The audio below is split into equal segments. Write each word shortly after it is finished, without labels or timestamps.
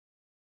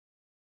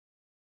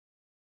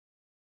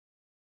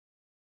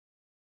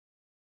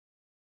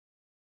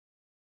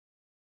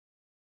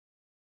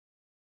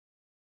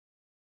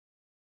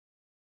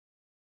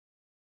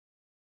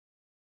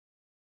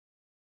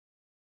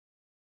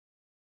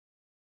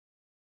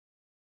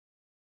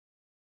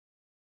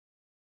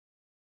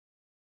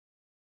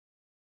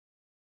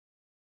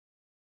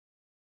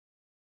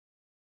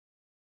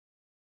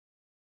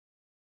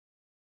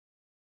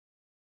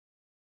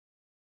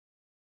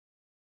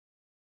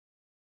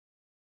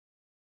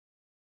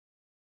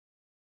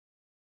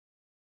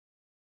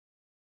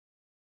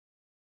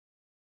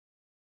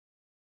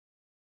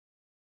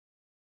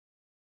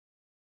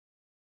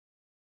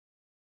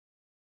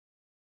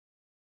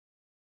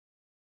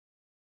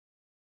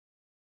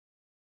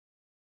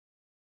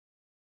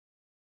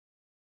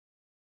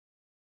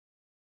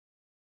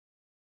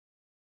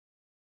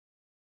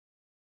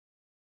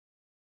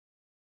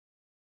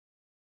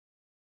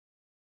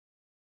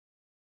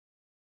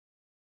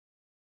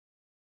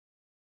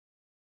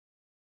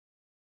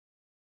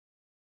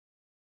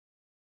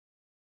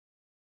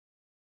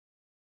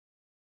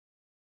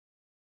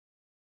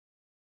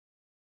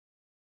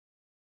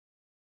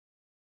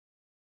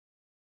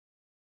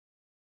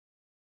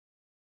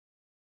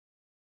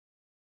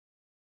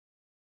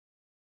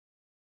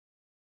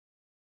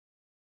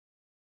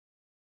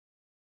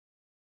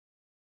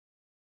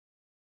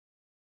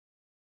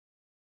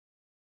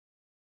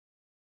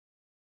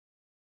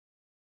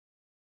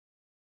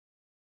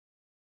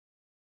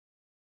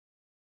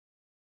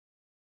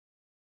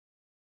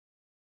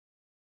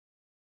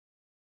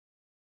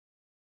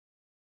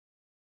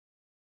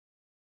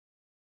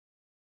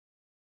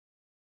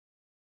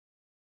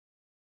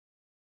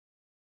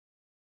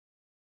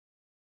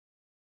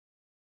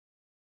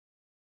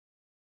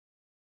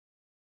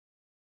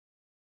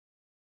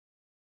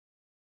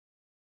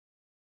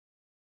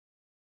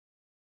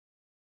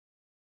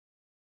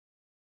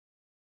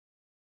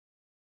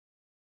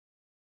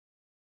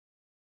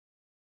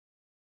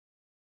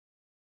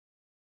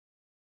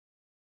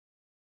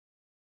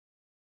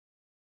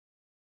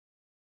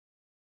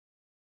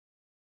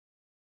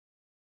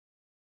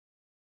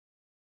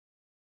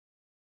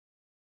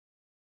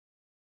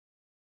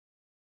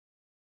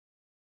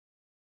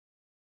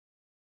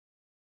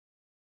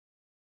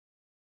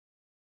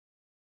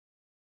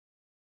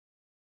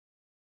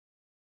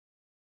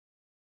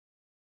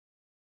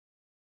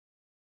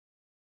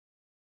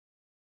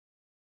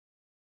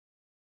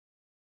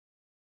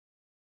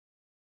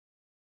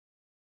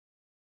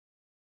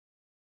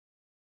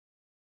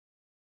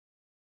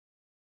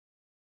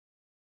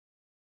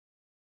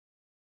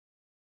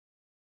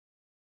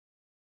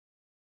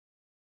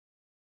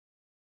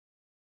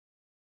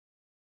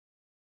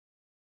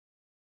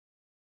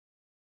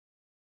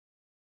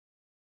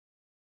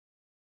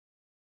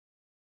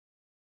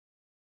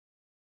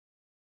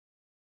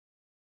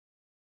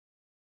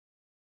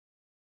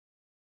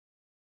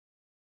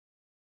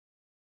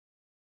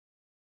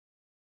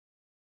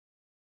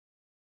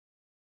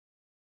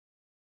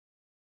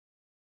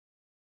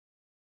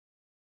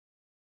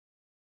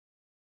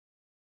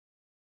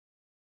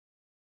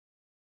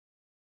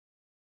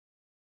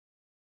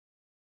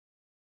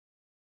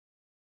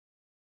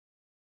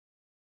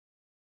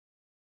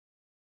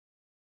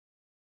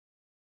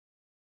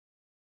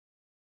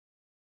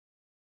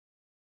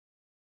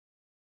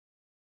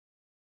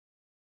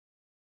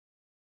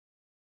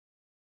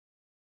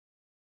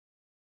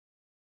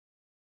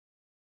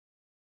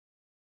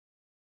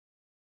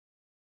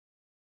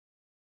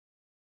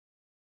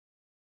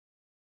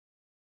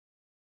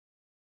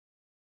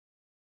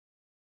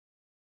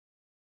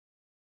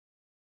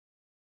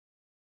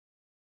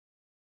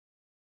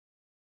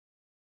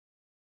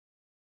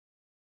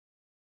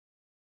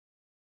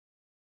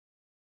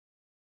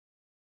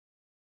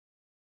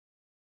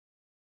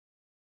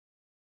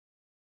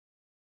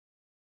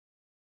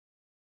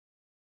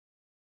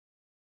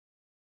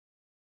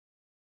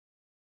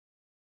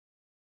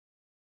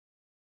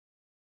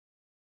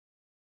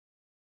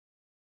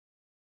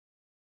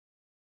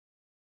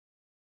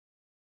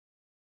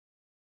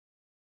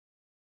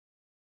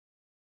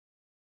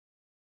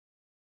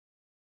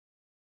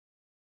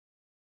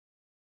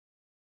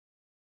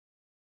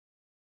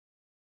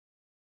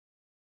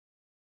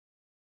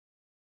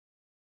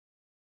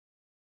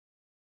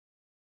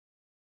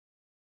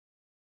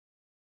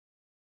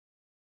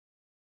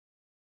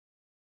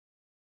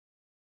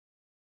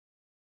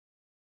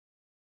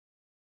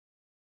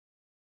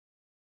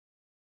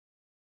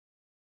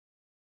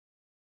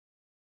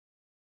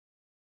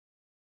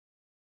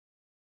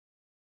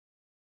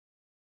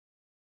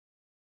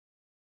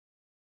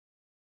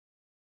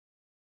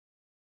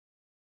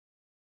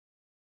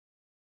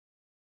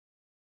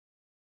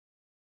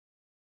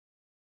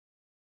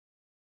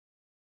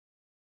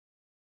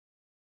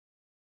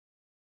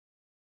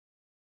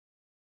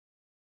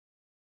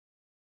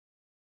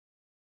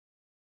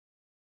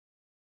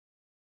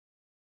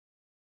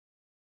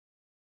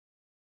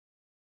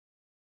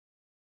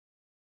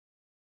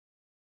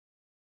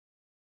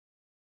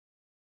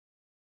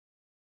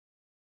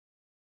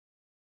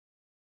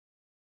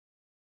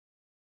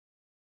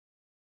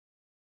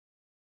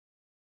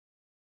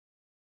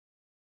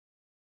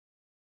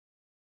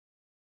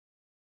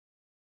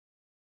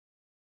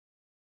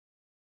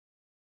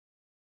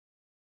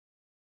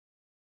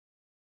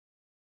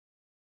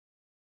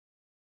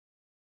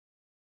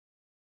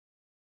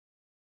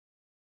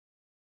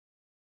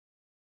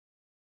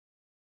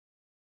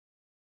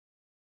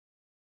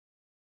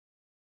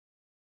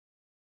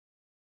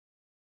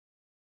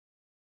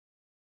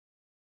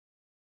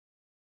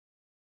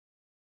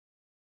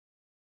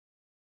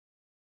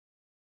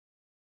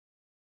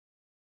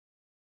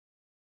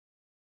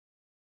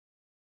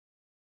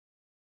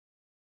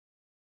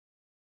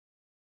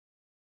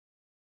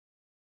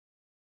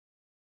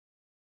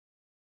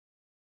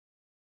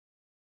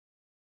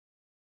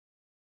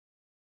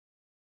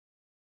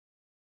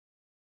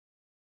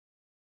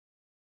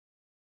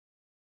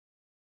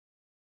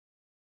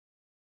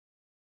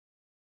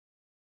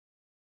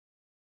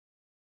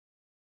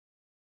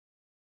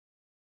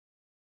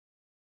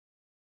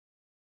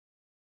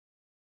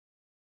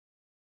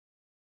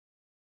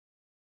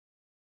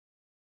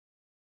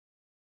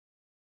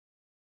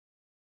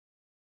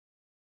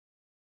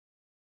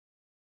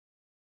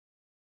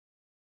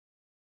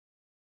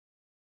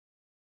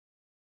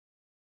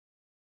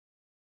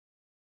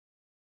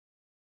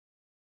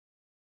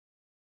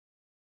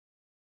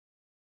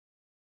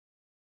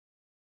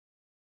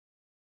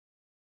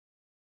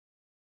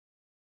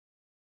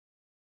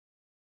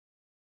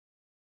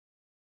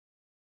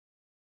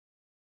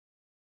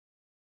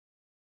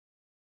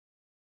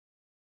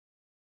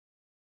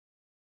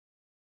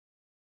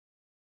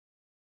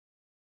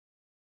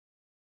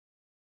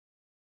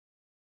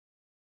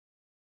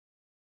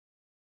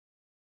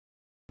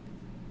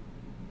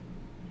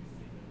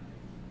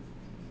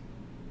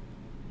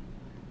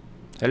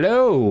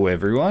Hello,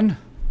 everyone.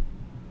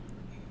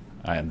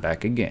 I am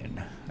back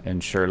again,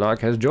 and Sherlock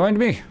has joined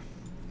me.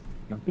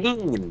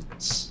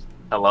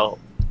 Hello.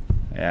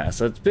 Yeah,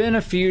 so it's been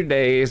a few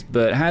days,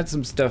 but had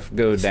some stuff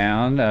go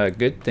down.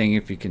 Good thing,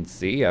 if you can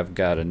see, I've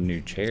got a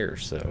new chair,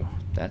 so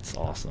that's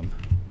awesome.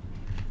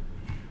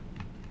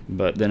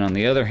 But then on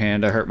the other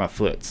hand, I hurt my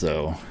foot,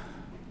 so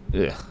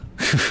ugh.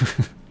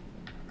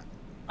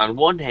 On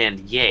one hand,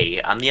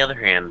 yay. On the other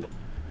hand,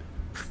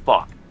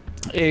 fuck.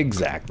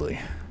 Exactly.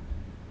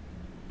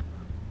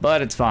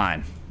 But it's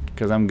fine,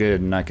 because I'm good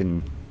and I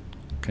can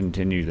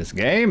continue this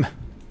game.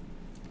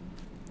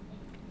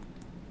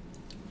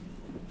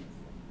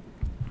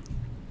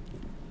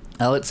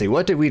 Let's see,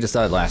 what did we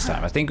decide last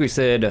time? I think we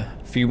said a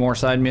few more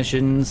side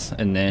missions,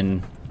 and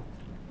then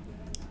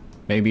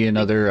maybe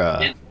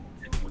another,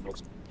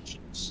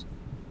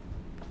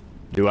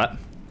 Do what?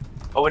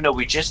 Oh, no,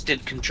 we just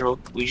did control.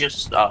 We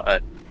just,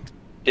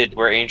 did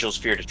Where Angels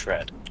Fear to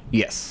Tread.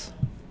 Yes.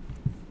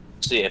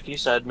 So, yeah, a few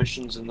side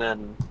missions and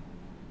then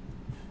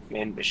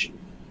main mission.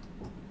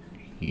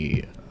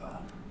 Yeah.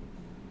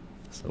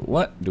 So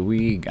what do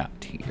we got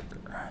here?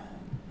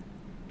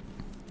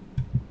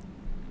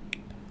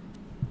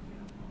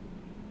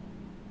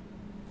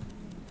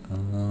 We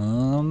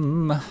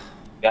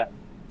got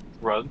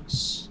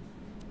drugs.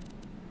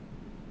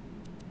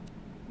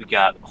 We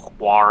got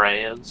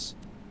Juarez.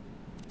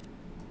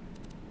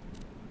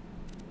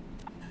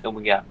 And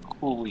we got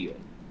Julio.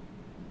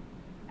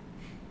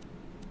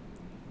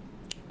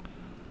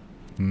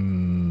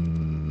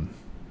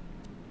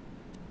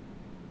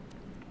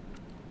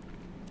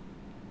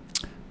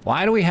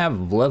 Why do we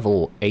have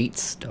level 8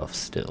 stuff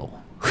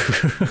still?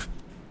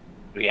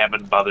 We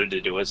haven't bothered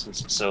to do it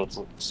since it's so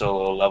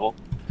low level.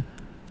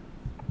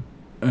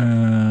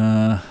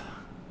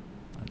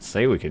 Let's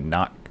say we could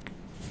knock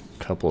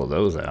a couple of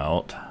those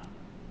out.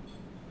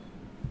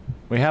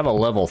 We have a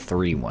level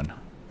 3 one.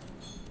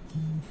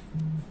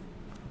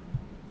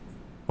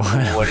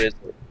 What is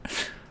it?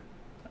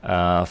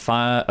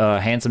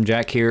 Handsome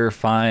Jack here.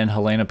 Find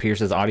Helena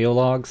Pierce's audio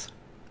logs.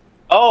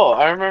 Oh,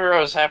 I remember I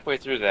was halfway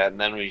through that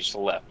and then we just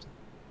left.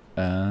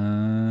 You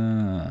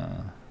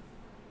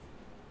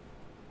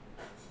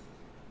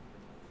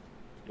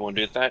want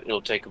to do that?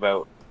 It'll take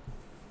about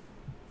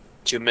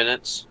 2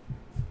 minutes.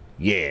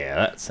 Yeah,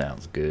 that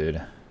sounds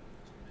good.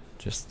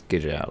 Just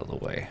get it out of the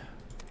way.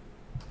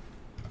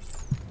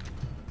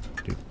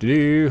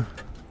 Do-do-do.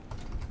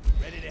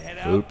 Ready to head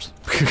out? Oops.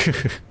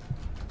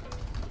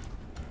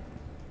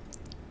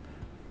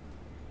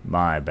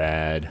 My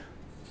bad.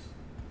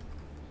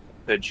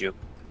 Could you?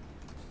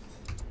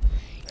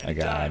 I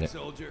got it.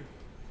 Soldier.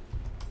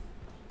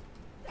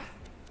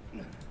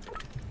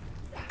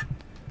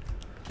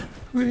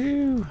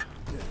 Woo!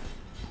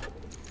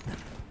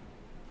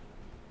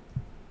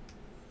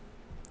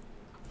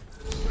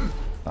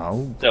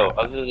 Oh. So,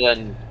 other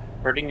than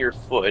hurting your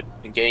foot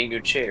and getting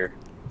your chair,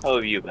 how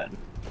have you been?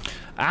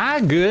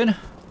 Good.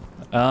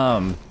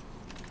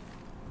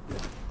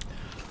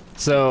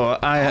 So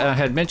I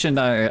had mentioned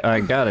I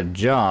got a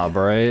job,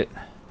 right?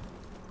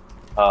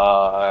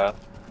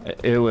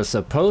 It was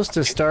supposed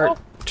to start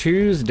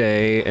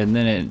Tuesday, and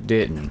then it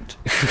didn't.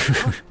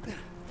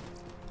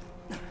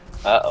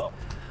 Uh-oh.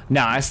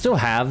 Now, I still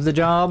have the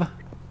job.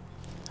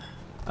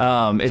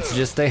 It's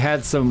just they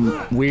had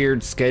some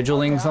weird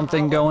scheduling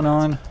something going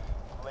on.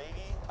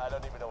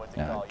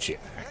 Oh,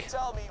 Jack.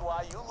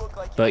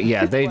 But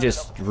yeah, they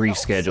just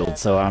rescheduled,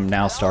 so I'm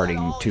now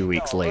starting 2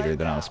 weeks later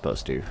than I was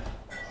supposed to.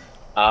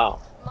 Oh.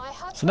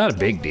 So not a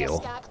big deal.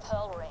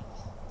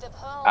 The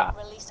pearl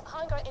released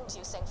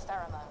hunger-inducing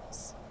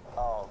pheromones.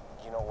 Oh,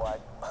 you know what?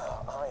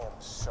 I am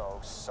so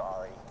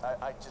sorry.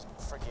 I just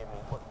forgive me.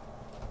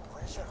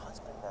 Where's your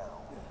husband now?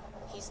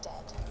 He's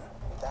dead.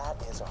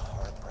 That is a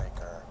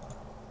heartbreaker.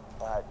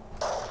 But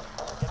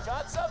you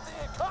got something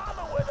in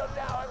common with him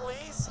now, at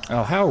least.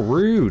 Oh, how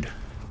rude.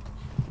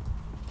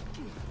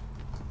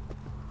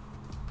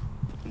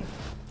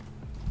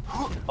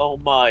 Oh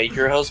my,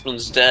 your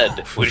husband's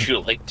dead. Would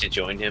you like to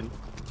join him?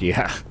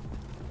 Yeah.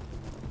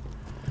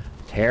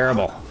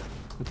 Terrible.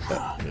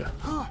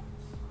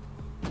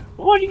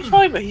 What are you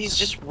talking about? He's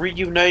just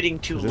reuniting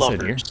two Is this in here?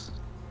 lovers.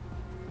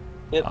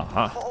 Yep.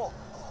 Uh-huh.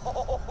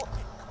 Holy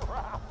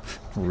crap.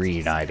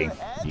 Reuniting.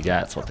 Yeah,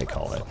 that's what they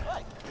call it. Oh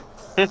my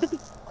god.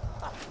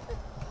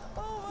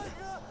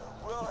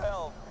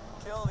 Wilhelm,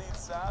 kill these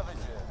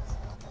savages.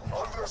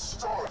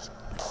 Understood.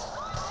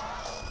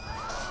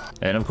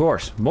 And of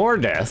course, more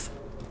death.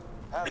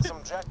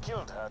 Handsome Jack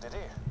killed her, did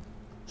he?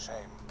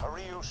 Shame. A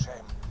real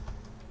shame.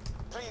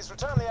 Please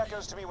return the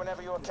echoes to me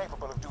whenever you are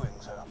capable of doing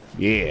so.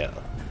 Yeah.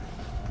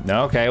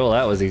 No, okay, well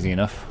that was easy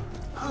enough.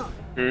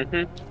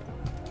 Mm-hmm.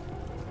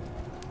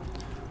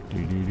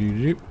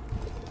 Do-do-do-do.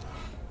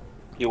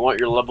 You want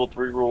your level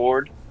 3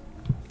 reward?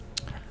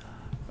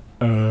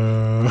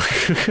 No.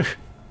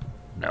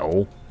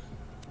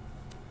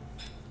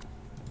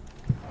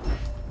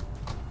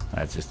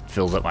 That just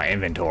fills up my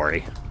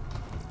inventory.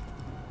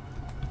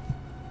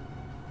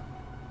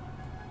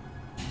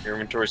 Your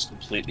inventory's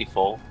completely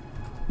full.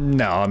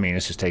 No, I mean,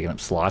 it's just taking up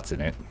slots in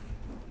it.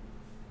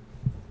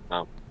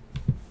 Oh.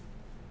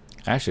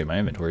 Actually, my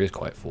inventory is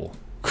quite full.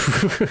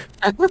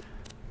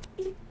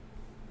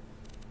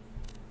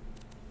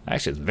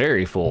 Actually, it's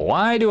very full.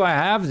 Why do I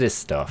have this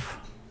stuff?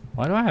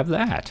 Why do I have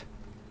that?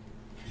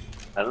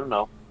 I don't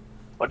know.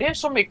 Why do you have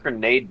so many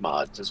grenade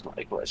mods? Is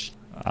my question.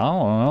 I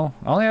don't know.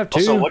 I only have 2.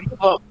 Also, what do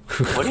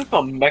you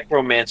call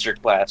Necromancer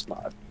class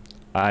mod?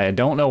 I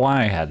don't know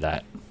why I had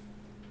that.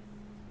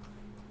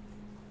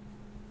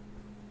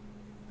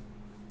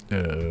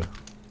 And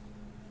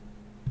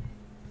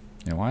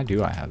why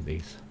do I have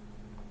these?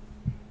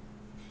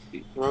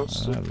 I don't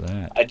have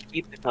that. I'd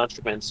keep the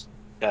contraband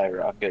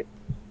skyrocket.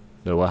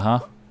 The what, huh?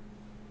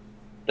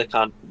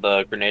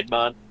 The grenade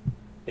mod.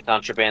 The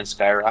contraband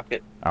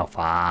skyrocket. Oh,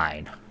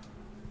 fine.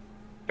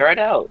 Try it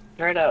out.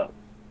 Try it out.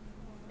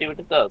 See what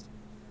it does.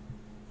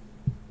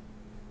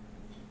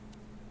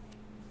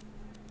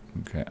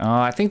 Okay.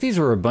 I think these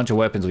were a bunch of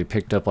weapons we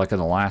picked up like in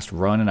the last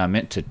run, and I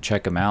meant to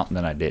check them out, and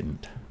then I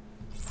didn't.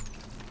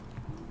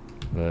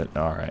 But,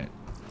 alright.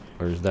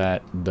 Where's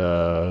that?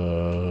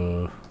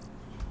 The...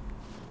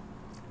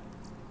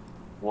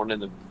 One in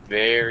the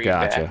very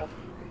Gotcha. back.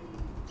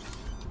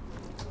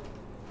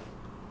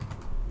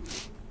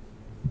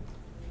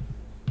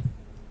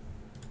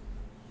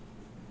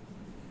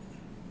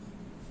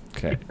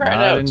 Okay. Try it Not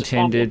out, it's a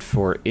fun intended one.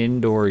 for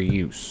indoor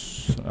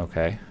use.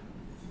 Okay.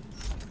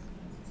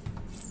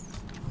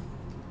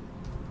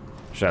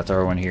 Should I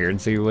throw one here and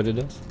see what it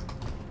does?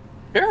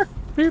 Sure.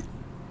 Beep.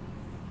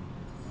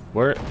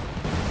 Where?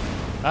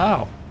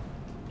 Oh.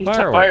 It's a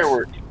Fireworks.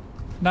 firework.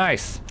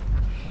 Nice.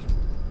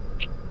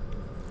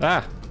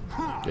 Ah.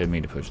 Didn't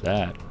mean to push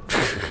that.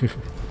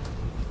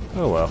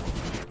 Oh well.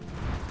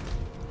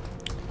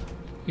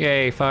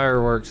 Yay,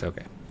 fireworks.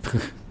 Okay.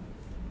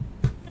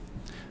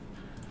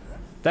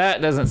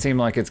 That doesn't seem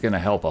like it's going to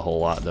help a whole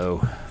lot,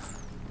 though.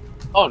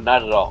 Oh,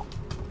 not at all.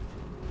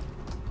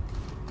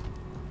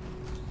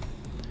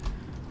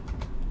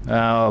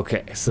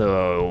 Okay,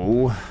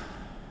 so...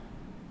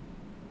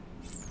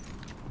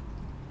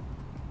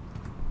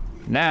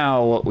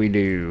 Now what we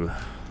do...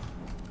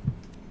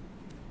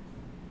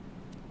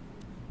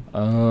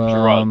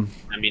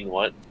 I mean,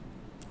 what?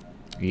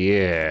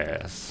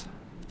 Yes.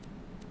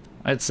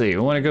 Let's see,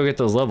 we want to go get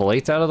those level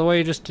 8s out of the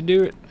way just to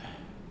do it?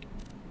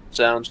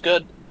 Sounds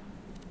good.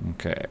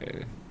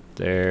 Okay,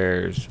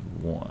 there's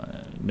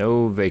one.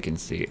 No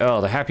vacancy. Oh,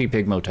 the Happy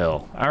Pig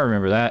Motel. I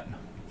remember that.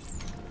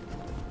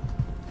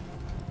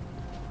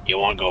 You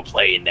want to go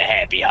play in the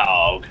Happy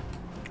Hog?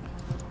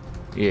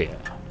 Yeah.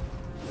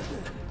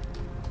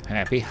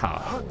 Happy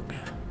Hog.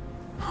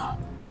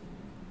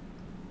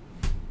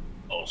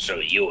 Oh, so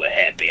you a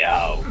Happy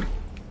Hog?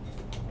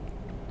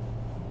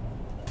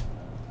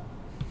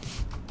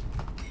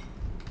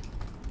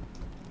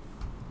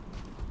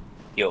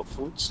 Yo,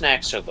 fruit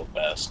snacks are the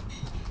best.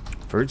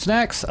 Fruit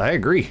snacks? I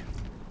agree.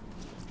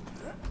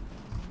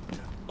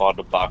 Bought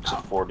a box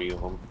of 40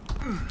 of them.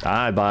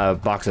 I buy a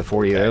box of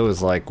 40 of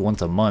those like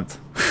once a month.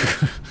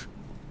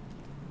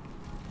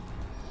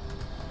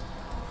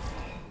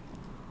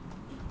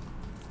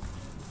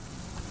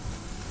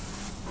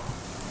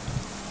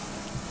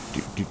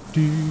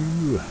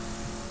 do.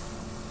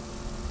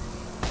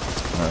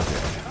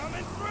 Okay.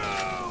 Coming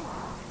through!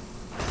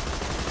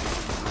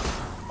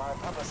 My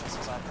publicist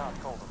says I can't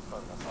call them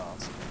bona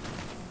fides.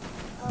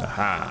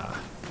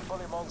 Aha.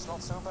 Bullymong's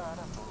not so bad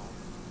after all.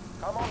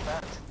 Come on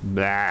back.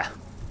 Blah.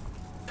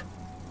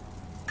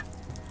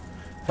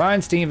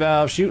 Find steam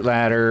valve, shoot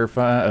ladder,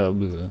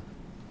 find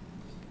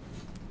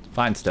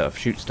stuff,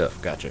 shoot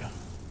stuff, gotcha.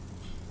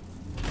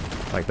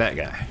 Like that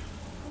guy.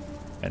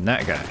 And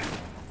that guy.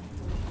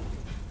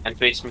 And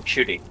basement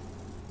shooting.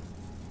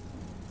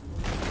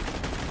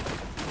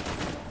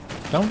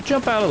 Don't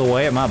jump out of the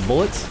way of my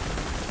bullets.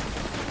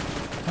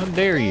 How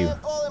dare you?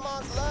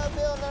 Bullymons love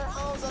building their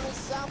homes on these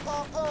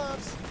southpaw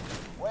pumps.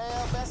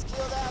 Well, best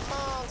kill that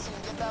mong so you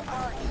can get that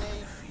part you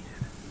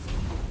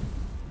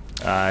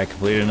need. I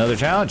completed another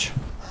challenge.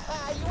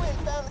 Ha, you went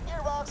and found the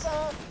gearbox,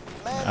 huh?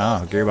 Man, Oh,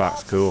 those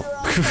gearbox, cool. sure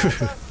are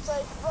something to save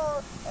the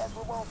floor, as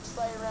we won't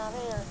stay around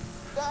here.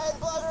 Go ahead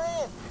and plug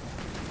her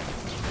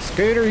in.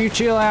 Scooter, you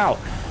chill out.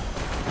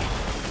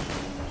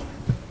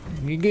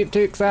 You get too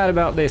excited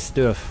about this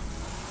stuff.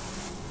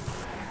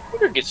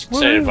 Scooter gets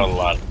excited about a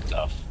lot of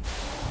stuff.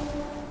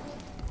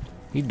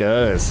 He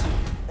does.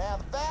 Now,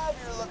 the valve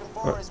you're looking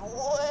for is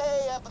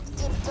way up at the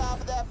tip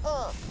top of that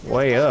pump.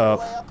 Way up?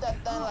 Way up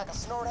that thing like a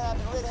snort-happy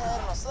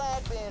redhead on a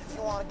slag bin if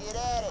you want to get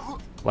at it.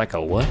 Like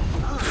a what?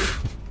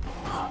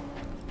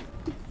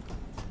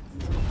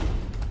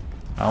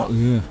 Oh,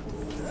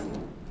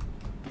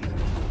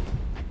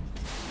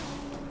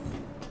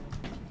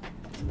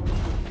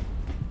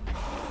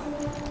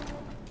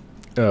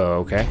 oh,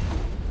 okay.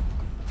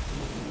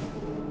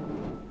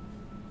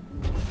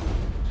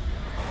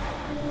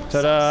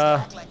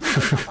 Ta-da!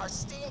 Our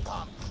steam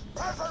pump.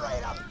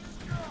 Perforate 'em.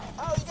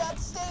 Oh, you got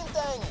the steam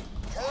thing.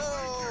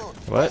 Cool.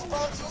 What? Those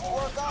pumps used to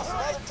work off some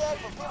other tech,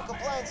 but people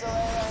complained, so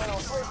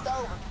they switched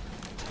over.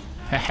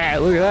 Haha,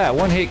 look at that.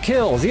 One hit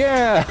kills.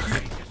 Yeah!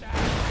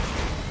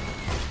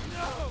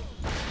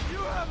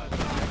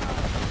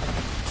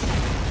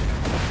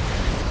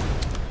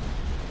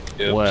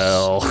 Oops.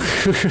 Well.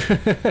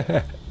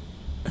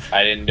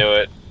 I didn't do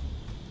it.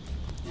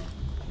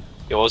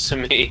 It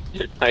wasn't me.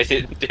 I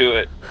didn't do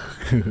it.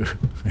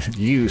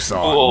 You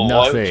saw Whoa,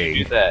 nothing. why would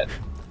you do that?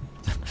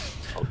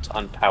 Oh, it's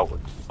unpowered.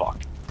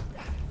 Fuck.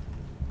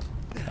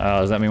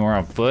 Oh, does that mean we're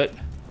on foot?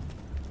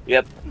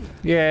 Yep.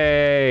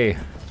 Yay!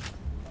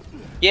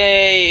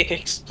 Yay!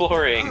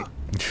 Exploring.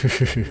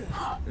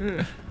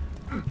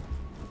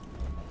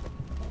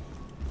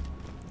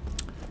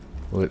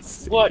 Let's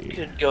see. What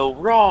could go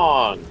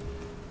wrong?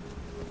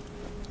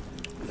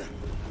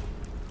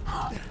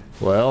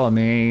 Well, I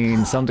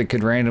mean, something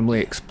could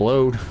randomly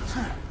explode.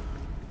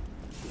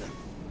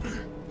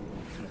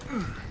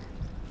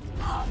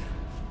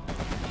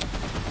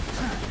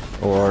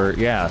 Or,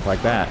 yeah,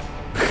 like that.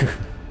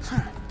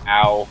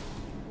 Ow.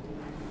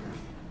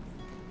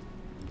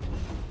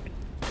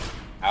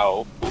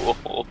 Ow.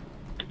 Fool.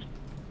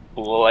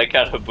 Fool, I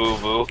got a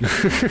boo-boo.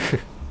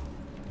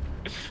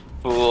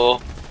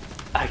 Fool.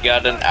 I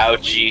got an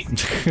ouchie.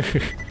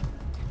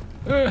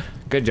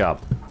 Good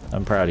job.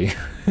 I'm proud of you.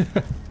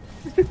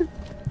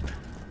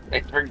 I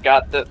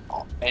forgot that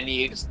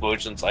any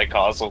explosions I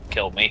cause will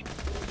kill me.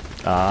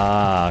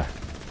 Ah,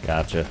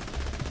 gotcha.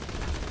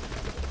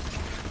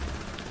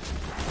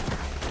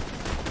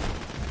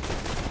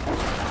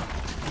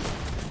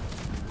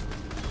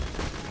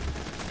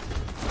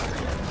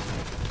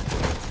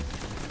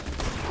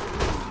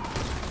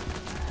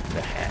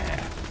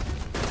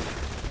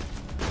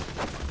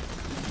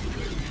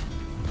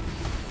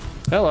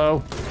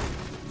 Hello.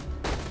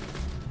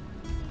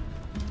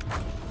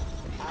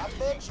 I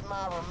bet you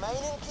my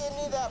remaining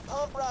kidney, that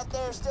pump right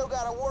there, still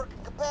got a working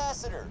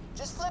capacitor.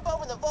 Just flip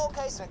open the vault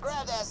case and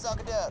grab that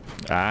sucker duck.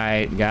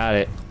 Alright, got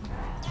it.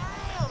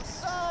 Damn,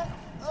 son!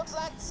 Looks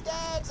like the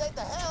Skags ate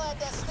the hell out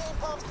that steam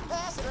pump's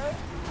capacitor.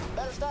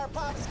 Better start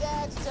popping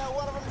Skags until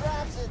one of them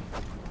drops it.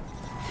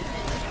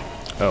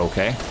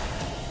 Okay.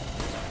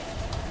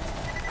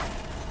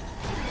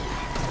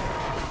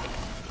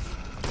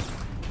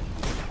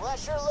 Well, that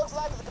sure looks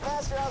like the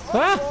capacitor I was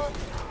looking for.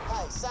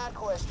 Hey, side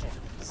question.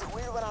 Is it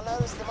weird when I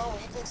notice the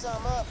moment you pick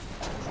something up,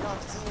 you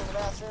don't see it in the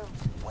bathroom?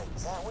 Wait,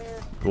 is that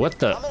weird? What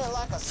the? I'm in it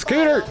like a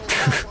Scooter!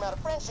 talking about a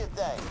friendship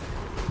day.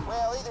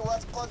 Well, either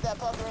let's plug that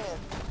pucker in.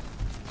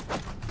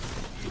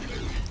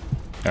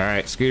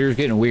 Alright, Scooter's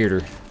getting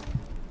weirder.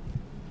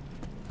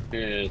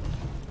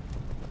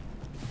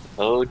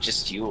 Oh,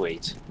 just you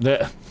wait.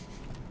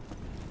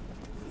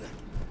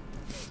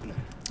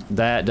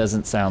 That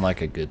doesn't sound like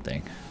a good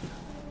thing.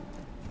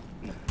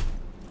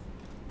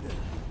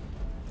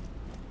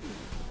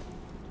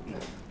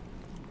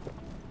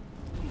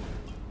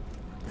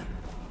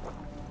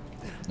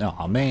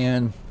 Oh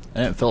man, I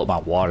didn't fill up my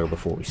water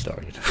before we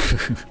started.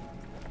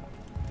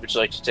 Would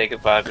you like to take a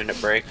 5-minute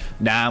break?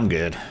 Nah, I'm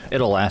good.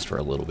 It'll last for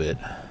a little bit.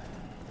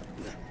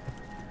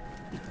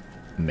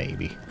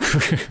 Maybe.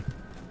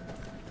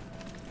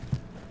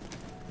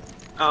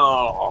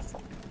 Oh.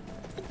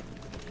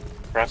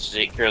 Perhaps to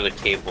take care of the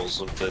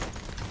cables of the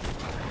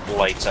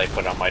lights I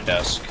put on my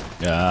desk.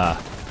 Ah.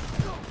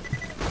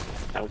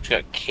 I've just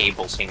got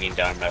cables hanging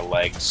down my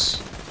legs.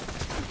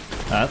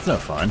 That's no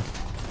fun.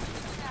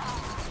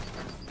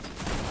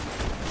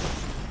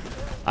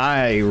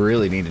 I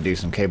really need to do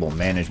some cable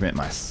management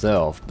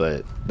myself,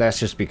 but that's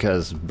just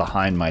because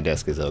behind my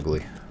desk is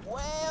ugly.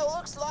 Well,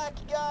 looks like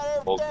you got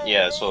everything. Well,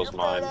 yeah, so is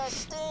mine.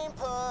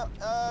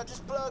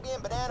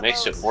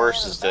 Makes it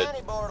worse is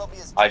that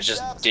I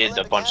just did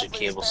a bunch of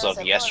cable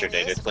stuff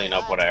yesterday to clean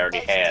up what I already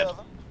had.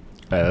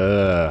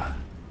 And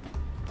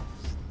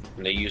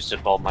they used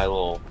up all my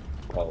little,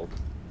 well,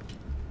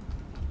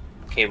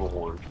 cable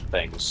horn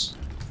things.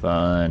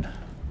 Fun.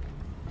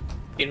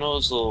 You know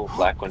those little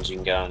black ones you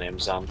can get on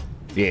Amazon?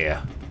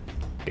 Yeah.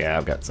 Yeah,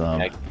 I've got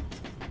some. I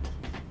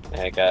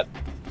got a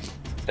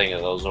thing of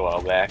those a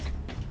while back.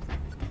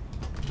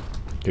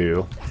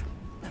 Cool.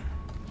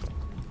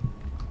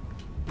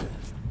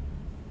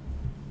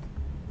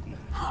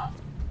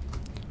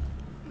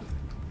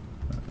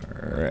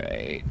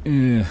 Alright.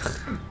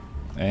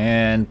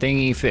 And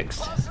thingy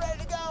fixed. Pump's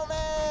ready to go,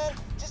 man.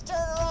 Just turn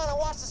around and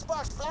watch the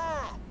sparks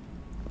fly.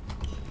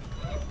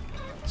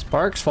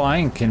 Sparks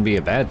flying can be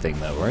a bad thing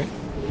though, right?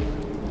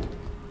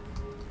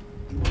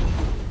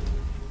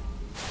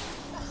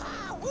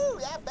 Ah, woo,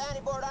 that bounty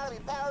board ought to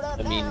be powered up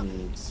I mean, now.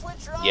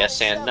 Switch her on yes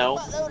and shove no. a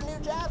buttload of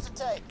new jobs to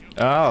take.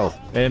 Oh,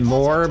 and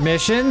more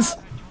missions?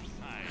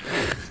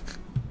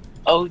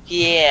 Oh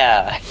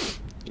yeah!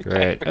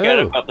 Great. I forgot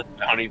Oh, about the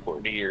bounty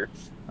board here.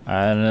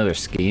 I had another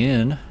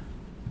skin.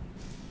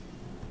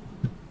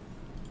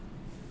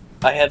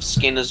 I have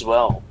skin as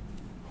well.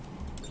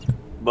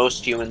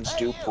 Most humans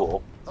do you.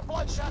 pool. The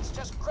Bloodshots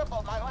just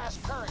crippled my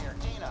last courier,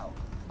 Dino.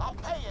 I'll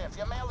pay you if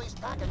you mail these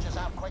packages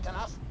out quick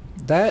enough.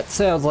 That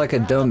sounds like a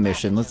dumb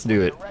mission. Let's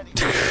do it.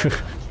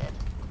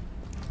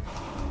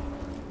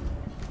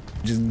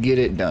 Just get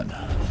it done.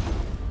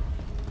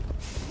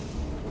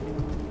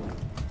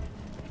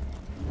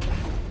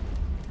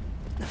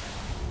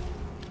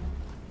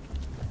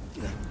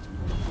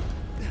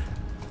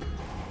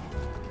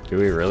 Do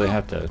we really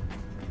have to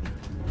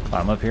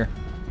climb up here?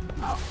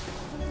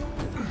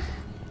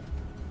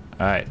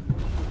 Alright.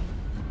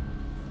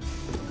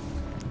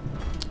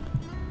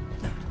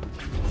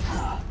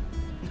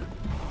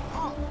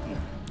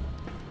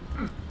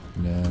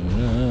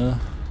 No.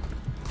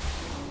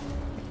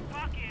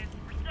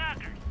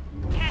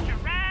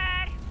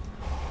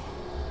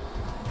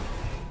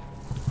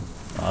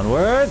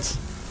 Onwards!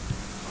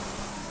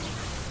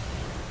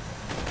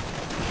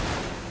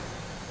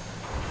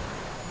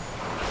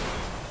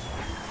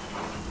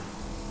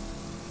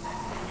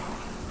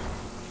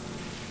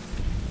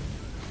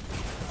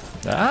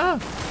 Ah!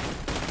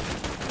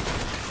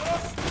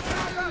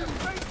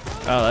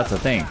 Oh, that's a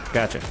thing.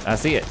 Gotcha. I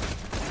see it.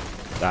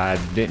 I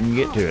didn't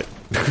get to it.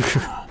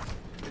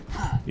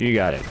 You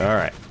got it.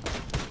 Alright.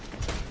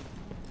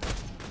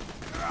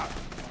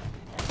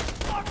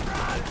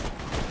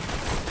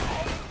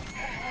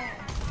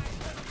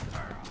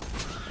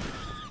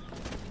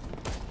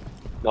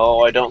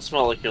 No, I don't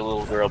smell like your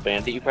little girl,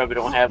 Bandit. You probably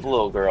don't have a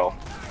little girl.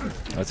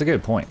 That's a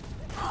good point.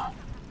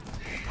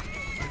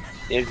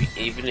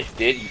 Even if you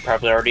did, you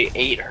probably already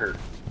ate her.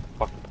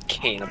 Fucking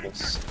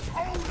cannibals.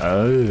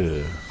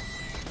 Oh.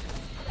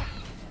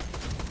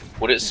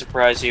 Would it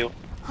surprise you?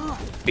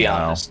 Be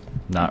honest.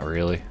 Not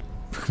really.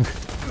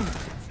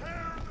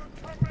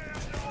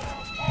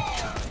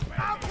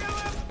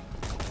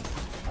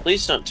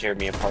 Please don't tear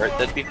me apart.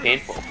 That'd be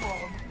painful.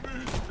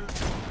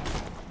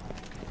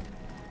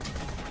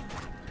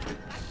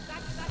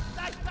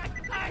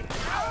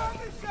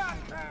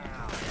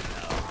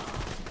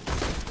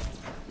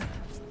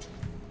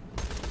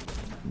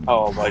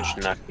 Oh, why'd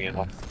you knock me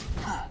off?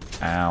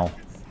 Ow.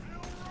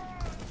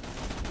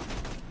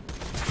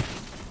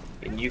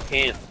 And you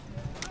can't.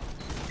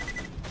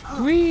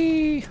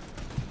 Whee!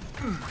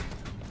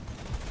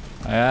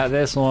 I got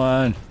this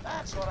one.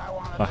 That's what I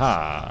wanted.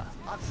 Haha.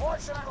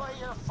 Unfortunately,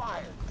 you're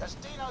fired, because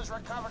Dino's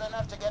recovered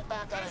enough to get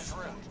back on his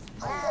route.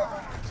 I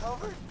haven't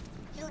recovered.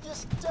 You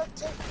just duct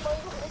taped my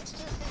legs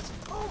to these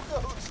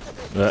pogo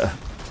sticks.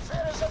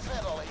 Fit as a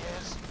fiddle, he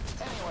is.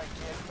 Anyway,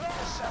 kid,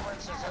 the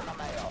severance is in the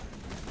mail.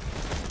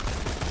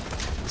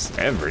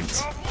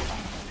 Severance.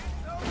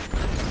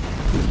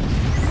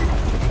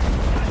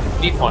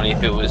 It'd be funny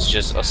if it was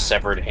just a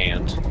severed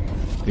hand.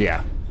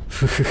 Yeah.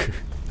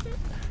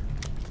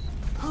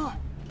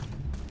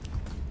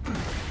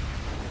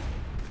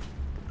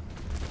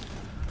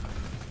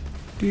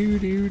 Do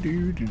do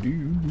do do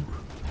do.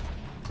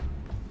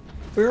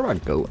 Where am I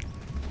going?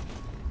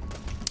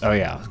 Oh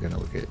yeah, I was gonna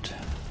look at.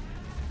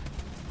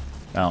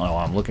 I don't know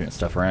why I'm looking at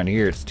stuff around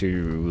here. It's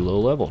too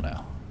low level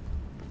now.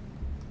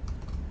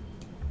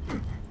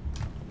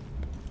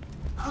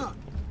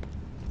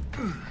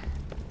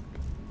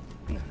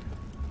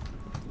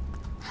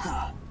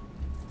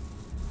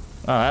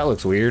 Oh, that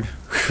looks weird.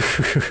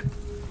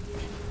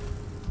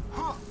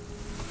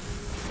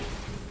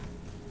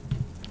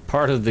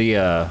 Part of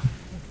the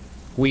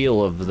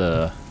wheel of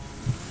the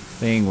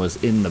thing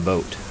was in the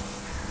boat.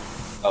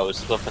 Oh,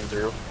 it's flipping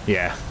through?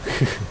 Yeah.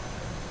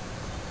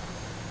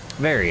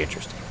 Very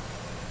interesting.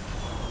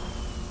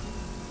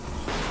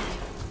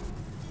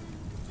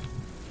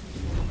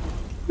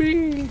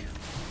 Whee!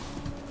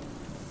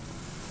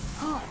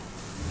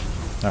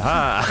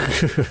 Aha!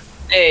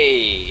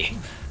 Hey!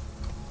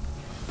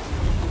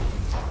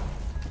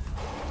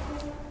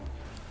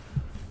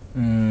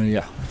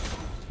 Yeah.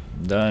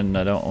 Done.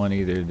 I don't want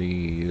either of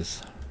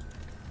these.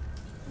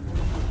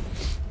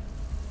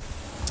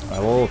 I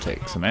will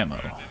take some ammo.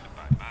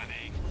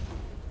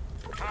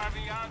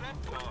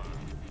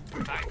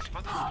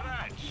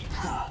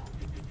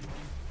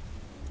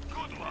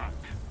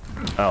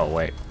 Oh,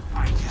 wait.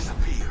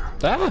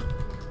 Ah!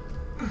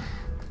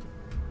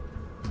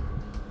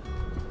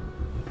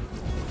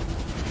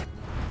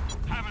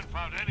 Haven't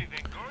found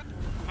anything good?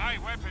 My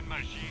weapon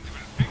machine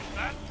will fix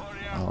that for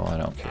you. Oh, I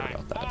don't care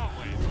about that.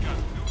 Always got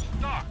new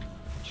stock.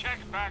 Check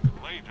back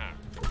later.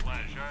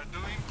 Pleasure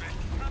doing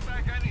business. Come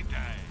back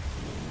anytime.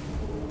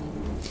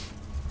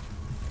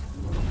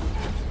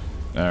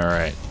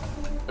 Alright.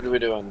 What are we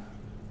doing?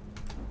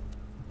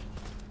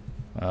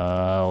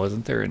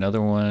 Wasn't there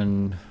another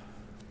one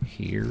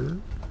here?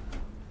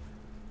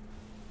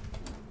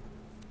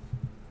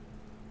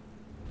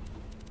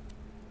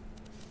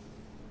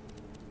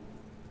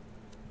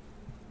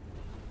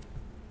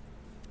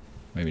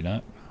 Maybe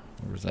not.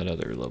 Or was that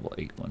other level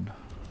 8 one?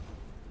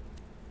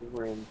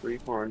 We're in Three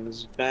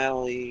Horns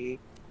Valley.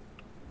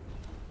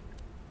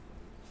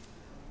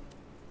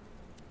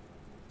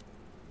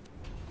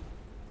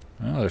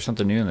 Oh, there's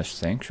something new in the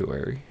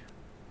sanctuary.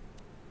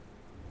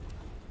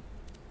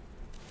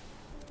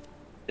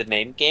 The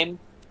name game?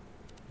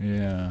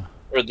 Yeah.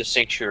 Or the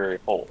sanctuary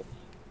hole?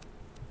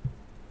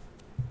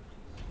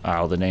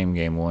 Oh, the name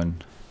game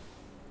one.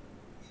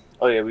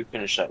 Oh yeah, we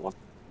finished that one.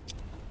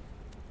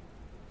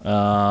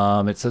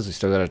 It says we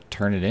still gotta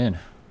turn it in.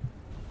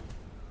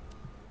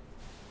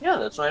 Yeah,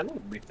 that's what I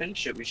mean. We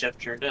finished it, we just have to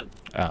turn it in.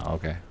 Oh,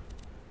 okay.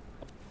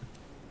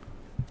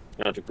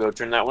 You have to go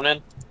turn that one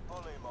in?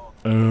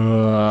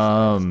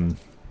 Well,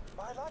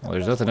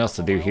 there's nothing else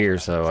to do here,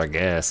 so I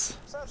guess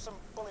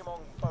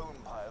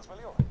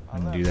I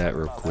can do that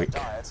real quick.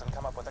 And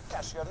come up with a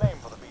catchier name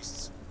for the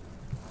beasts.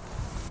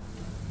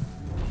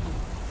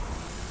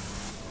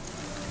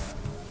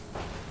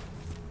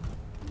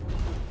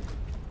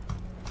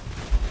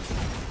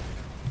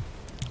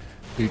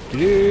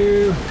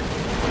 Do-do-do.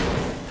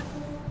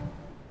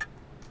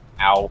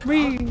 Ow.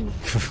 Whee!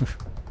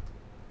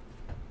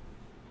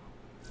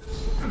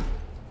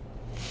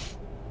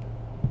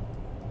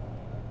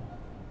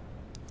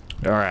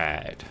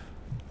 Alright.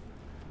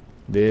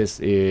 This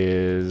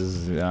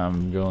is...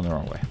 I'm going the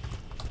wrong way.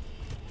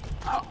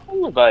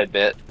 Only by a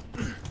bit.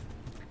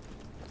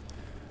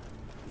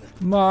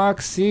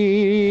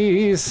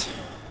 Moxies!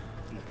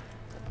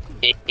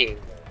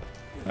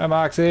 Hi,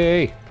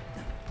 Moxie!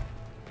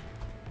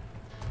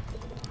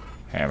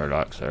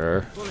 Hammerlock,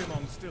 sir.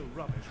 Bullymong's still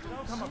rubbish, but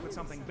I'll come up with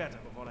something better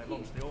before I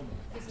launch the Ormond.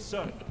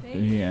 So,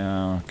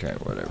 Yeah, okay,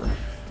 whatever.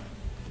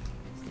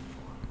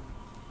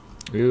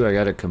 Ooh, I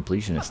got a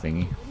completionist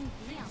thingy.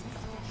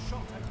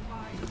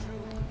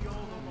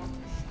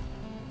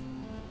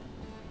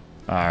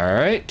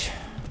 Alright.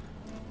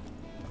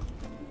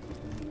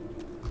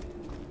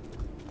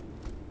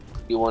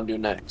 You want to do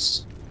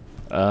next?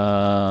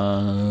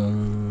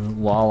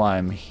 While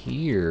I'm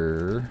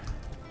here,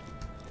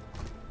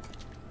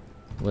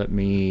 let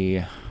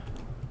me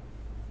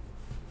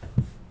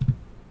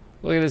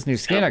look at this new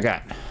skin I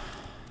got.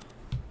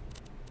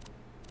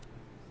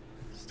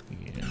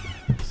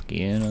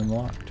 Skin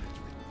unlocked.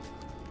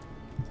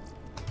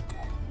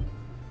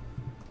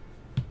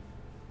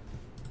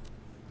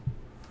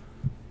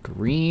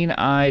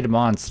 Green-eyed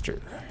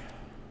monster.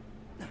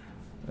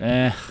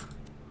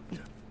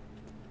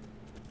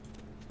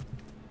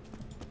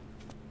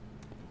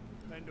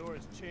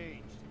 Pandora's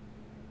changed.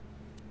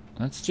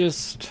 That's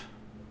just...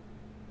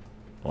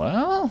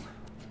 Well...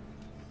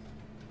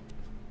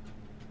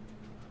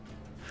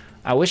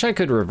 I wish I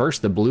could reverse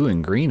the blue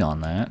and green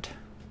on that.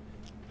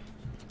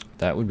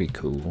 That would be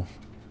cool.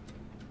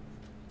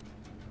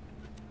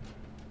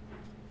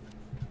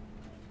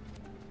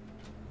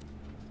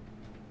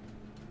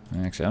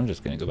 Actually, I'm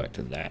just gonna go back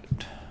to that.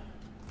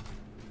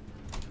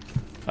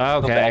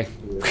 Okay.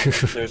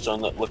 There's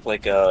one that looked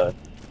like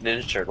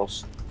Ninja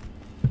Turtles.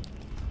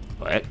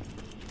 What?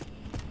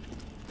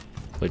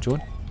 Which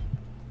one?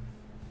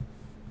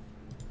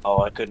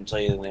 Oh, I couldn't tell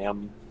you the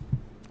name.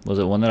 Was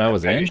it one that I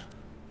was in?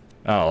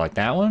 Oh, like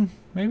that one?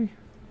 Maybe?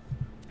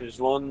 There's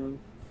one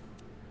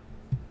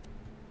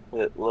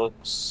that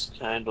looks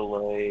kind of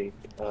like...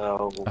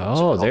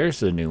 oh, there's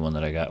the new one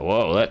that I got.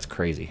 Whoa, that's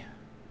crazy.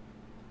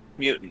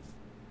 Mutant.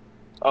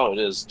 Oh, it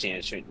is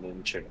Teenage Mutant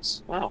Ninja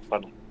Turtles. Wow,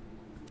 funny.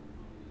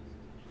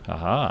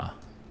 Haha.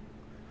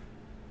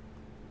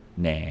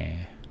 Nah.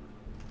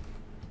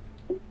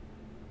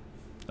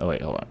 Oh,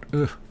 wait, hold on.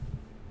 Ugh.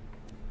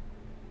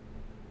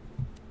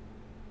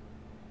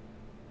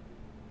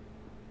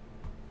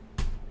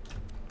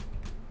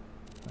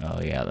 Oh,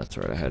 yeah, that's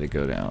right. I had to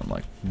go down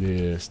like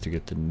this to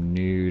get the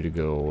new to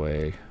go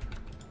away.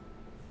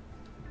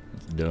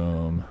 That's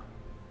dumb.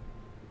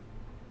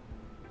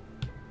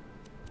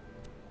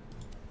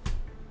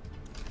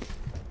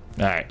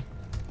 Alright.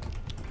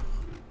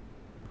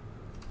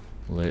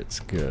 Let's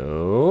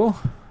go.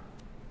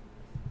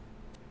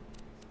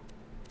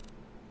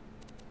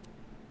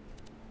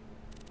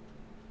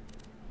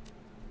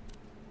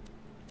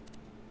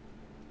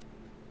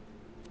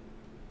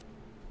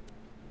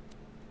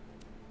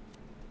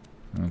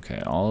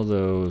 Okay, all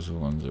those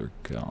ones are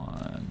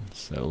gone.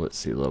 So let's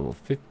see, level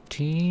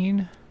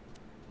 15.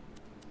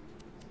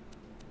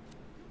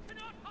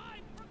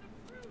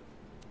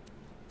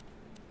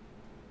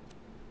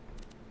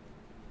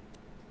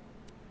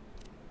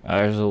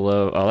 There's a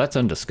low. Oh, that's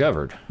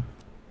undiscovered.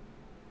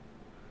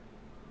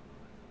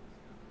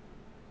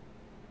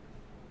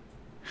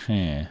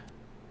 Huh.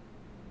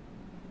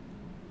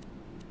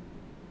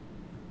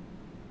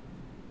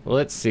 Well,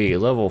 let's see.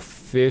 Level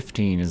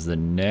 15 is the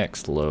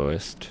next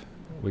lowest.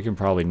 We can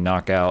probably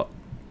knock out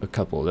a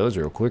couple of those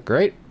real quick,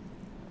 right?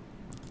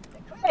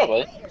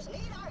 Probably.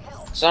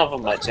 Some of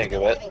them might take a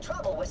bit.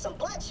 Trouble with some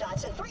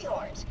bloodshots and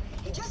freehorns.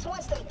 He just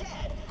wants them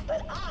dead,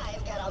 but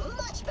I've got a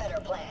much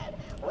better plan.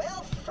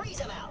 We'll freeze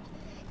them out.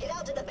 Get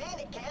out to the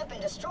bandit camp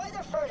and destroy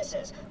their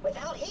furnaces.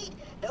 Without heat,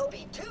 they'll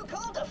be too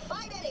cold to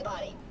fight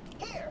anybody.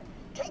 Here,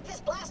 take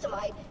this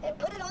blastomite and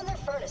put it on their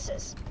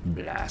furnaces.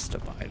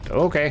 Blastomite.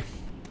 Okay.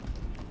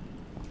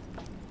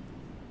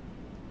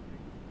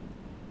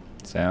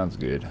 Sounds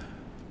good.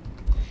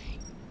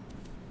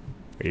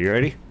 Are you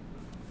ready?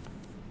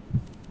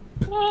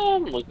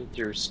 I'm looking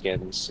through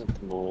skins at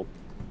the moment.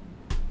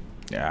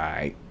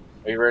 Alright.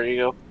 Are you ready to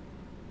go?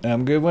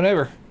 I'm good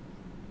whenever.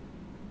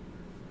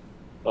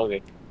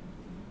 Okay.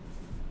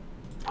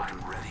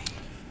 I'm ready.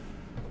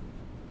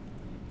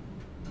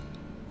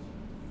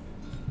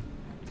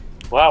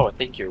 Wow, I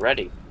think you're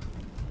ready.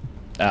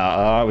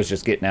 I was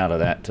just getting out of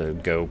that to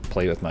go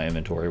play with my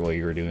inventory while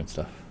you were doing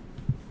stuff.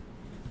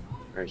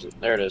 Where is it?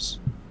 There it is.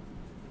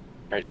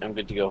 Alright, I'm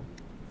good to go.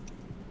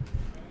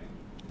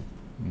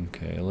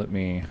 Okay, let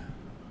me...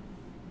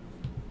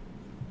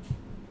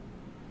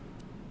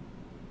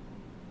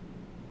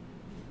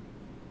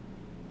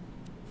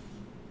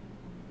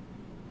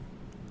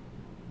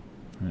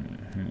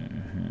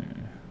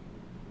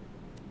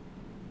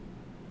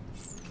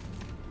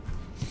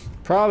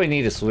 Probably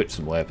need to switch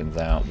some weapons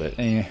out, but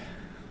eh.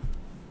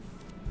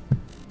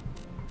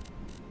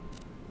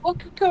 What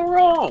could go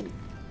wrong?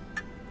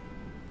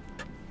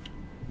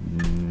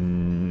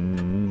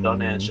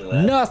 Don't answer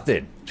that.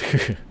 Nothing.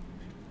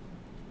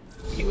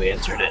 You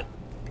answered it.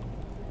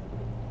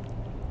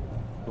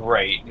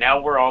 Right,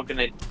 now we're all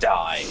gonna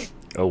die.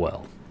 Oh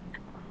well.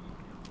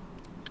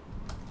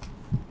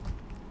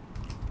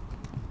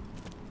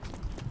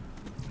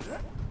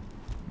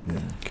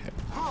 Okay.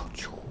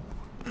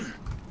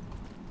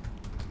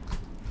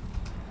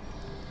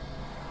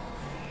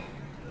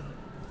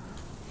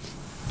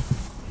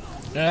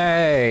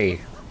 Hey.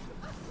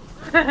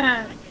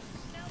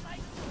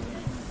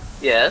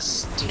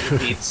 Yes, do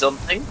you need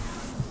something?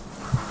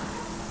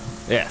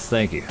 Yes,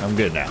 thank you. I'm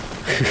good now.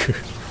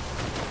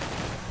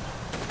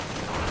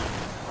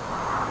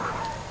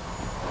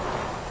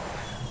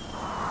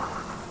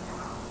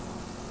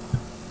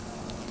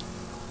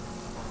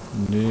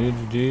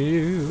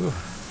 Do.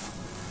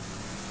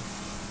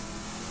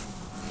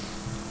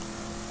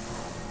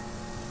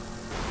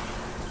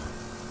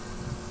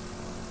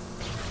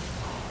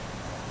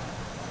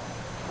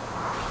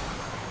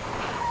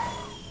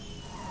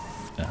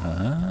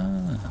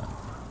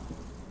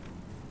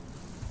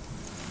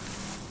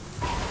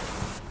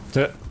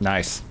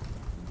 Nice.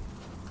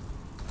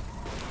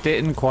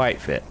 Didn't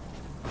quite fit.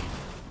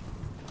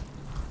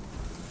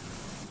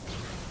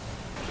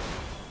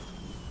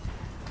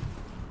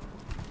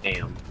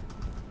 Damn.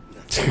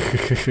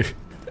 The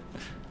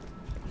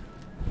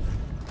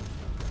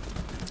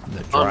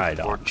dry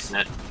dogs.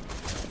 Unfortunate.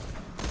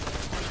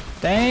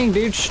 Dang,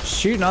 dude,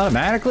 shooting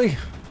automatically?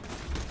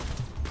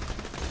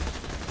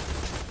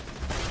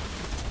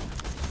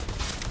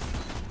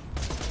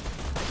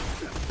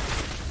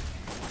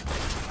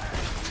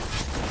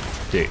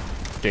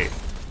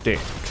 Dude,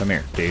 come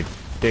here,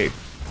 dude.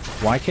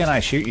 Why can't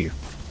I shoot you?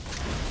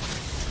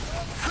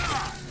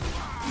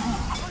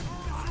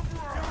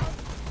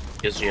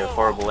 Gives you a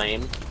horrible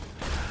aim.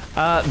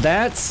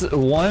 That's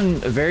one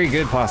very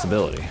good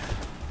possibility.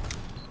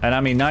 And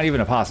I mean, not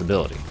even a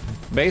possibility.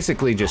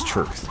 Basically just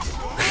truth.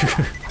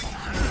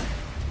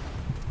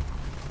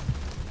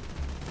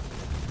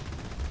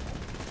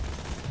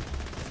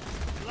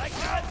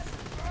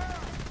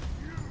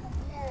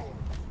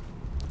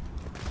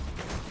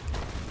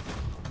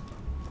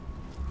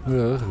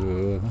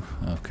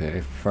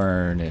 Okay,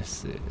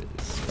 furnaces.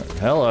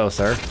 Hello,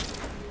 sir.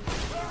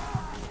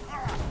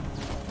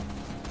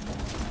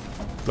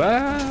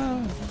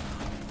 Ah.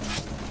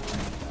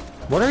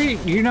 What are you?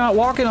 You're not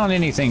walking on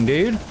anything,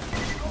 dude.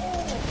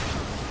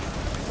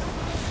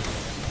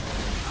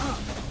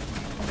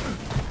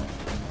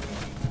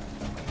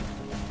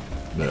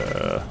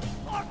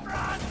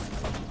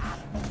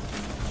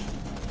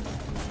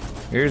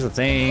 Here's the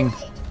thing.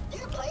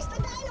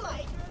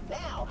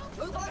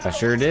 I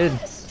sure did.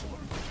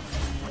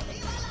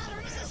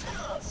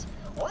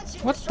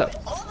 What the?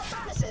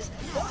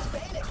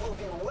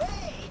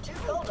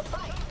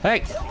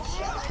 Hey!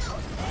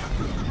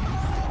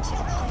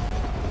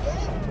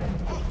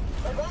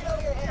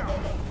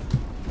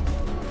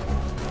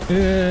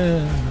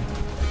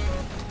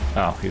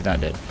 Oh, he's not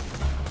dead.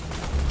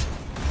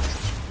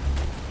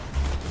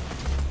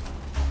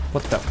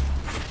 What the?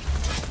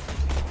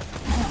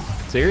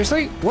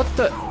 Seriously? What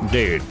the?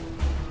 Dude.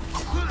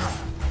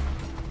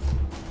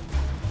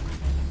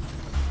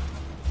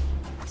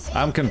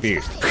 I'm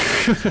confused.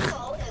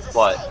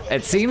 What?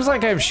 It seems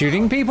like I'm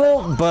shooting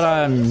people, but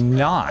I'm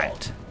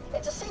not.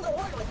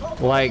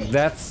 Like,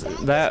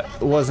 that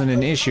wasn't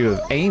an issue of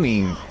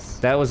aiming.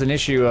 That was an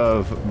issue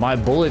of my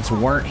bullets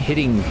weren't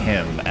hitting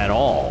him at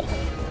all.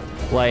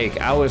 Like,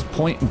 I was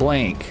point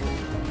blank.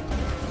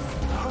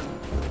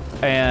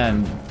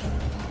 And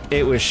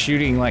it was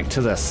shooting, like,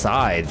 to the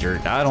sides,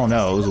 or I don't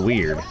know, it was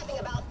weird.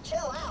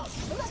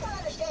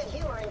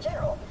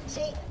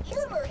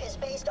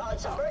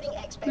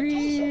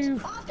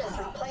 Often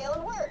through play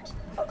on words.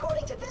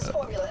 According to this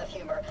formula of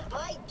humor,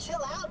 my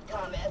chill out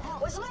comment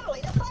was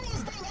literally the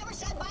funniest thing ever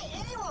said by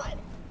anyone.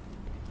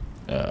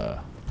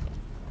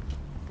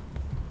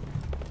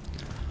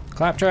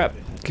 Claptrap,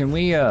 can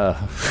we,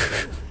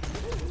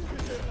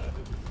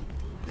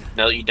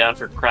 Melt you down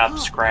for crop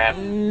scrap?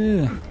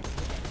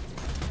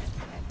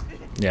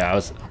 Yeah, I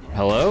was...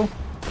 Hello?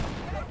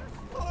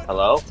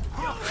 Hello?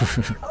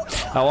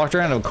 I walked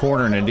around a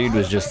corner and a dude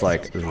was just,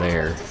 like,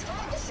 there.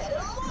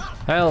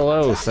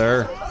 Hello,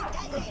 sir.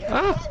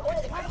 Ah!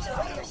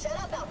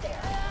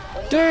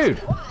 Dude!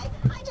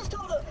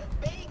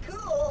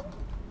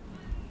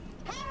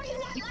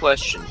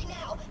 Question.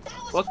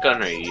 What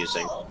gun are you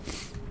using?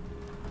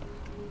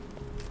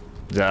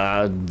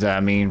 I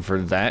mean, for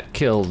that,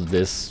 killed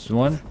this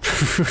one.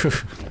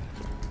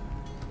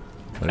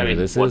 Whatever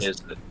this what is.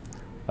 is it?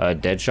 A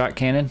Deadshot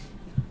cannon.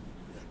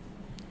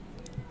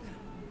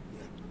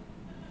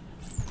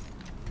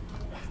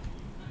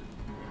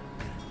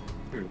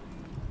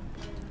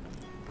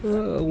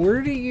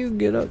 Where do you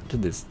get up to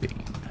this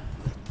thing?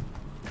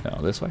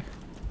 No, this way?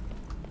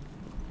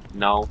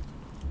 No.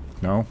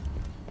 No?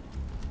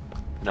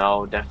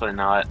 No, definitely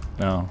not.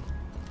 No.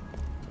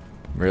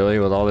 Really?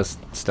 With all this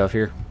stuff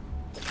here?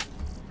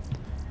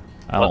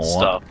 I What don't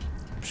stuff?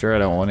 want... sure I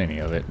don't want any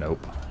of it.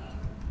 Nope.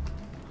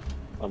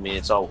 I mean,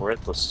 it's all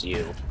worthless to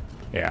you.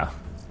 Yeah.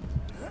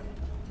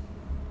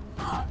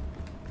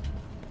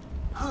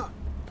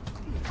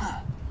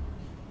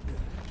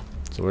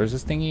 So where's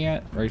this thingy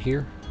at? Right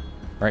here?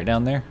 Right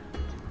down there?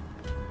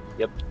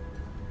 Yep.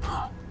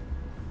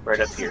 Right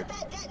up here.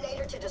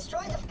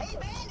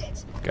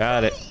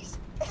 Got it.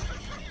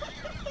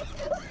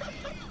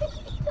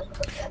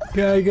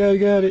 Got it.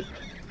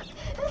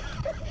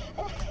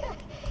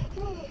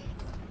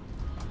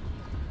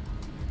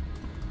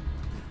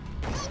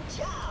 Good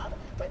job.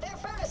 With their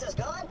furnaces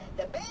gone,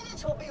 the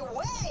bandits will be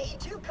way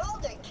too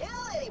cold to kill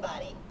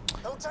anybody.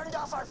 Who turned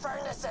off our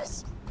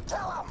furnaces? Kill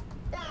them.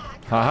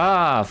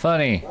 Haha,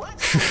 funny.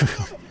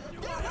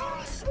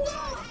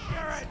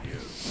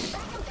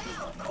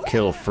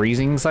 Kill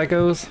freezing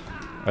psychos?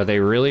 Are they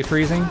really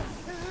freezing?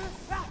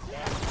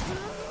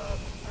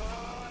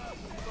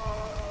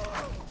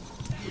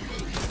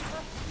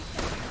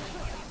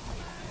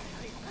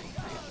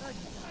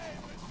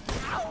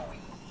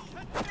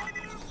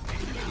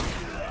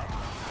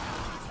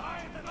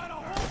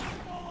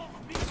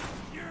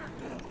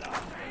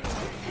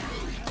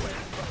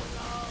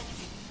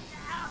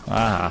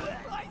 Ah.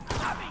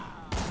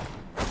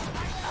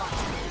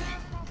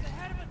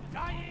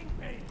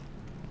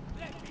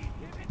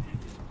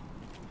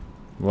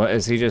 What,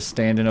 is he just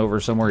standing over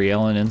somewhere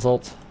yelling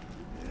insults?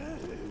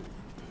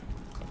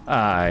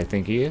 I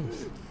think he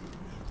is.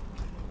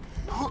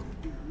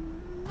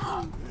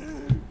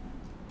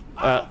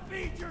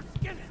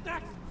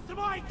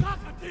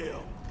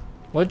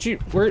 What'd you,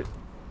 where,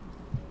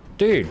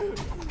 dude.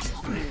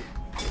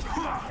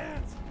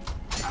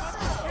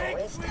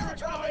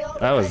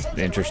 That was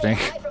interesting.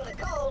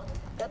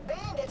 The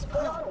bandits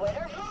put on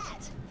winter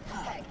hats.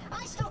 Heck,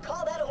 I still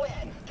call that a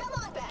win. Come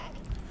on back.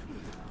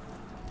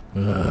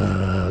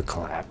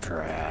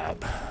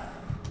 Claptrap.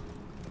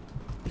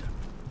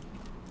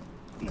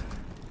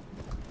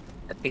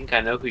 I think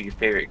I know who your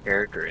favorite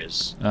character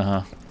is.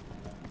 Uh-huh.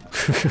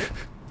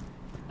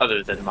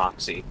 Other than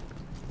Moxie.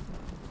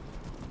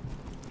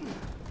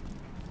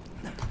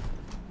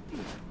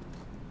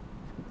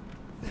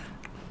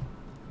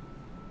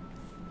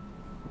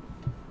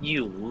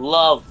 You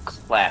love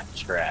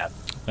Claptrap.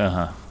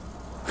 Uh-huh.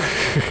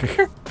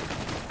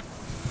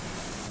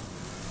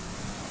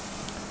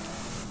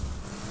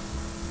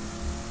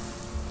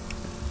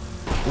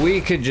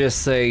 We could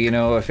just say, you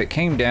know, if it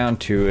came down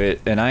to it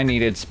and I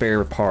needed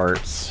spare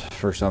parts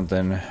for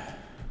something.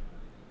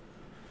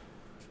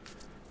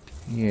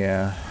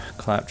 Yeah,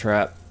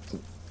 Claptrap.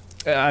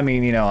 I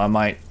mean, you know, I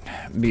might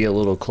be a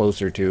little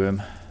closer to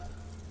him.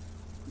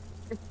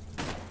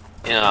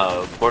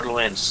 In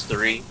Borderlands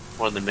 3,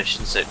 one of the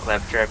missions that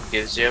Claptrap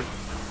gives you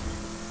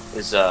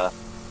is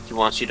he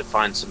wants you to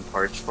find some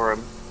parts for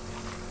him.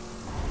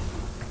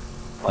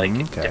 Like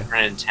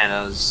different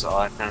antennas, all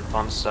that kind of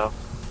fun stuff.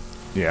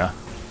 Yeah.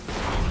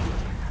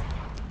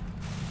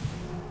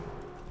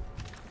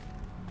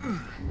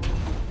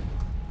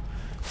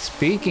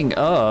 Speaking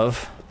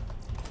of,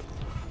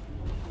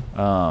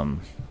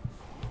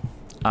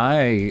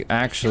 I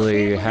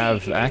actually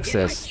have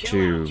access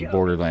to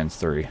Borderlands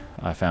 3,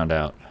 I found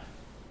out.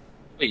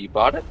 Wait, you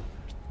bought it?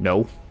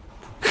 No.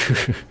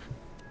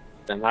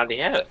 Then how do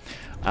you have it?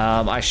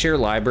 I share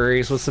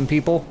libraries with some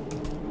people.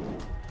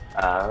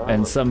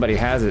 And somebody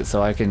has it,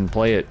 so I can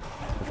play it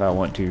if I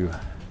want to.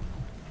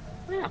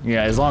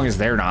 Yeah, as long as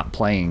they're not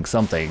playing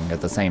something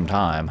at the same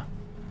time,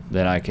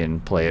 then I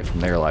can play it from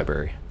their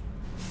library.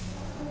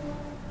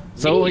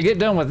 So when we get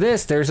done with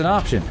this, there's an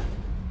option.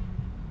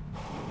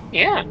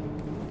 Yeah.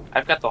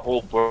 I've got the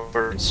whole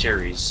Borderlands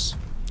series.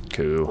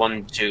 Cool.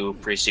 1, 2,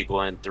 pre-sequel,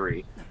 and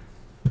 3.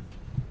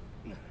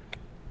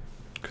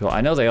 Cool.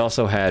 I know they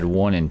also had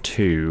 1 and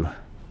 2.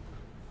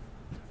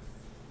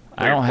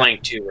 I'm playing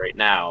 2 right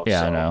now.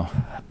 Yeah, so.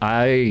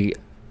 I know.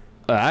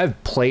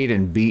 I've played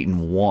and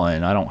beaten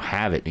 1. I don't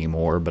have it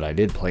anymore, but I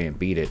did play and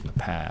beat it in the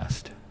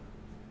past.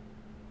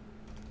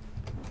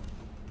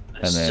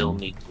 I still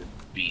need to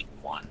beat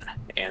 1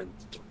 and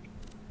 3.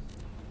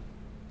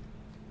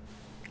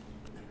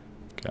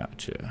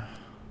 Gotcha.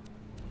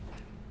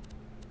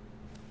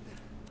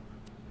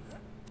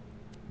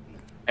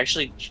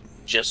 Actually,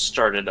 just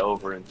started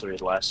over in 3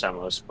 the last time I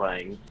was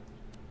playing.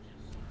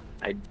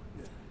 I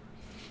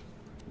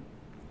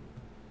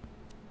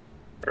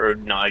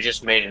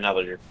just made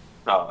another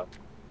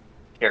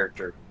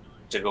character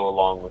to go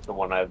along with the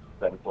one I've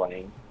been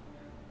playing.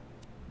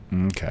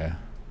 Okay.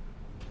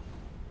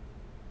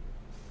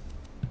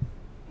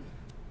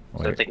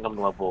 So I think I'm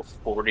level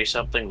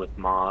 40-something with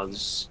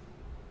Moz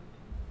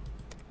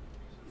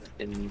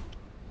in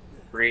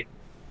 3.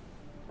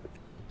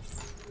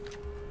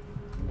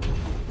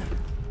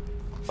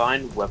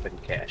 Find weapon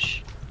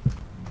cache.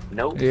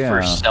 Note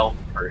for stealth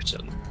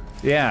person.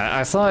 Yeah,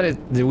 I thought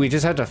we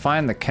just have to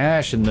find the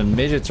cache and the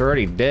midget's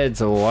already dead,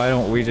 so why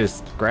don't we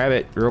just grab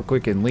it real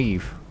quick and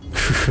leave?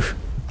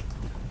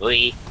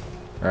 Lee.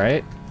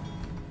 Right?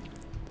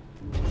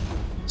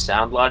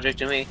 Sound logic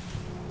to me.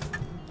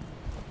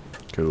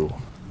 Cool.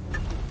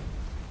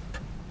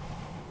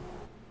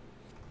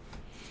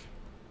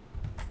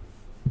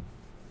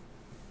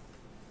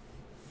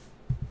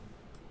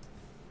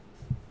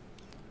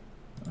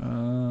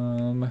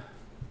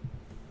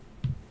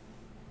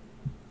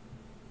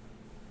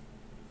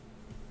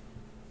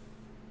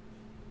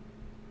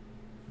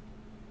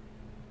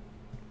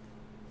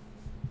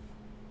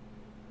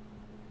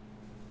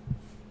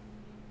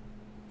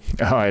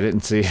 Oh, I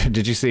didn't see.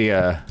 Did you see?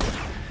 I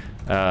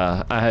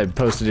had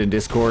posted in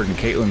Discord, and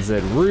Caitlin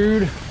said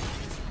rude.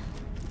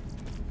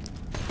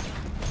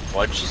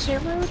 What'd you say,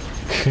 rude?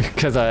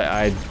 Because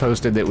I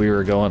posted that we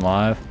were going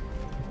live.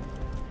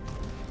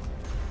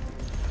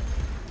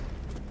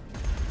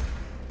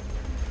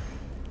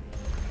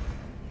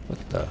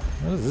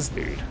 What is this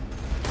dude?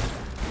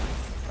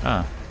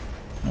 Ah,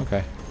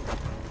 okay.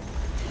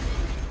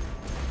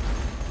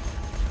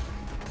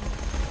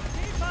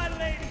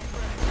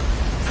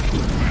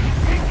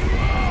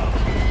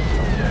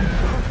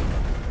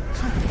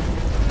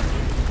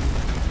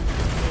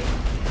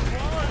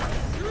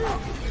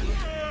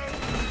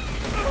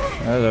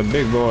 That's a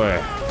big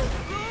boy.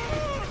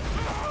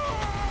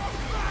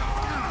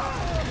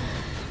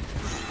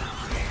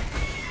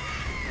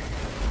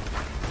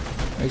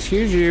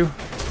 Excuse you.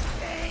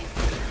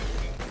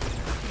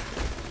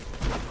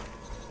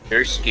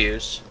 Your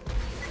excuse.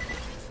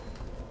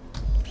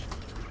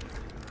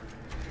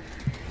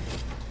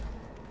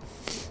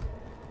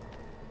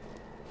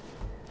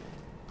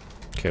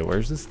 Okay,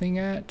 where's this thing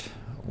at?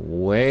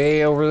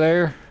 Way over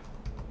there?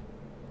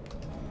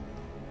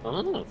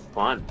 Oh,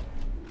 fun.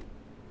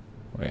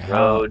 Wait,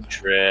 how? Road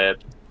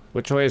trip.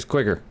 Which way is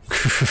quicker?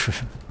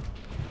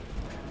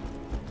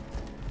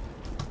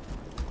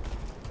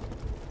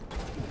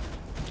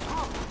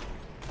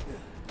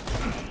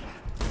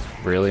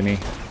 Really, me?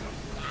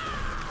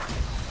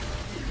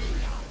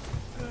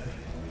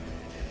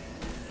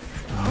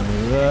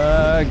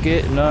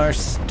 Getting our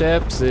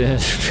steps in.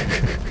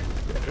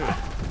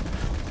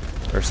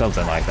 Or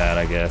something like that,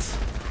 I guess.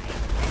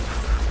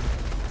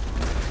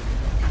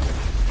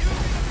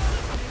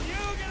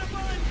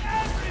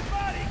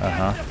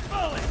 Uh-huh.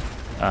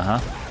 Uh-huh.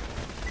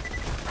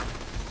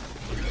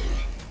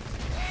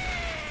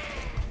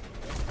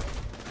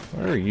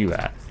 Where are you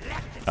at?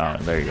 Oh,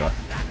 there you go.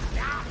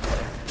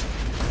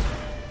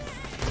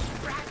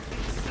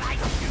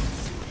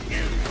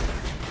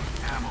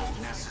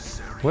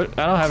 What?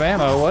 I don't have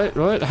ammo. What?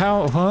 What?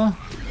 How? Huh?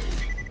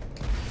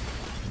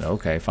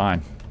 Okay,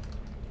 fine.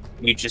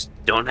 You just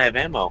don't have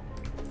ammo,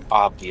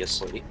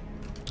 obviously.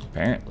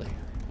 Apparently.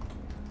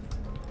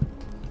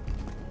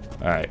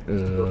 Alright,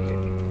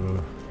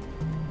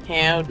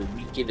 How do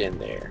we get in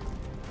there?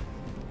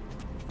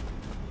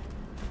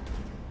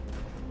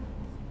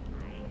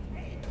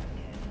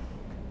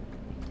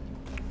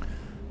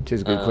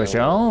 Tis a good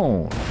question.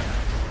 Oh!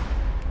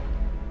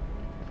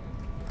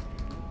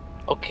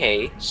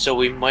 Okay, so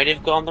we might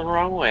have gone the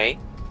wrong way.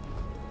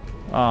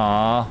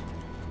 Aww.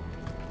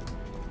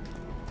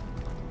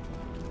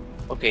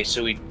 Okay,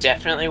 so we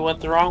definitely went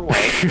the wrong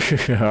way.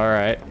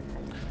 Alright.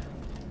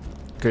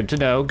 Good to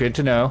know, good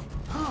to know.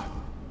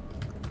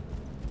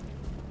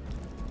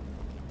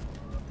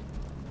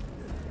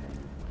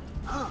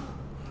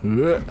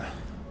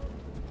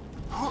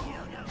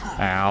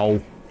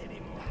 Ow.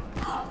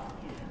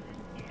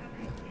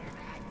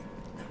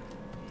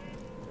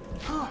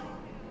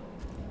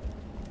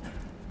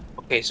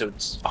 Okay, so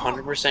it's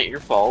 100% your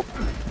fault.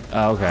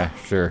 Okay,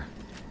 sure.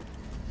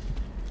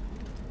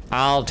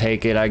 I'll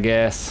take it, I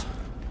guess.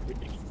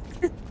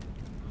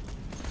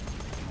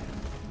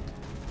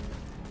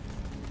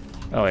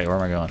 Oh wait, where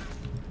am I going?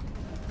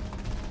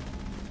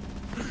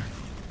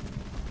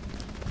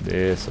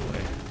 This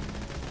way.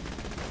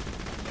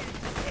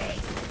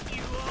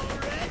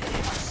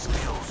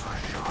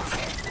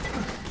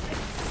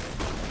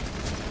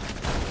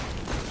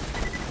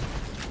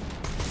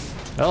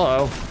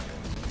 Hello.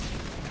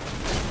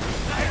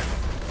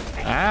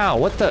 Ow,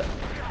 what the?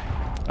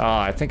 Oh,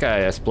 I think I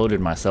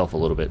exploded myself a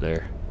little bit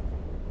there.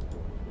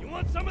 You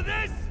want some of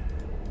this?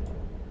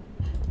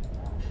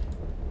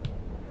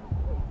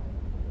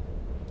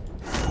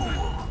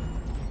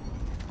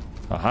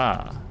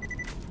 Aha.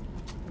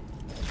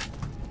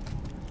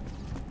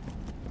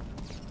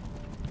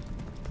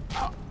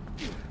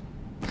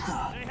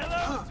 Say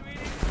hello,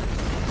 sweetie.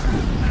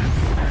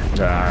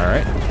 All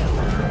right.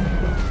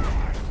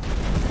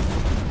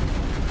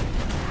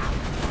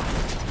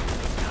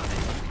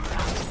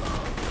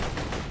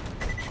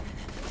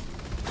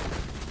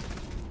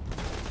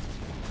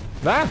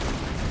 Ah!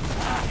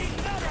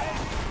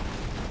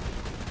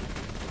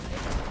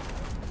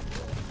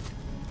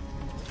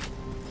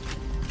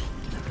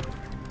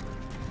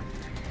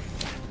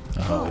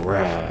 All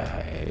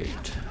right.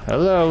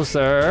 Hello,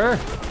 sir.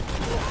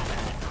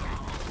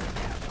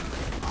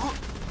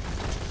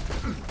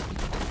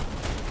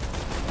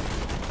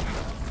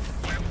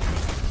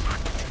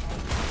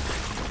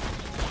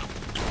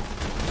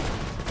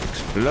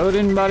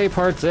 Exploding body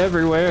parts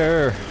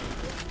everywhere.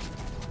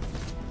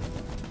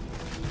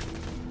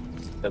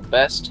 The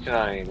best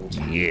kind.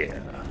 Yeah.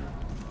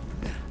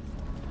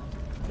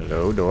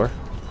 Hello, door.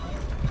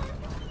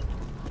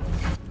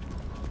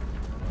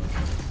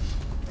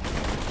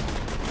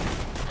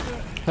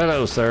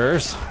 Hello,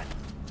 sirs.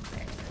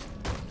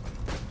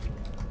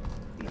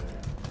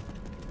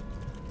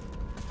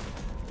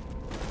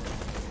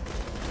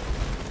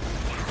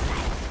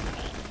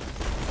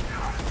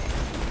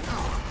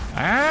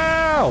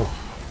 Ow!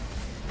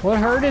 What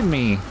hurted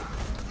me?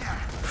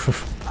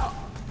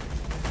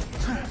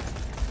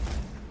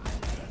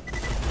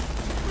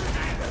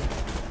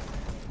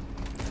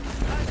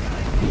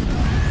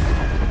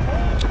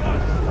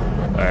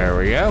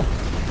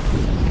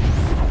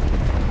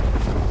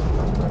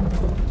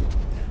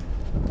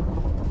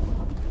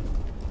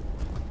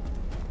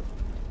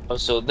 Oh,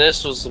 so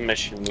this was the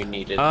mission we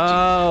needed.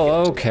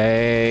 Oh,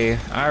 okay.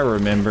 I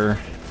remember.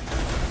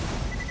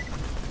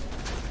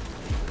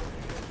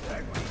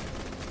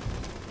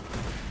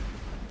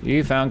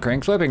 You found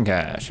Crank's weapon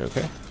cache,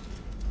 okay.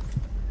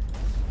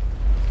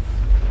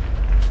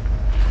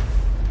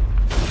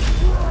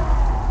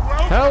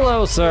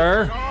 Hello,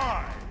 sir.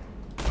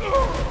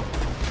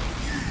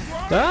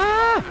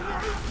 Ah!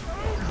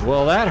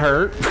 Well, that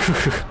hurt.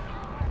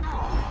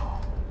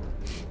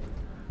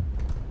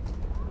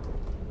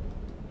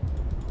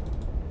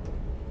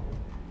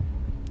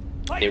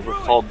 They were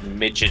called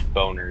midget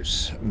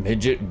boners.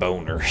 Midget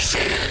boners.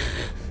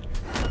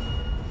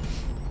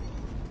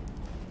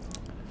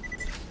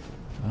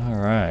 All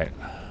right.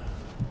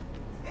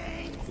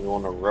 You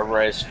want a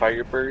rubberized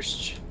fire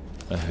burst?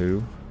 A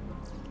who?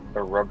 A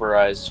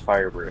rubberized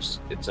fire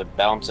burst. It's a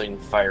bouncing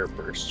fire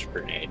burst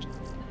grenade.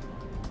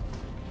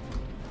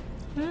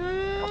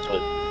 Also,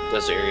 it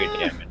does area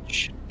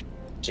damage.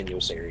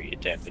 Continuous area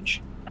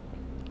damage.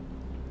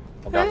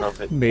 I don't know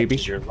if it maybe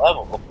matches your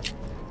level,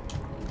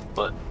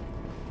 but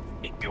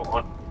if you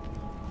want.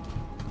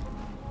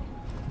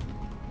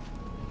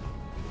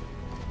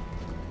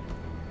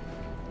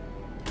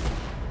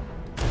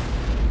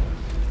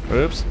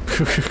 Oops.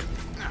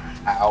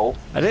 Ow.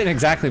 I didn't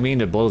exactly mean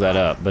to blow that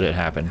up, but it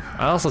happened.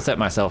 I also set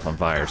myself on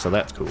fire, so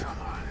that's cool.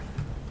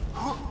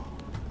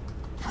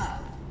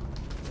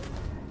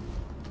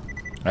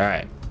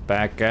 Alright,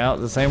 back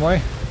out the same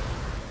way?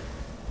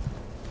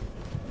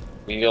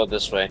 We can go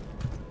this way.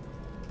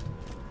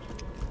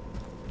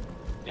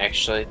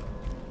 Actually,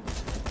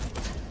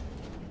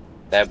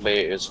 that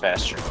way is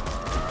faster.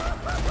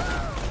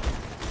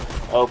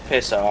 Oh,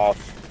 piss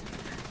off.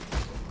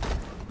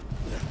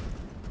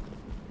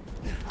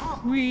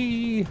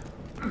 Whee!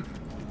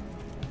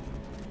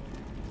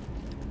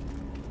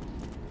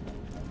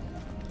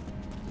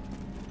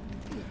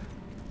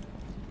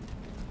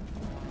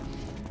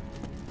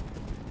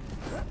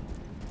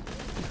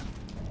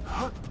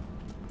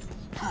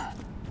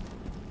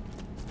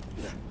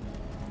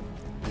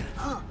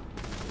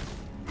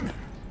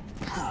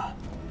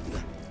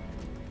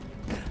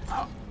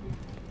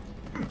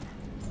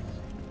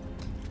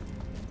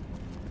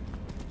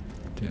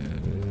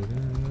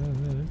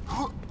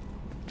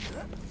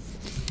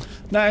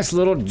 Nice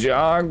little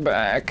jog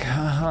back.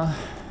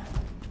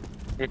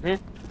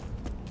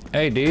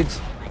 Hey, dudes.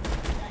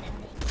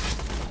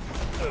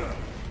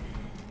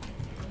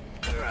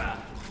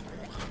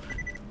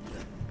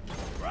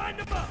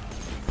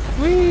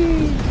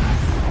 Whee!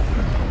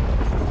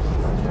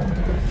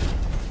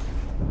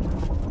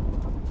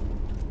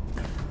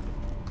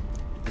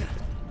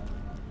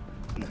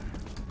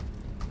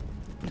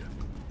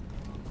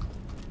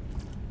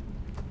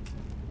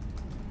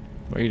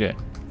 What are you doing?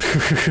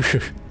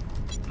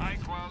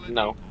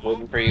 No,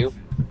 waiting for you.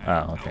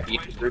 Oh, okay.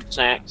 Eat fruit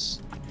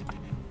snacks.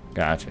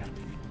 Gotcha.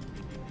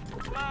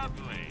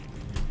 Lovely.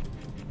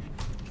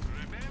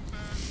 Remember,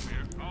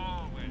 we're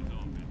always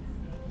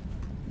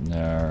open.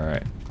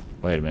 Alright.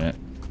 Wait a minute.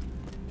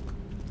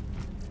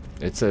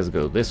 It says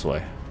go this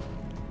way.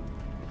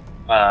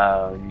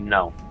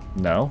 No.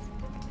 No?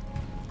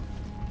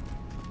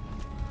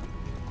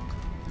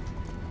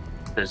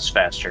 It's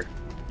faster.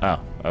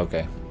 Oh,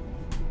 okay.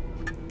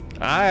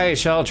 I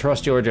shall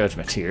trust your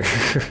judgment here.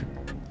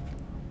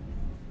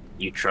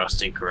 You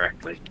trust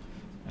incorrectly.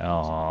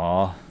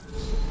 Aww.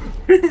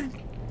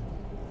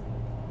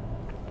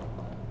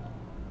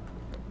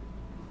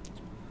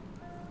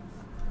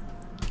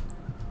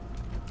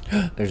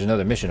 There's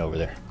another mission over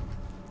there.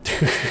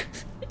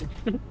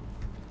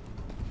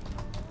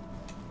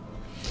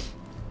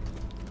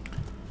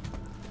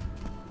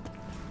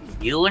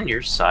 You and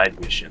your side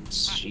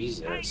missions.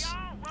 Jesus.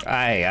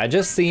 I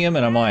just see him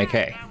and I'm like,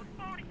 hey.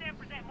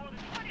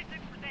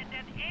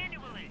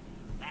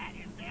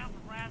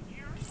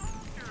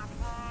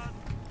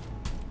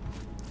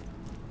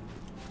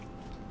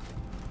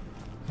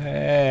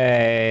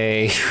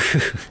 Hey.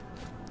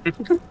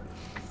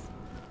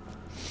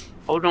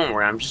 Oh, don't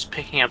worry. I'm just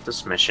picking up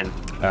this mission.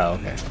 Oh,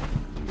 okay.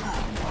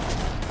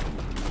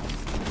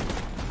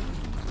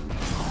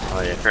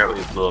 Oh, yeah, I forgot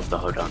we blew up the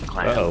Hodon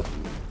clan. Uh-oh.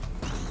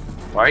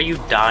 Why are you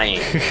dying?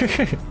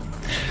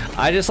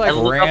 I just like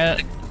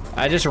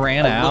I just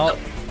ran out,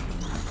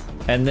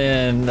 and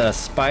then the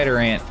Spider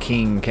Ant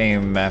King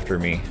came after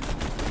me.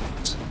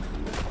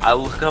 I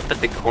look up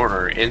at the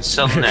corner, and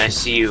suddenly I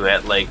see you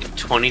at like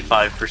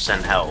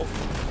 25% health.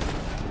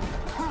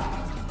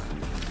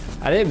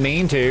 I didn't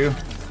mean to.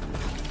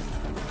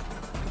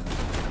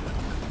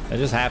 It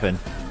just happened.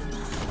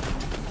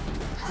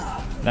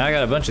 Now I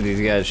got a bunch of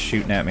these guys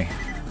shooting at me.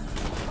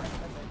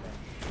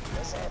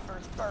 Those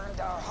efforts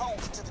burned our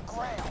homes to the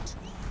ground.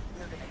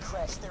 You're gonna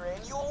crash their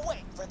annual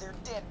wake for their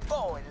dead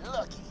boy,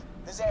 Lucky.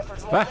 Those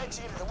efforts won't let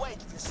you into the wake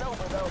if you're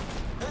sober, though.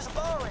 There's a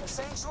bar in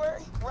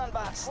Sanctuary run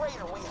by a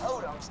traitor we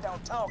hodoms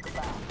don't talk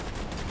about.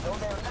 Go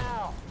there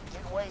now,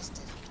 get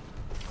wasted.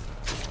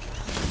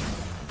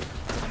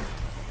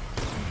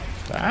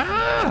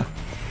 Ah!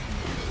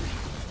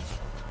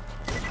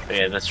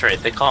 Yeah, that's right.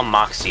 They call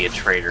Moxie a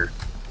traitor.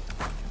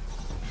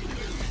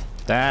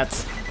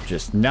 That's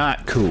just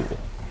not cool.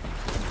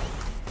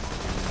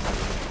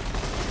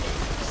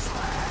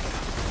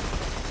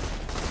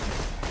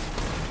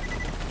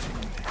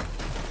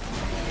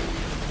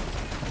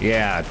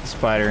 Yeah,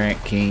 Spider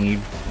Ant King,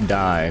 you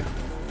die.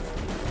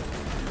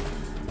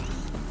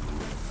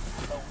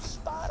 Those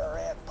spider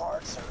ant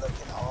parts are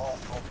looking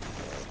awful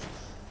good.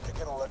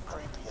 They're gonna look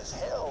creepy as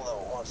hell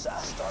though once I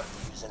start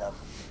using them.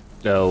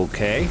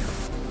 Okay.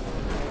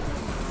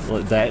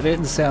 Well, that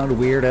didn't sound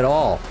weird at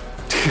all.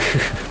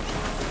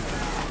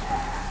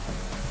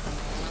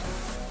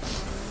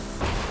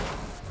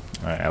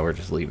 Alright, we're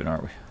just leaving,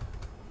 aren't we?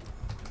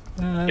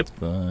 That's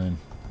fun.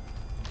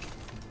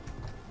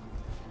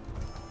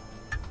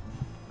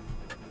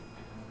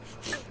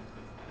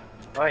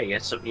 Alright, you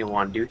got something you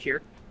want to do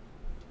here?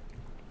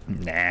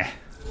 Nah.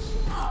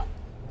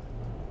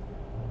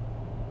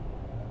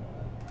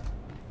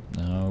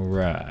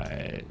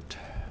 Alright.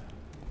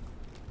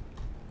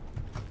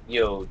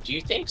 Yo, do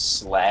you think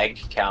slag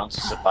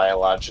counts as a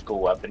biological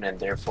weapon and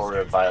therefore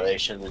a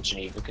violation of the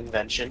Geneva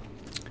Convention?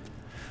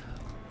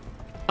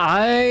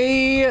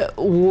 I'd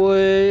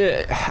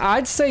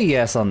say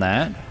yes on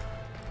that.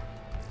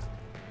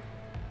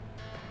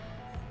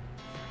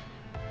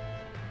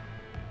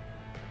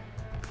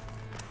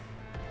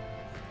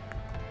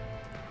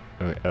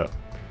 Wait,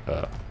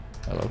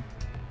 hello?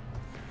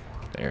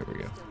 There we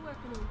go.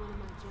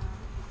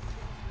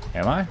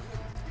 Am I?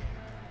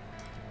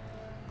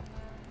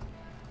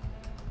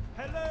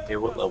 Hey,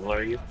 what level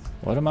are you?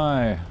 What am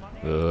I?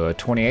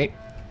 28?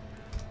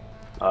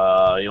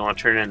 You want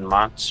to turn in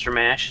Monster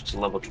Mash? It's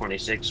level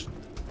 26.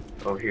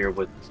 Over here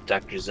with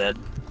Dr. Zed.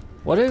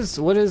 What is,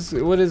 hold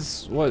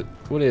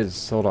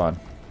on.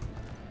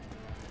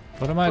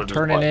 What am I What is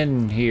turning what?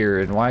 in here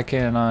and why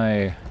can't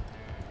I?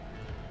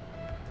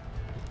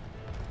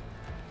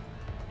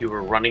 You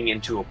were running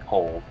into a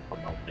pole a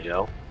moment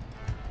ago.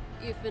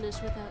 You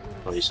finished with that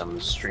little... At least on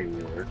the stream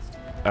you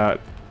were.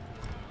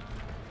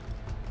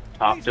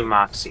 Talk to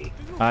Moxie.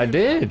 I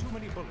did.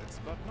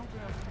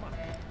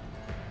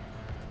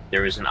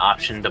 There is an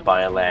option to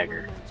buy a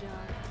lagger.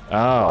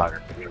 Oh,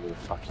 Water, whatever the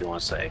fuck you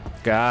want to say.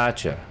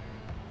 gotcha.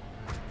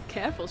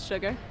 Careful,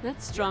 sugar.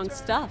 That's strong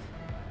stuff.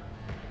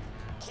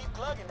 Keep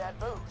glugging that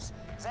booze.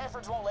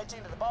 Zanford's won't let you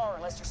into the bar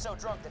unless you're so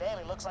drunk that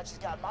Ellie looks like she's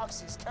got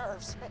Moxie's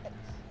curves.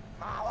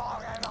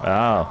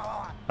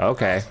 Oh,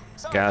 okay,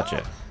 So,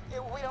 gotcha.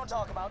 we don't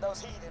talk about those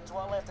heathens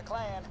while left the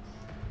clan.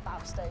 My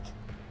mistake.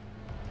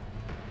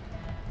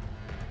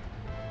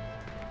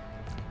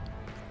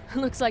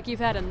 Looks like you've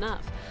had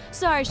enough.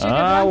 Sorry, sugar. but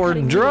I'm We're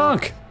cutting you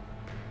drunk.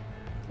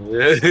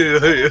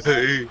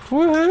 Woohoo!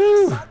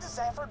 Stop the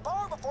Zanford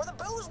bar before the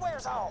booze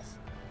wears off.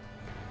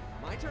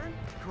 My turn?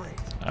 Great.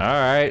 All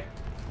right.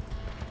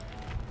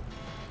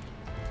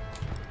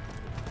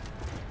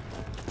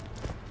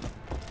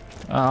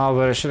 Oh,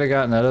 but I should have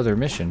gotten that other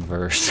mission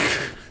first.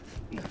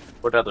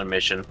 What other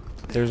mission?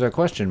 There's a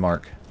question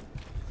mark.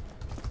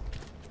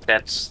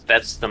 That's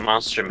the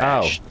Monster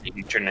Mash that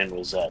you turn in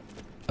with Zed.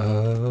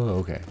 Oh,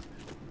 okay.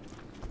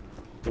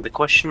 The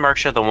question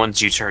marks are the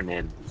ones you turn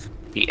in.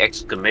 The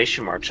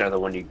exclamation marks are the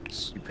one you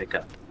pick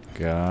up.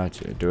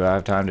 Gotcha. Do I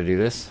have time to do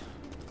this?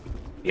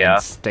 Yeah.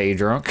 And stay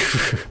drunk?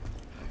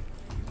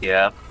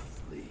 Yeah.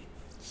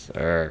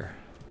 Sir.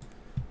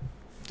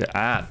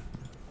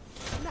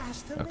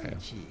 Nice to Okay.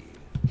 meet you.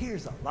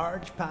 Here's a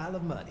large pile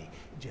of money,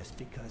 just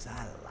because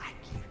I like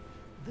you.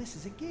 This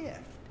is a gift,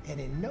 and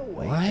in no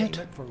way What?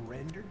 payment for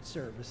rendered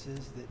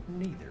services that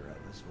neither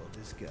of us will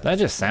discuss. That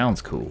just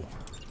sounds cool.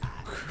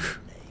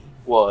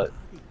 What?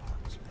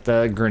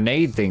 The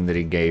grenade thing that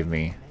he gave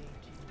me.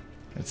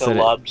 It The said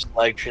lob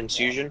slag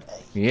transfusion?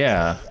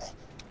 yeah.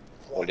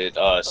 What it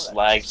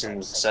slags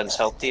and sends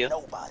health to you?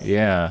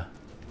 Yeah.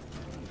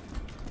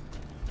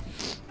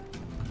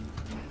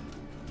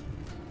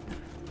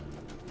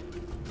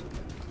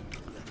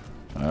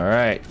 All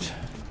right.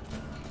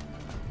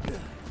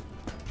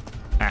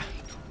 Ah.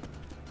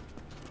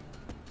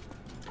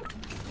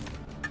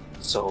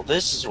 So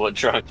this is what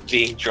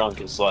being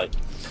drunk is like.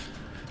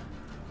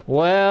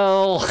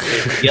 Well,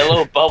 There's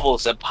yellow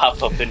bubbles that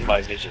pop up in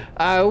my vision.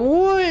 I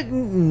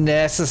wouldn't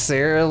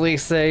necessarily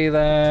say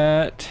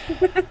that.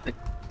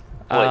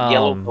 What,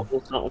 yellow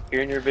bubbles don't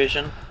appear in your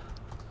vision?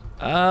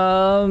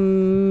 I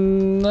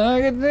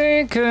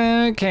think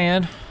I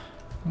can.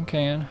 I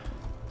can.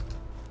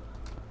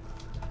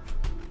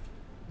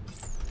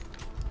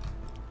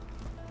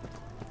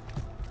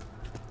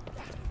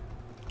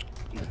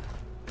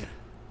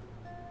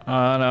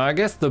 No, I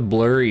guess the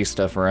blurry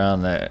stuff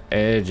around the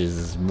edges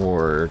is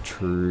more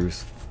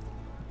truthful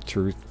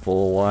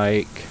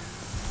like.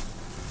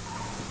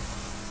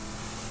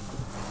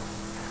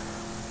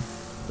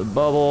 The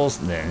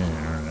bubbles, nah, I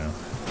don't know.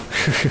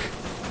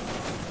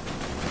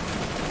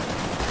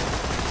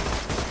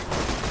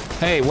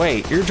 Hey,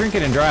 wait, you're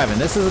drinking and driving.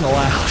 This isn't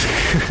allowed.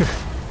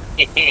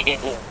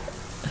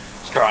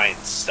 Try and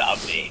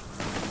stop me.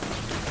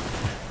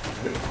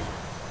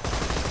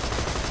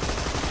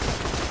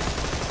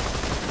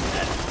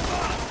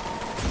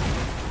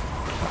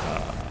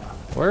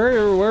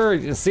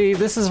 Where, see,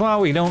 this is why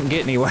we don't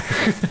get anywhere.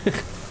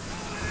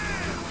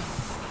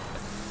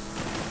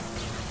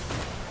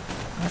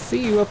 I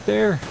see you up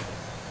there.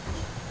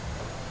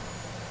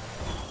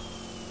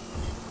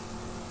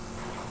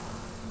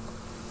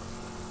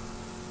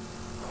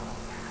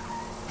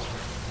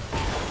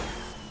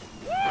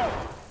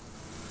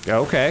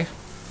 Okay.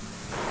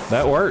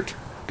 That worked.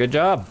 Good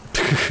job.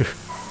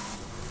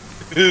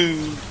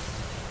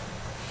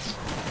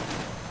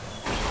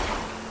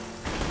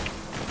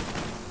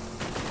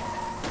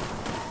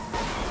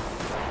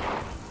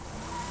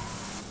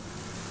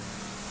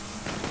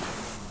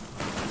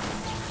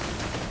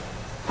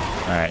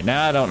 Alright,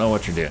 now I don't know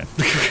what you're doing.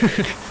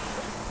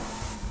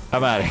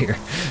 I'm out of here.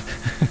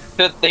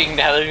 Good thing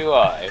neither do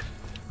I.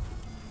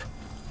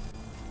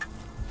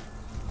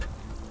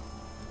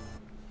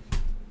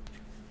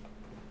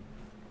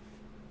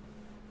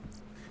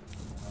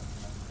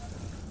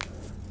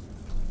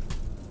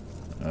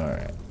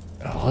 Alright.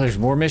 Oh, there's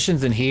more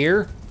missions in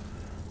here?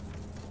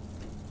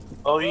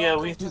 Oh yeah,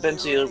 we haven't been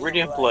to the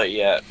Iridium Plate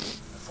yet.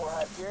 Before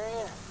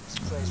Hyperion, this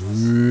place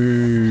was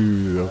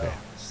Ooh, okay.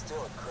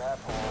 still a crap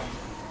hole.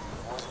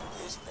 It wasn't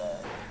this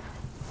bad.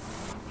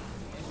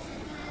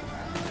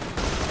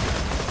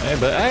 Hey,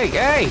 but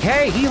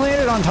hey, he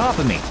landed on top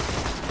of me.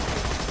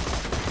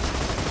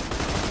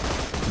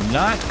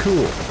 Not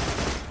cool.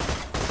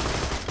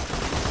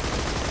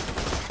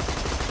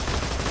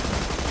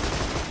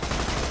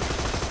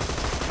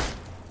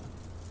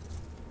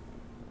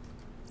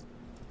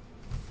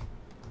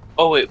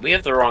 Oh wait, we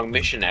have the wrong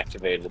mission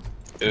activated.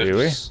 Oops. Do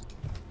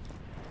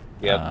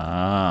we? Yep.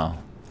 Oh.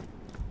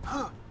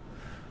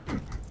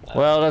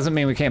 Well, it doesn't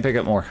mean we can't pick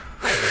up more.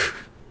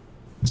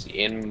 It's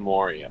the In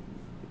Memoriam.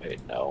 Wait,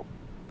 no.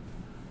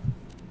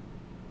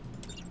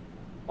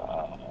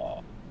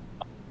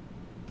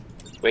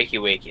 Wakey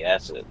wakey,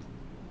 that's it.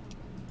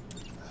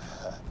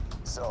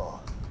 So,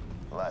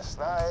 last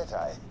night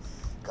I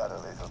got a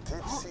little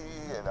tipsy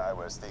and I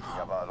was thinking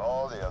about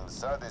all the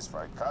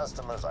unsatisfied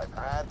customers I've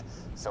had,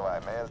 so I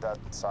mailed out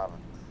some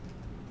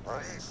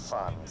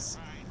refunds.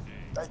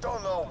 I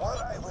don't know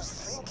what I was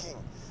thinking.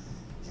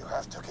 You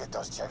have to get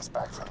those checks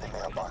back from the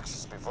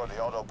mailboxes before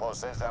the auto post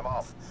sends them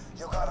off.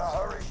 You gotta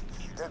hurry.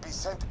 They'll be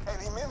sent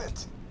any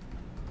minute.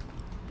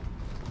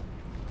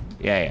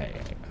 Yeah.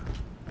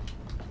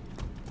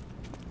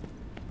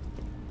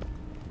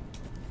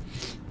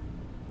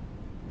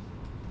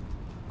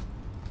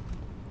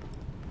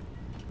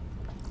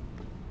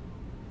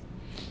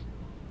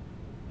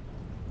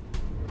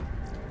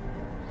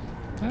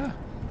 Ah.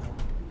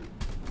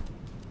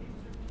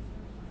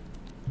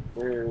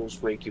 Where's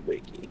Wakey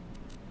Wakey?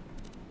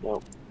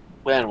 Nope.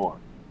 Plan more.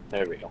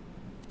 There we go.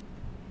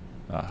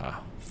 Uh-huh.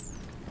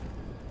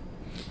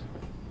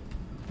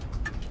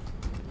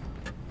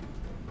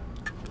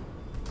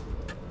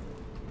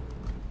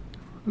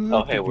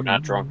 Oh, hey, we're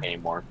not drunk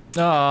anymore.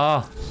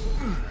 Aw.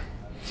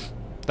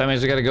 That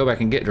means we gotta go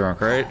back and get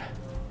drunk, right?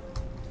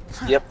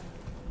 Yep.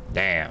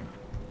 Damn.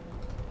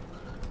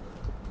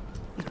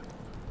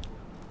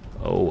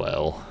 Oh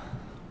well.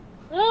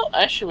 Well,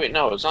 actually, wait,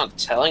 no, it's not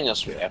telling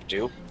us we have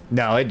to.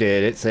 No, it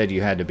did. It said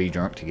you had to be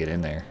drunk to get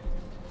in there.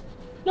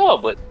 No,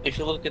 but if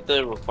you look at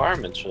the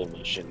requirements for the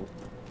mission,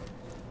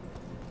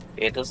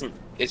 it doesn't.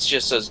 It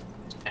just says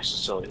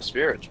necessarily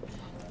spiritual.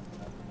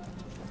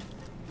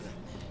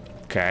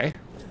 Okay.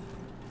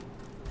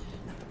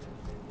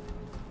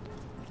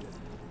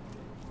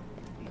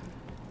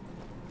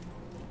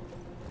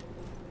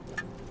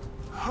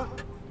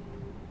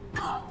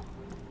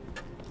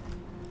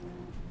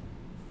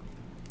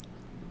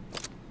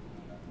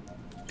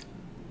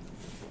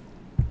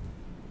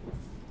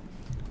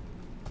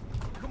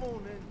 Come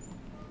on in.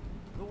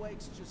 The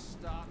wake's just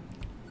stopped.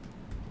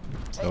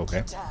 Take Okay.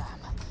 your time.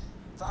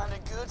 Find a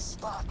good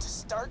spot to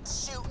start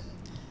shooting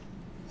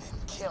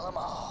and kill them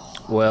all.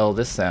 Well,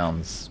 this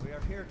sounds... We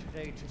are here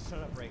today to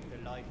celebrate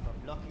the life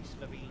of Lucky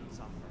Slavine's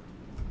offer.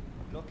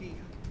 Lucky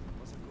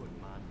was a good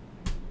man,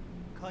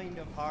 kind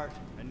of heart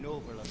and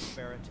noble of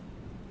spirit.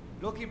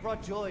 Lucky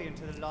brought joy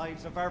into the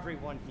lives of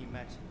everyone he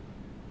met,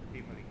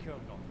 people he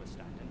killed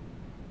notwithstanding.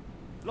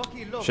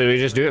 Lucky loved. Should we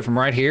just do it from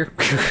right here?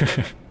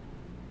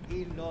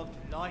 He loved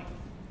life.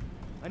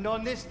 And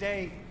on this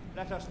day,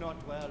 let us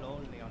not dwell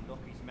only on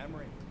Lucky's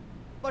memory,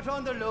 but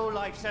on the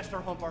low-life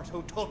sister humpers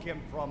who took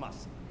him from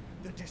us.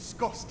 The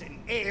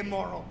disgusting,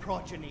 amoral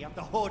progeny of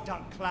the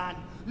Hodunk clan,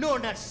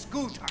 known as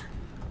Scooter.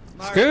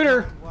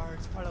 Scooter! Mark my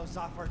words, fellow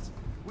Zoffers.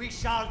 We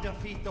shall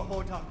defeat the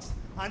Hodunks,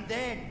 and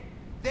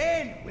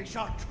then we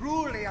shall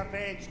truly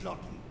avenge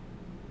Lucky.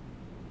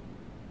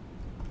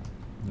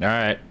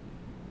 Alright.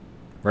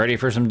 Ready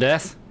for some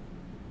death?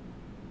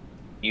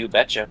 You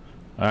betcha.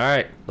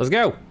 Alright, let's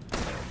go.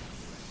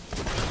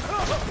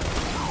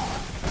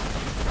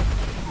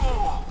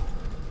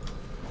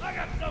 I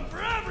got some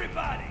for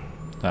everybody!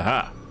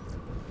 Aha.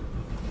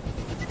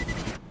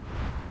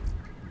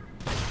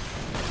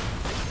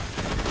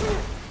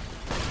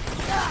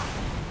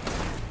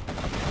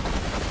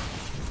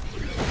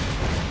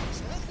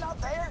 Smith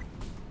not there?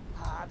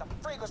 The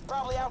freak was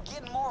probably out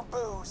getting more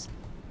booze.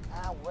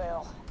 Ah,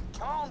 well.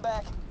 Come on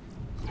back.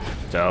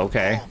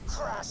 Okay.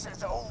 Crash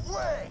is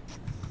awake.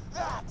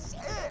 That's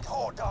it,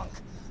 Hodunk.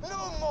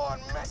 No more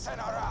messing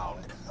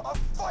around. A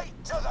fight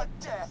to the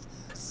death.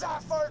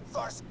 Zafford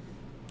versus.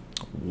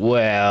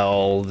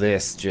 Well,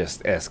 this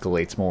just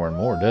escalates more and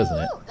more, doesn't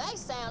it? Ooh, they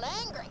sound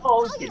angry.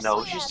 Oh, Tell you your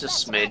know, sweet just a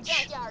ass back to my smidge.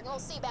 junkyard and we'll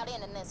see about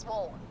ending this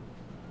war.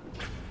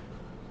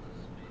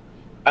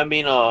 I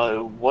mean,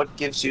 what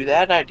gives you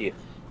that idea?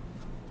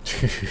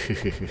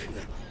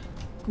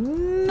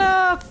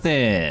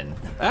 Nothing.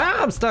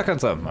 Ah, I'm stuck on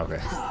something. Okay.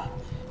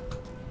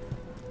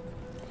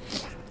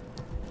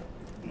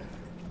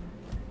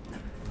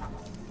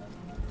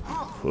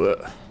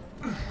 Whoa.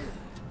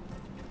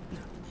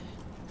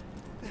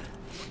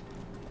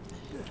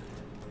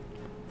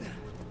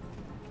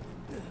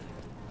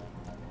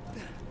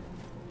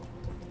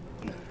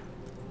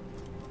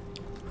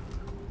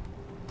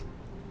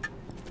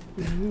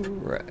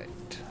 Right.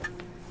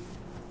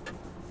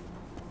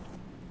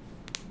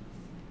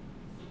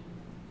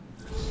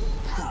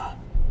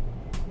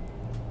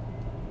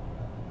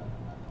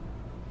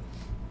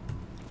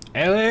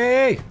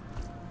 Ellie!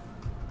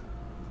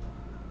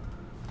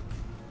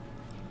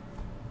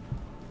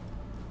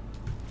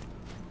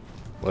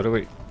 What are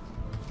we...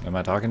 Am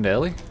I talking to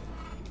Ellie?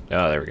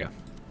 Oh, there we go.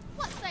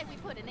 What say we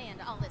put an end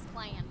to all this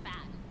clan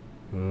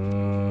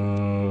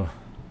fighting?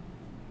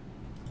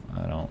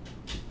 I don't...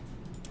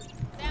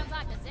 Sounds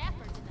like the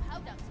Zaffords and the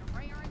Hodunks are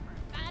raring for a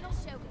final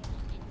showdown,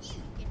 and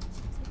you get to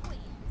choose who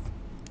wins.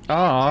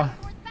 Aw.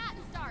 Before the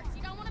fighting starts,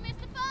 you don't want to miss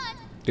the fun.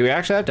 Do we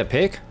actually have to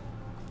pick?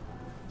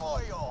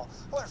 Oyo,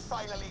 we're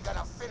finally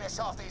gonna finish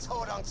off these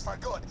Hodunks for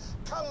good.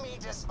 Come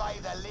meet us by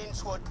the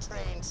Lynchwood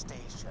train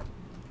station.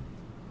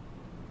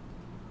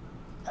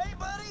 Hey,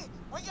 buddy,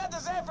 we got the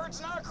Zaffords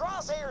in our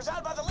crosshairs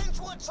out by the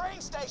Lynchwood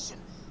train station.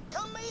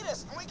 Come meet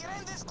us, and we can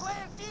end this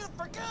clan feud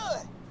for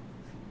good.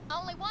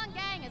 Only one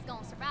gang is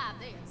gonna survive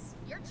this.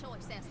 Your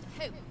choice as to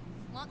who.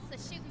 Once the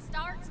shooting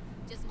starts,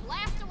 just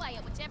blast away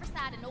at whichever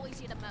side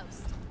annoys you the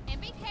most. And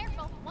be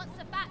careful, once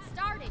the fight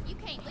started, you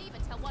can't leave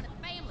until one of the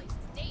families is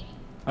dead.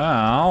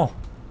 Oh.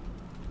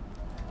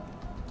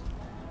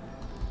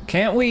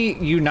 Can't we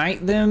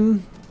unite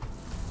them?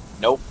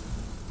 Nope.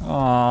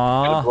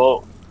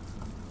 Aww.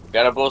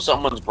 Gotta blow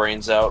someone's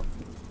brains out.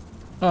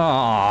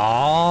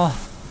 Aww.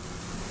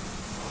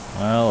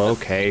 Well,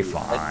 okay,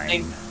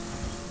 fine.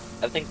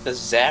 I think the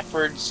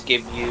Zaffords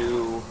give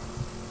you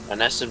an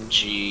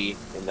SMG,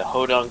 and the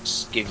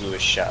Hodunks give you a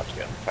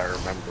shotgun, if I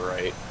remember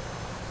right.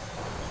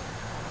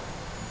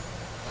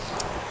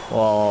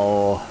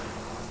 Well,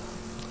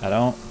 I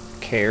don't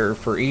care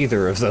for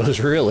either of those,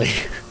 really.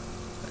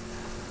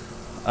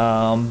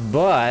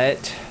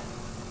 But...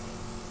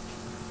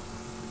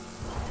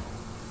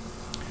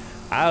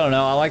 I don't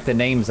know, I like the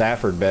name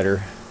Zafford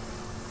better.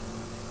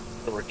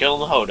 So we're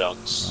killing the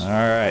Hodunks.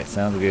 Alright,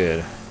 sounds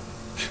good.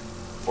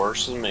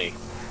 Worse than me.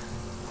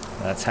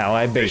 That's how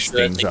I base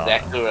That's things on.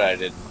 exactly what I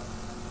did.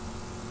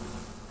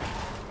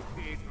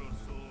 Pedro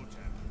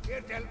soldier,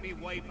 here to help me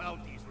wipe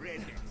out these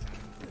rednecks.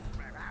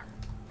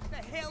 The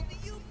hell do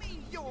you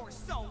mean you're a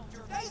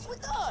soldier? He's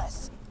with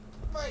us.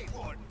 My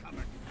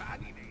one-covered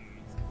fatty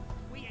days.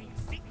 We ain't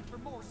sitting for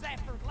more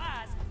Zafford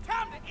lies.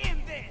 Time to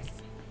end this.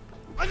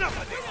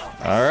 Enough of this!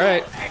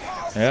 Alright.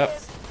 Yep.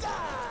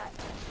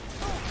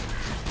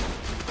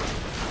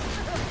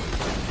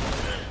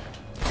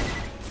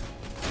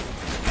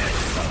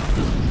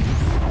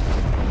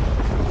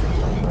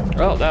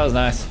 Oh, that was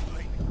nice.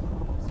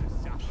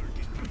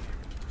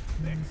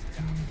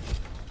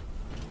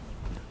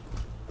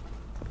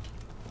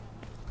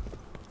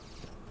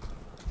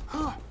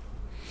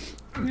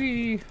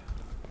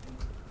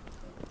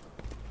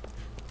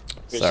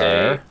 There's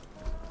Sir?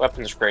 a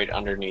weapons crate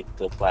underneath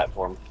the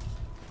platform.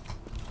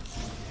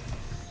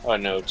 Oh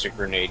no, it's a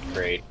grenade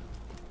crate.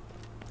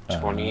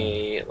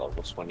 28,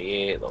 level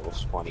 28, level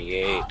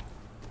 28.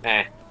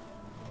 Eh.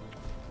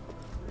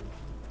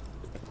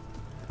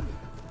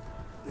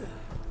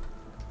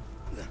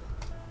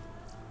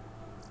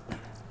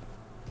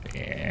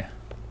 Yeah.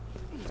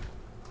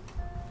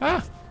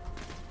 Ah!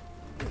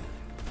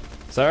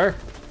 Sir?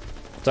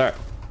 Sir?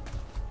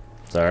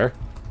 Sir?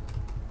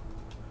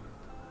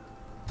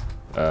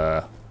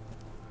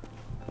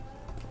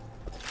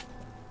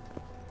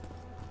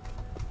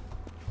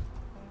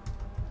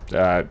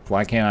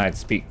 Why can't I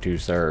speak to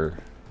Sir?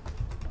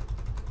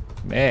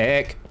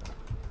 Mick?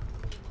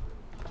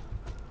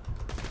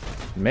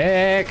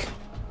 Mick?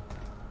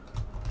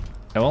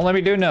 It won't let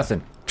me do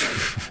nothing.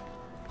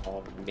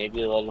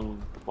 Maybe let him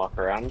walk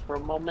around for a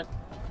moment.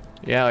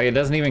 Yeah, like it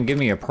doesn't even give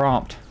me a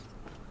prompt.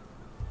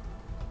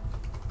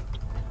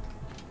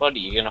 Buddy,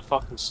 you gonna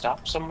fucking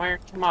stop somewhere?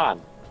 Come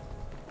on.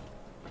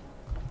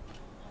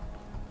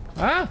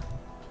 Ah!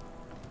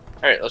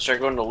 Alright, let's try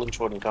going to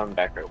Lynchwood and coming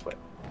back real quick.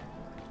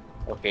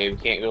 Okay, we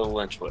can't go to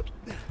Lynchwood.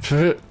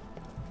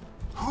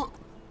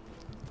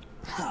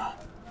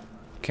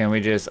 Can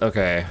we just...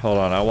 Okay, hold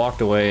on. I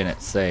walked away and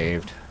it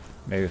saved.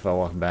 Maybe if I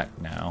walk back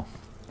now.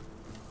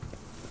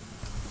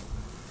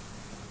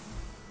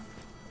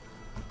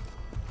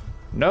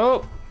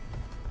 Nope.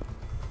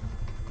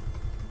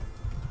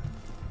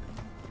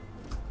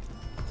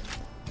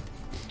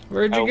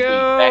 Where'd you I'll be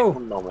back go? in a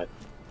moment.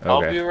 Okay.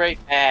 I'll be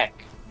right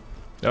back.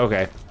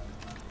 Okay.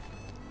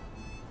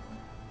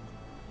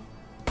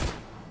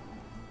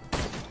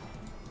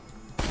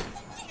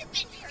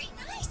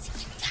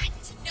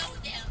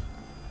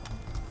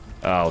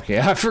 Oh,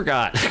 yeah, I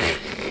forgot.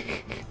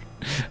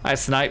 I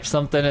sniped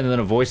something and then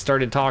a voice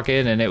started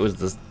talking and it was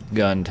this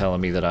gun telling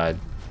me that I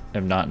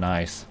am not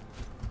nice.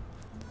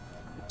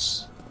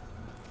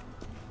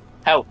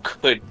 How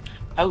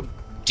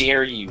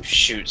dare you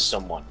shoot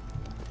someone?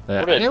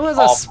 It was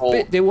awful...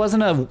 it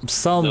wasn't a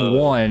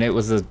someone, it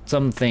was a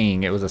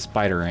something. It was a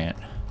spider ant.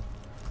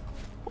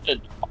 What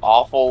an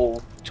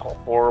awful,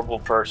 horrible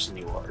person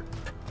you are.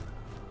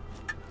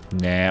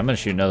 Nah, I'm gonna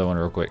shoot another one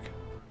real quick.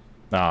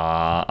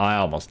 I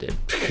almost did.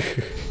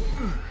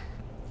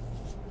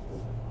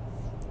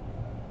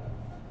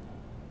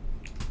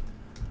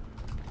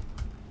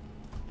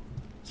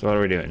 So what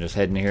are we doing? Just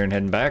heading here and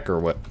heading back, or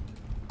what?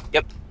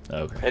 Yep.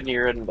 Okay. Heading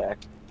here and back.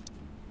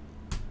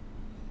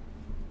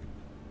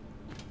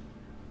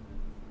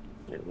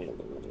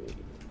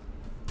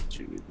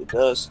 To the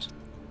dust.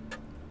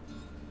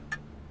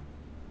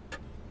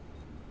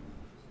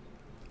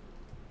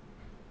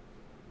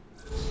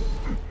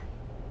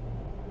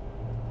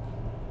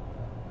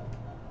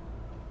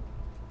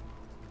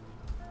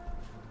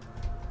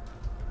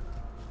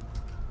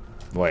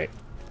 Wait,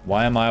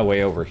 why am I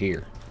way over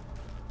here?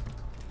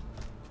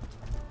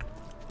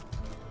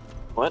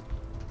 What?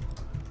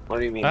 What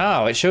do you mean?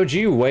 Oh, it showed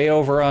you way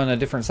over on a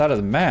different side of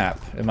the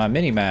map, in my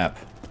mini-map.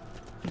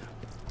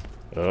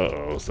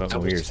 Uh-oh,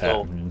 something weird's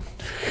happening.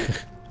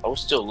 I was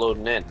still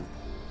loading in.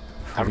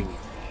 I'm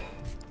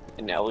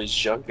in Ellie's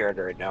junkyard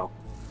right now.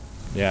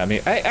 Yeah, I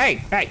mean,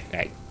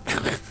 hey!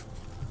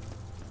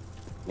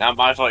 Not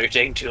my fault you're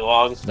taking too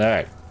long.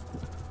 Alright.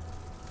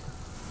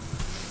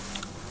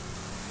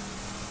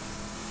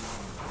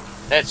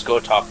 Let's go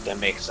talk to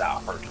Mick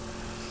Zoffert.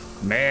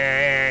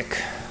 Mick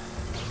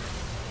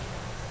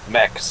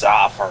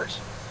Zoffert.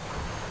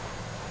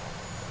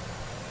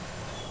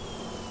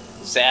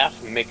 Zaff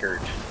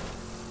Mickard.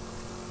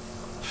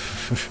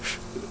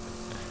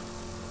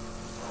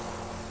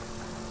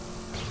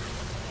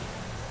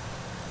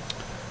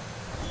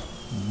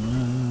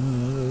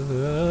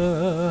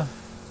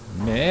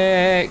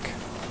 Mick.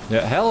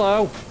 Yeah,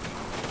 hello.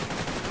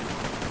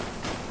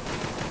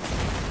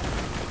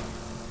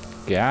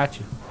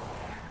 Gotcha.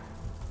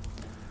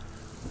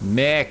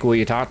 Mick, will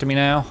you talk to me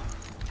now?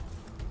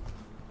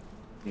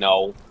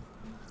 No.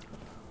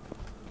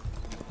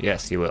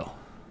 Yes, you will.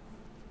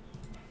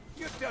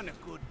 You've done a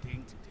good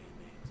thing today,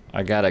 mate.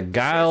 I got a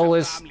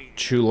guileless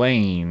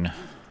Tulane.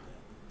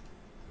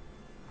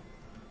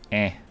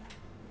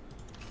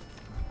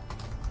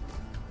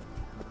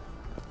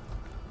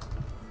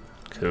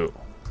 Cool.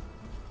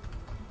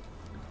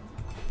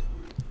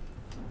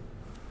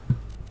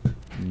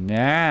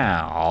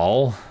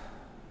 Now...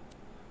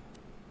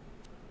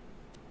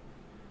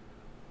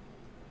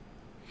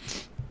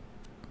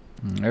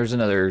 there's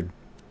another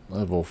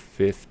level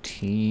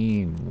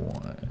 15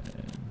 one.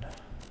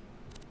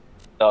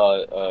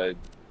 However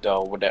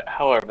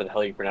the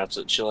hell you pronounce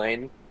it,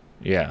 Chilean.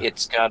 Yeah.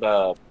 It's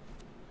got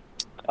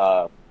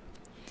a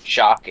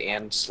shock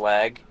and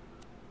slag.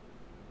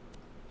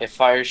 It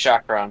fires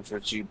shock rounds,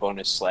 which you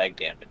bonus slag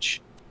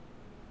damage.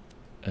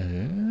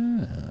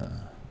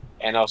 And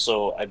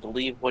also, I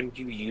believe when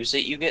you use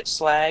it, you get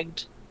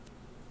slagged.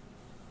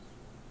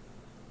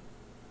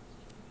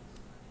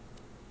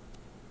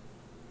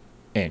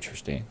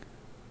 Interesting.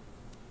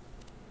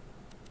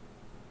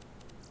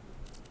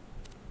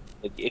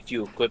 Like, if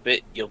you equip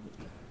it,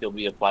 you'll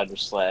be applied with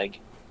slag.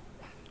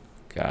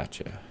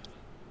 Gotcha.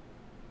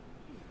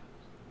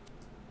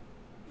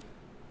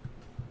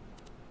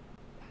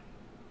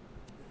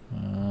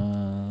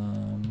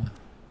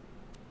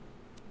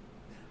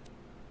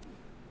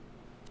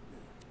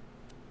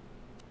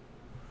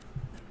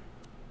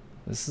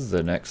 This is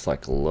the next,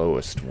 like,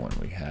 lowest one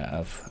we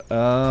have.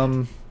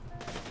 Low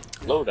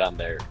down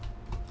there.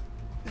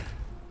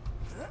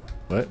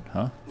 What?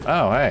 Huh?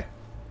 Oh, hey.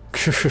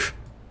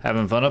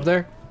 Having fun up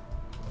there?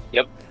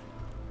 Yep.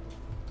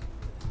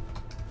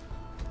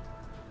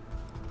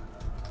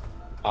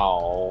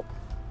 Oh.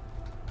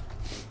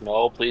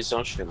 No, please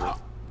don't shoot me.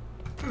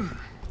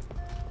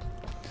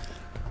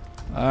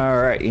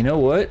 Alright, you know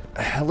what?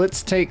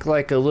 Let's take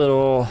like a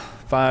little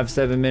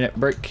 5-7 minute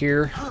break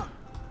here.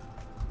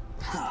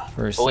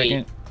 For a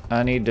second.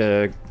 I need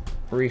to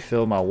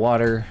refill my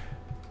water.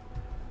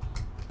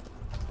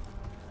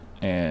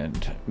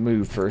 And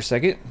move for a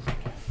second.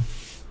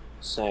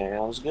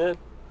 Sounds good.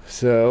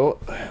 So,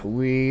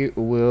 we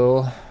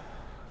will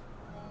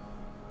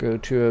go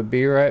to a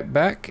be right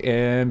back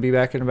and be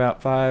back in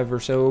about 5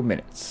 or so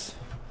minutes.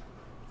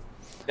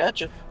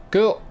 Gotcha.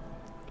 Cool.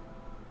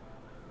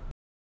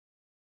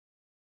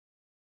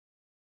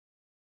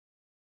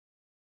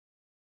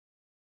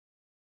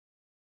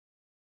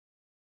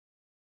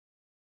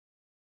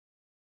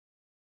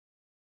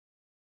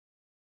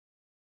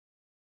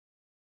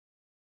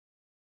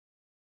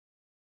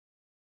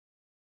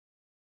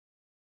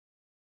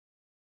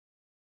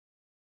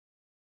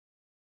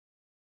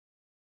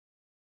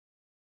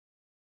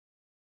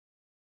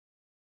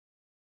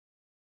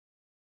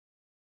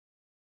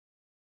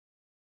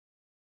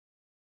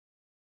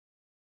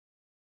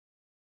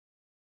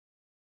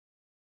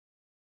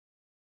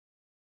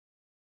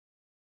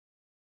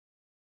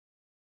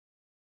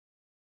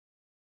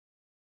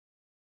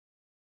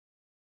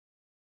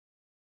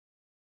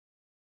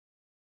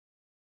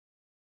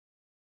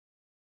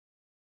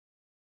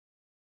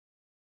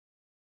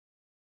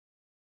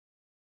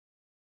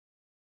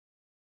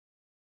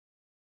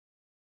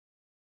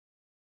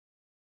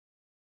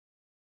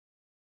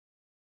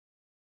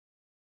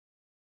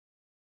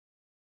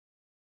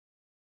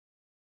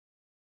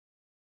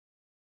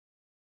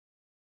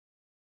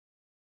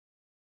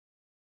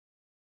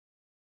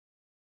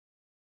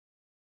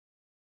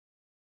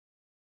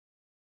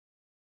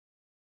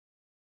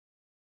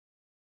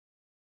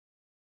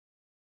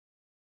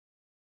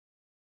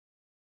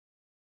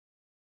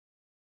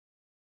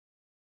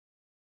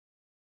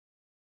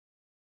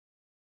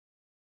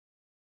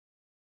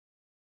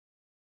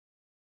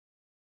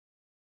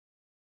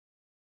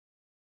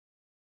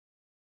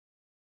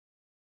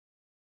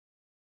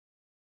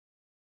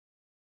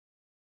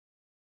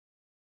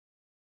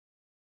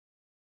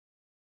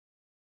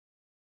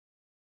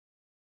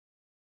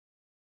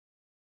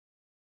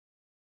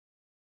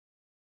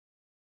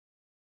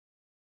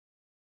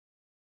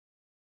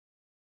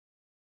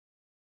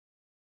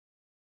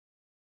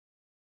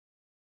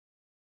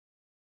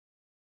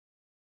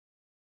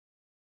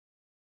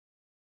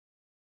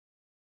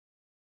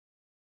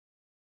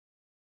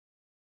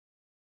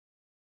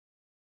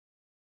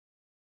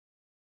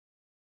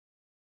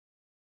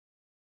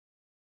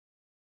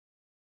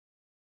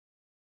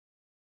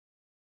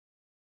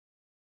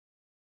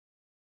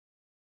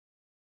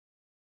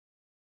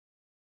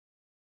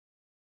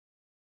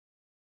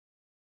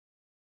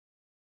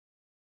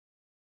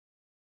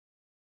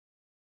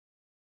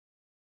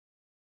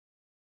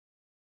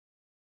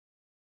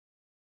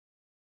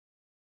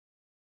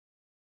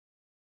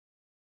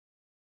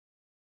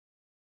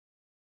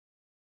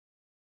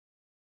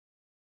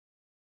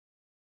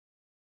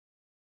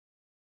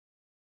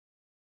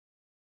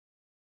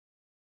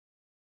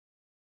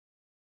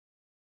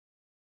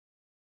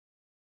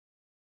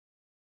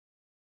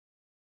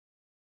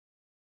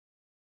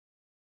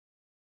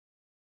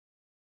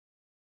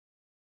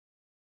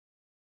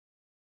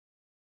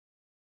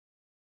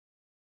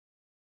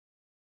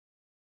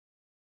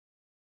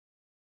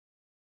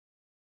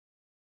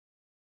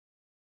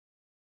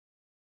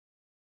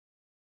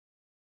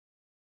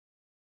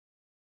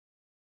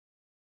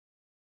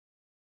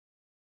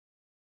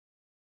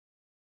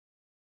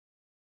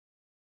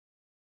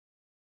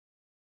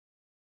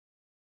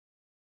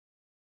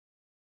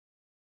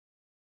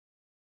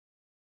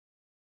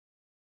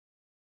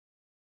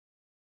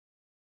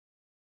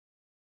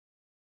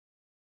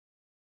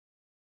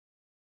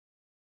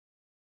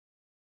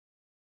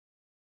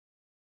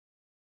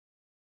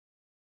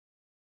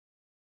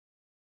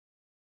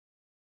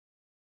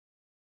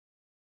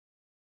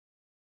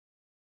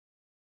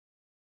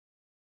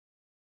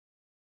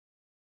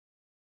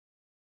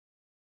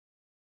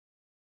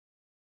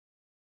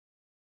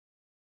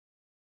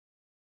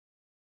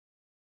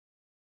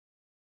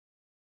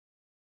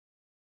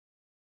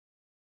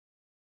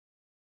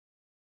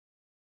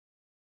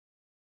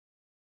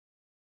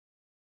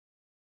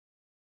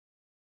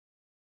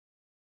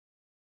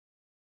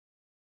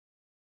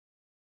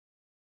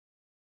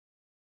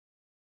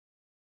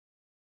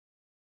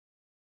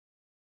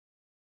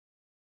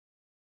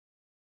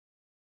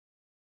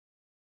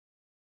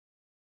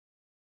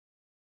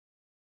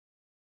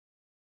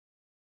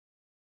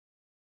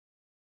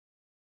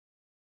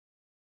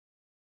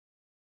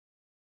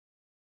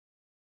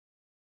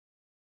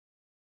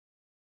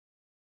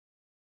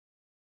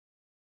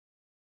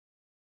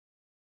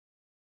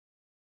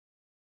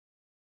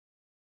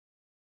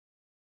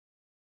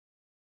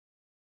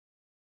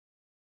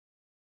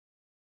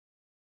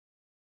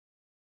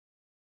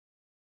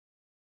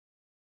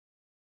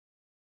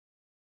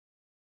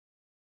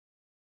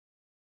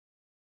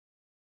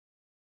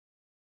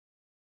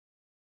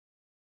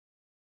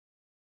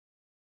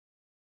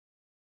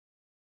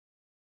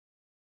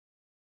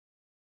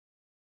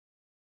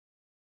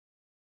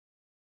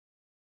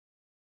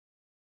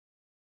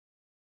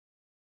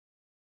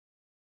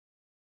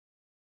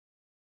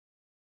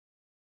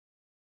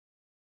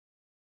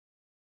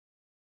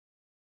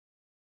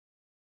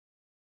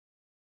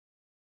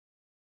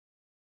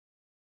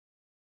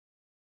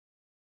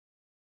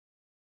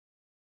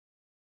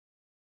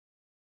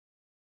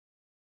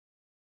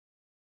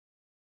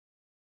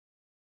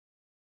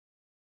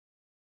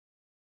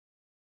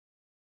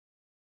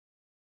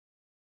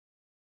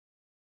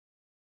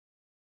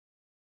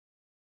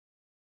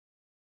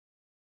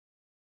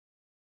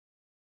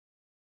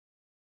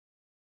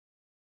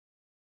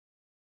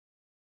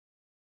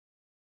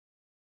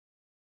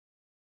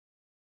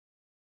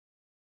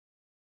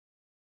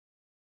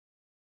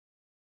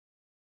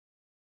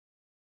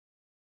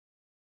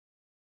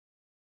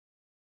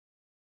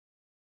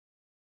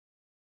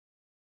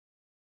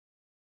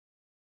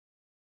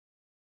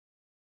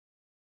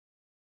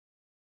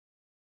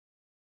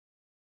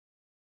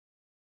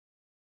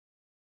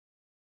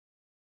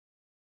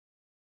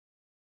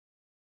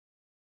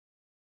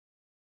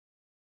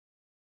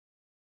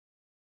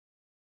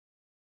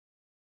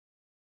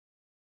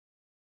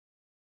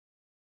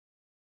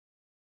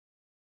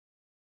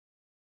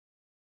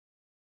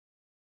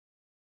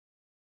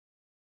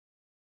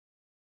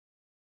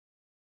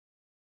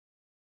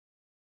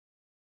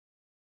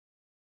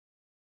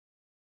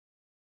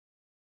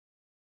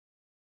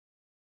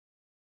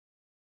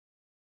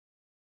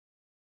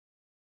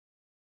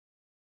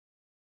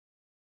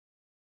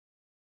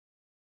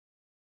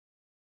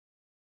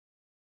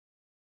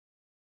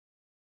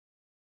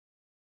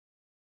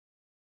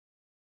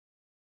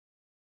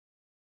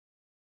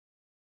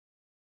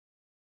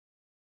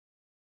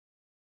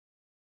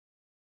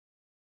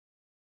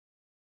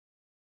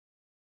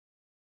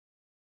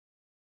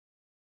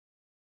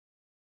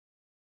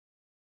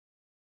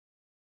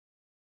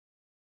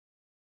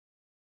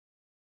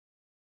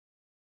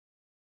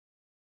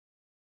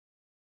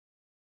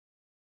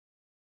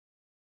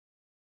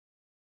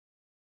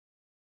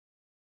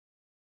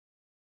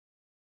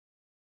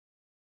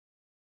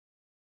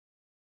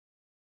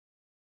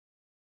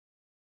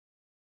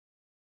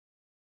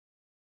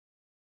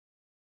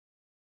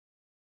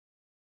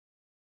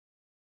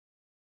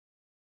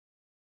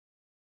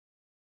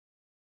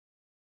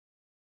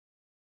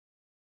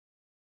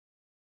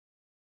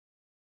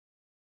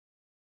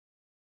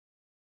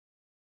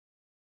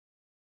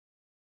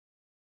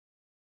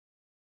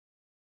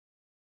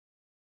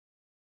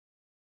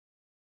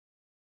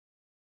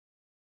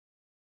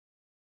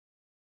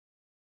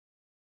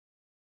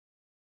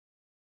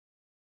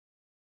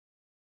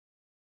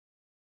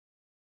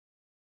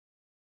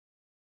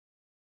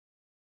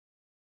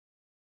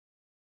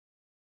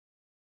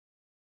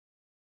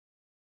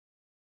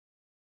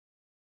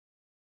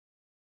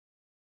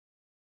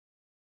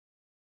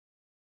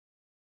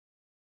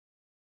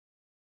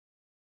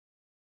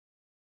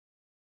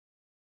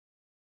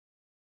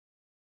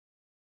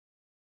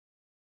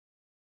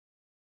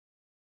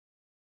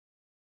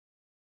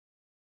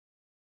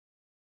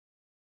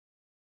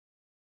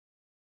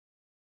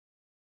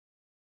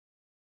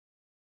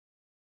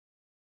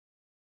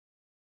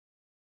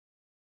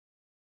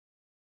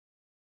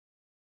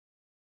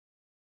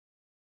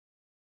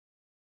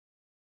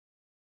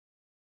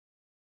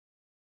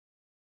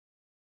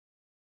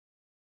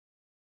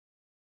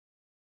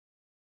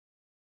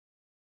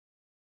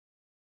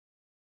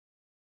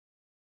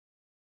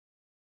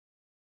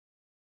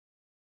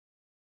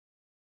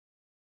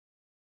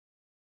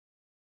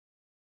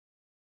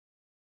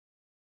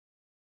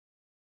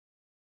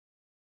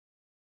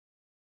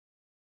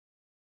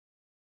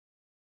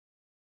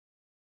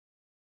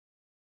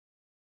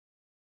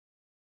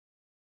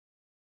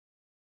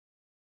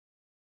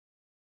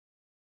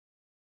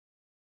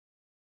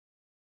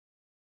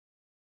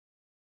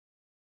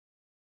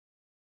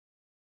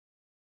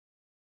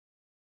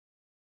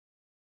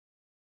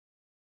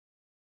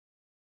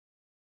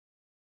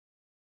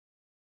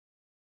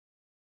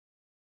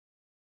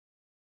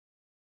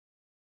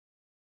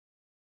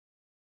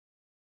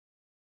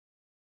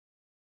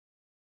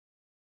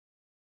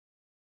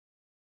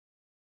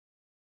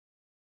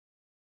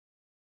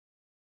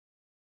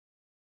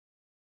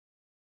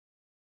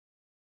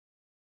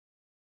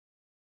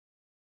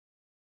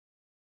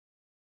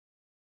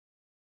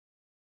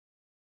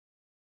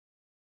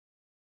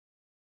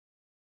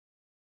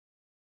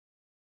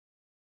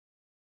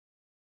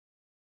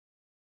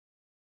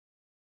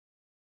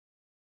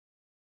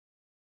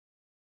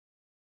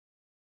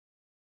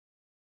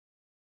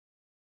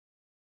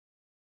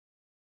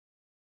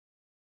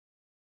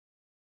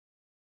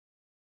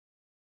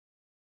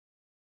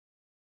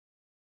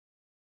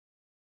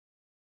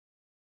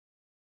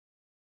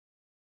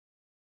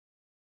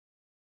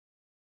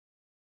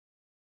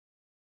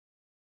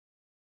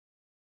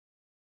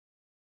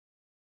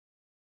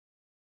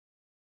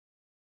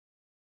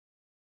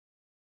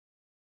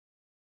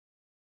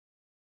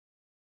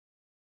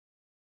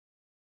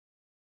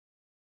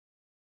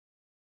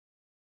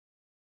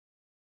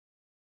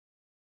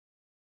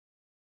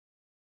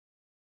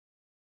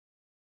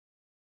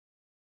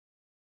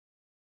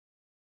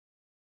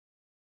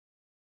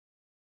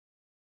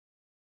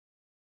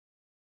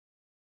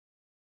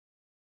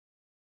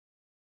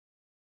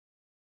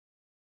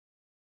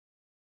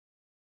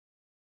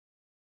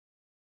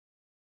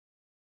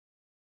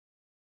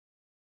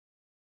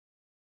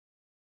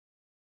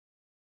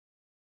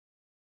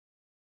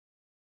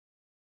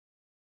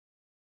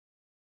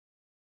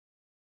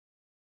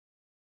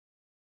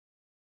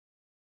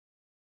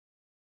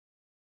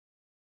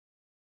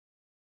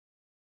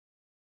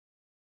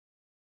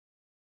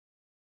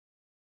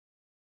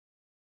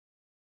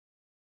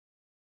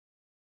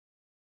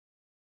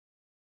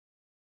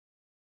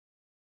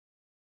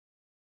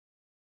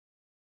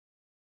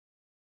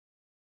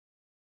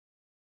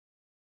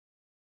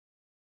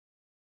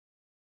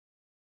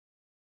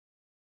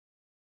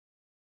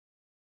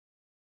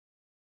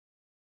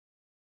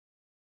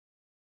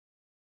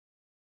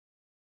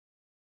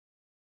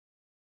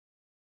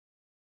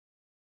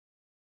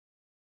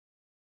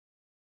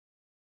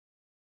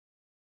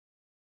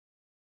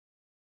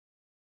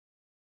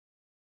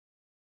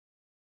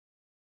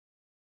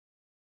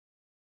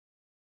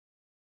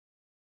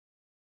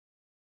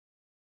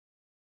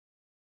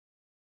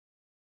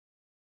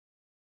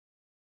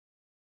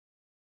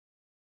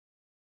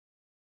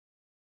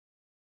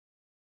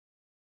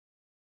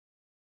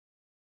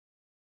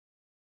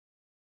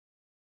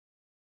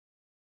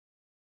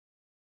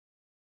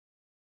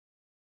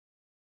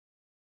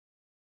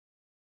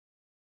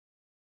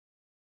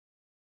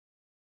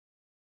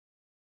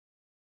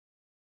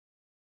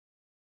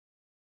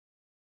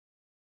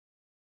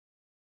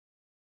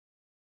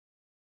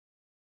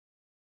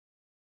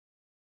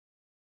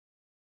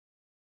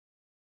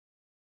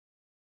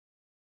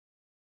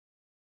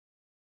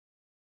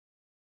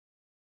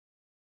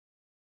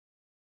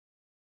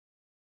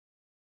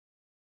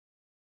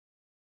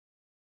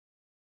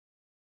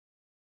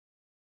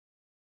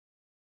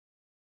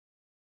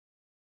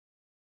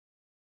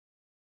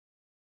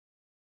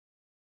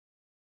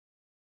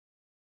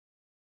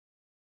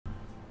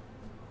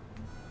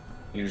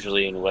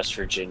 Usually in West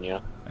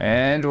Virginia.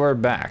 And we're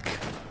back.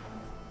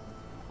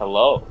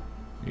 Hello.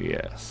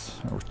 Yes.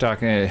 We're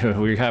talking,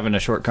 we're having a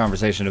short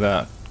conversation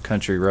about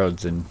country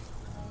roads in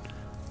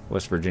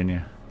West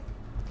Virginia.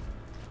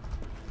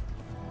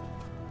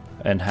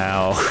 And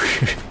how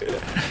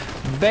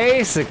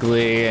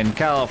basically in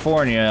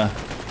California,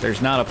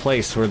 there's not a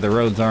place where the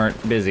roads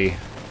aren't busy.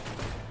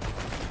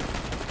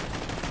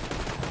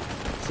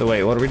 So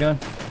wait, what are we doing?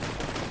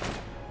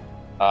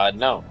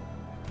 No.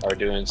 Are we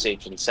doing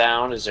safe and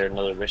sound? Is there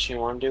another mission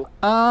you want to do?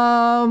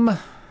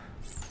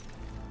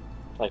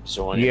 Like,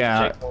 so one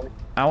yeah,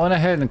 I went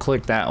ahead and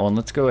clicked that one.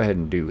 Let's go ahead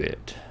and do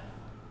it.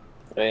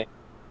 Okay.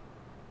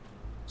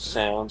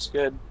 Sounds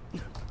good.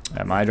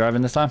 Am I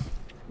driving this time?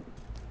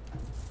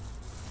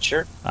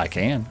 Sure. I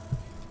can.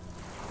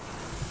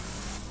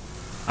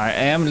 I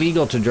am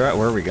legal to drive.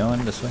 Where are we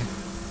going? This way?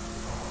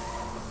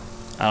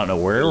 I don't know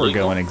where we're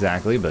going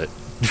exactly, but...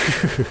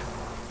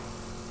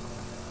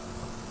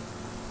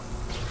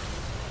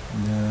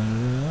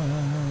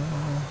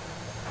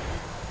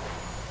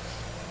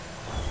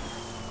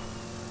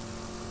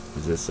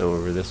 Is this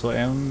over this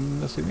way,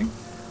 I'm assuming?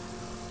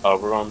 Oh,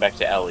 we're going back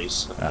to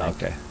Ellie's. Oh,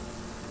 okay.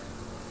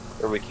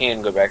 Or we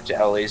can go back to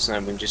Ellie's and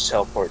then we can just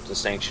teleport to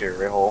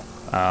Sanctuary Hole.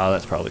 Oh,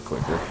 that's probably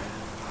quicker.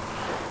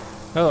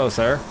 Hello,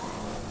 sir.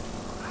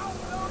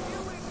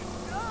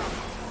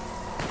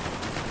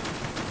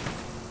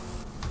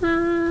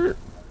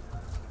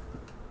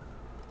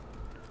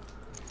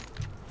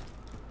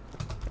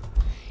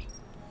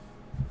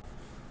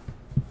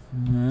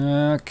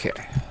 Okay,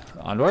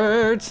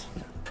 onwards.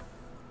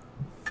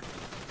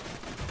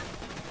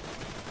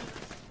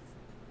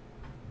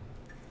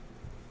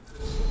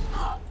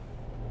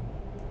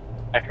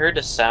 I heard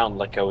a sound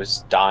like I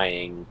was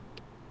dying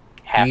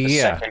half a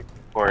second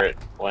before it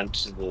went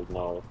to the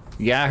no.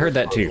 Yeah, I heard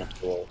that too.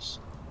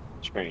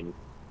 Screen.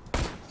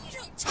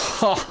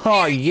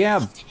 Oh,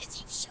 yeah.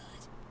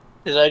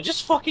 Did I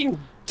just fucking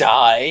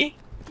die?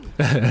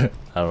 I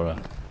don't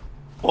know.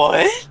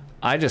 What?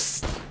 I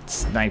just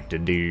sniped a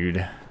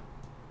dude.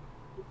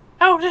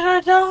 How did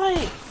I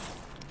die?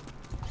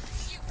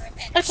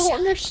 I don't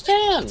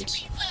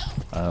understand.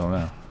 I don't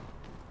know.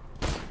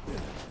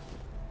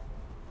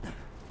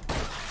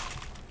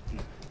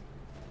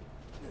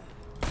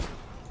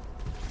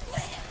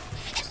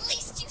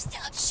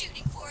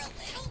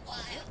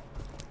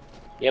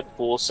 Yep,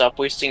 we'll stop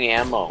wasting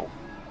ammo.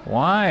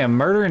 Why? I'm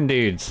murdering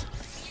dudes.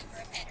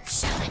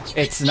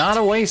 It's not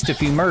a waste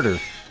if you murder.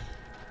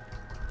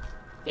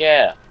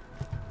 Yeah.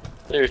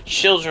 There are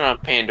children on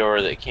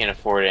Pandora that can't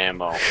afford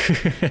ammo.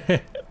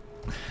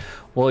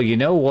 Well, you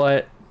know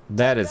what?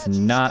 That is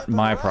not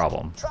my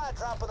problem. Try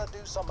dropping a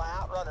deuce on my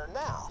outrunner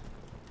now.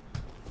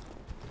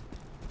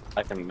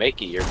 I can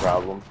make it your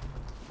problem.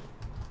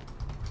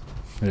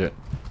 Yeah.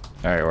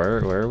 Alright,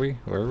 where are we?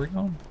 Where are we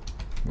going?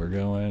 We're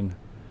going...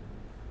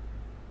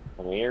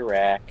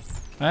 Iraq.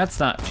 That's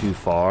not too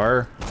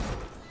far.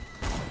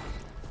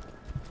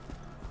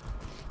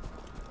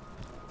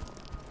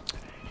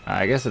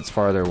 I guess it's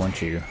farther once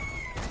you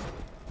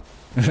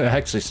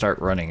actually start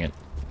running it.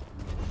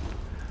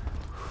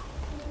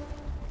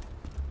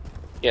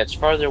 Yeah, it's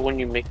farther when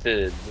you make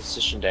the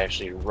decision to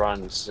actually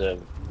run instead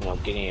of, you know,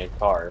 getting a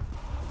car.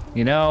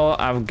 You know,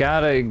 I've got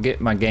to get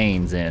my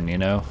gains in, you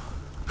know?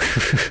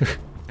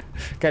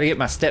 Got to get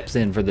my steps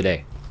in for the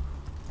day.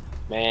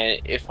 Man,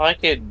 if I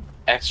could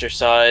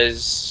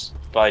exercise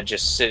by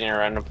just sitting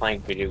around and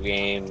playing video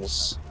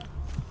games,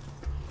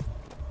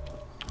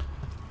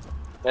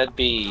 that'd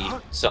be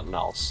something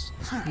else.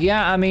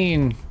 Yeah, I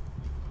mean,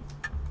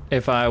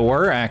 if I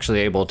were actually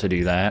able to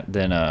do that,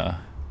 then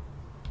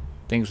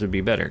things would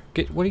be better.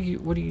 What are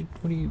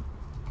you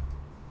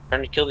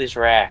Trying to kill these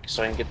racks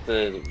so I can get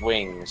the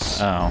wings.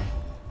 Oh.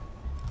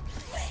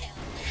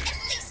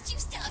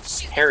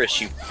 Harris,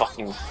 you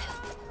fucking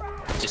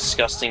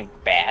disgusting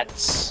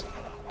bats.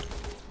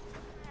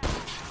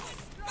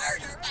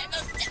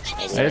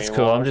 It's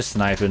cool, I'm just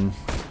sniping.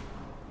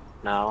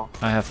 No.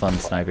 I have fun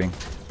sniping.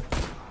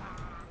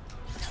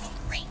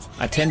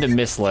 I tend to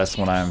miss less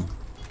when I'm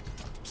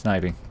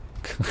sniping.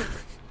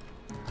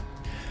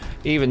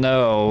 Even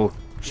though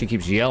she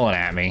keeps yelling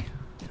at me.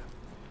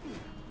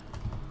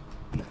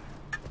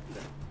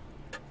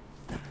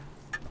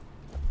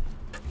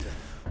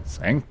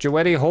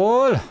 Sanctuary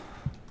Hole!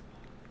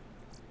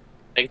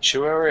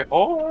 Sanctuary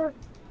Hole!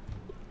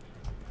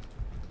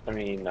 I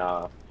mean,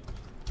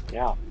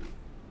 yeah.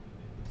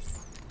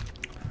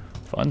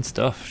 Fun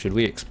stuff. Should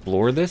we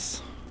explore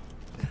this?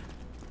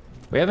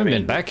 We haven't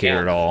been back here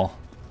at all.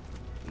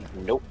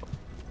 Nope.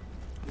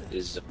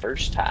 This is the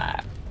first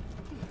time.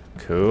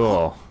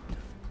 Cool.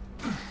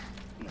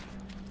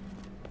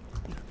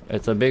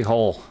 It's a big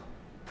hole.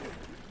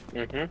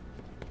 Mm-hmm.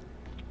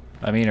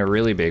 I mean, a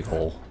really big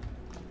hole.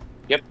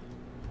 Yep.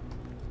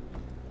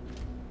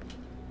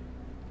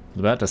 I was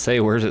about to say,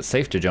 where's it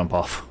safe to jump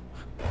off?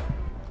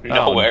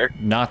 Nowhere. Oh,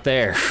 not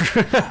there.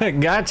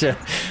 Gotcha.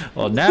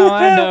 Well, now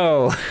I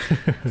know.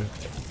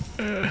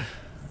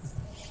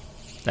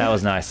 That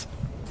was nice.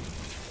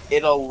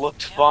 It all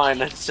looked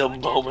fine until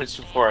moments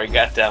before I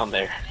got down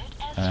there.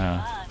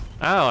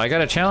 Oh, I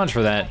got a challenge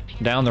for that.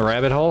 Down the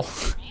rabbit hole.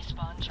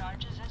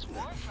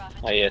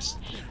 Oh yes.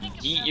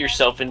 Yeet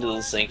yourself into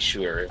the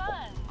sanctuary.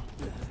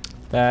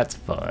 That's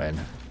fun.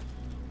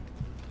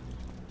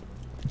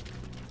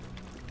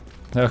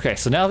 Okay,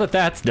 so now that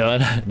that's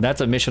done,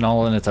 that's a mission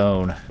all on its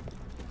own.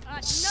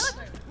 Another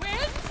win?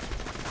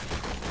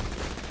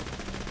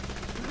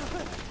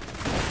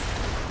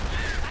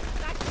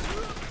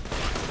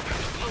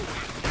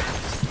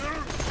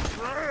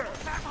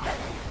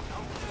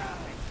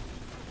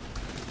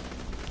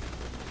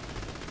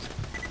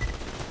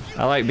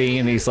 I like being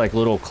in these like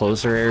little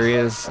closer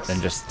areas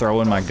and just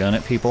throwing my gun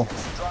at people.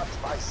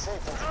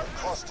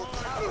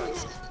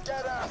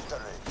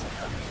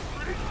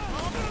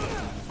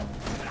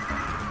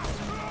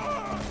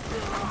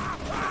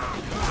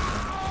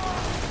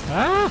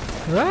 Ah!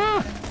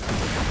 Ah!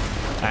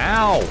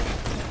 Ow!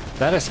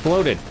 That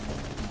exploded.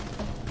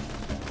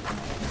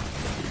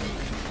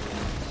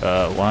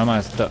 Why am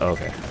I stuck?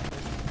 Okay.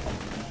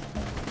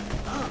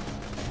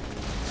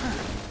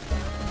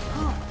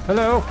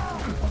 Hello?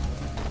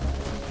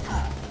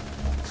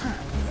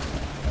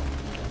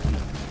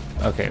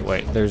 Okay,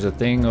 wait, there's a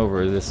thing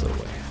over this way.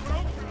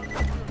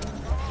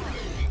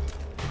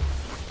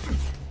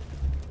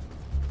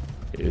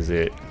 Is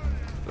it?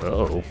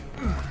 Uh-oh.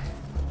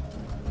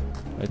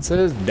 It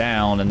says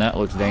down, and that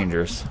looks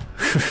dangerous.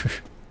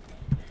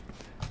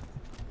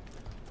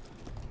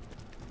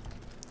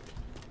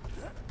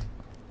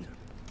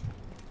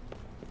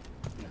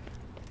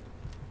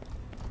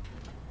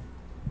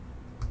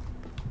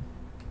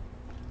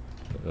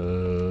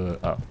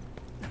 Oh.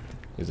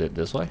 Is it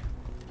this way?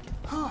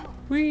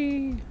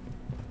 Whee!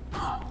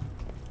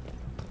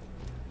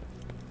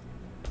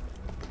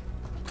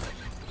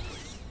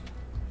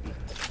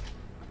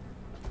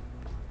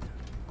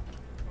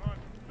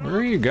 Where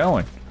are you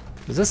going?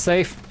 Is this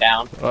safe?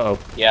 Down. Uh-oh.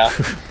 Yeah.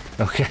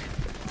 Okay.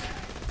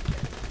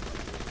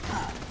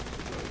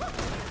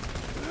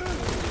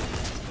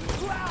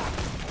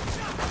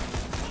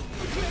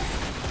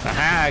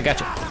 Aha, I got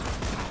you.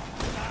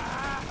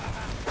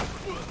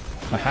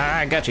 Aha,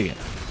 I got you again.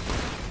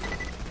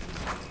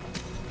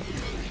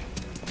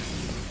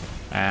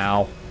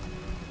 Ow.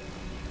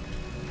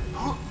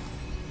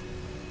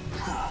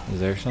 Is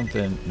there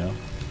something? No.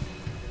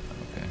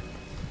 Okay.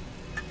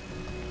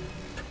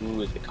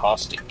 Ooh, the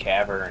caustic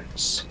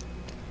caverns.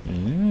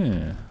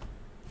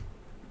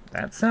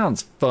 That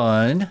sounds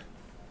fun.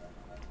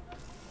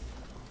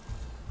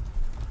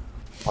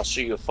 I'll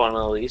show you a fun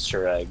little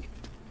Easter egg.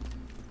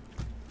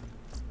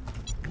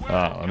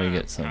 Oh, let me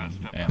get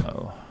some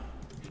ammo.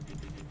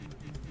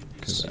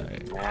 Cause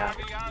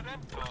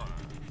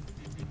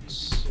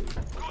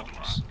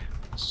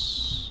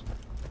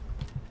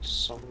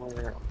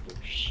somewhere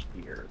over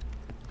here.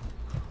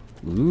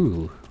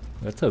 Ooh,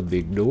 that's a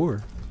big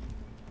door.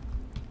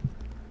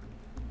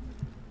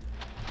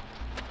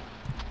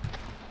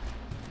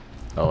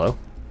 Hello?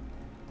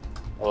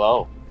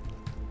 Hello.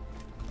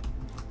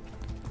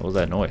 What was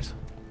that noise?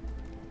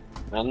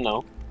 I don't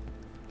know.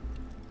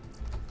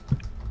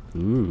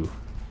 Ooh.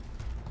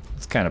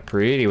 It's kind of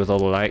pretty with all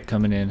the light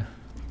coming in.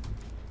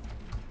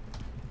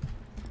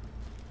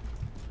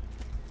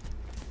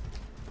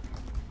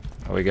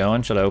 Are we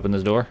going? Should I open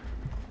this door?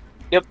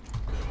 Yep.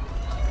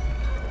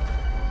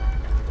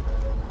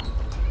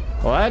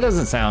 Well, that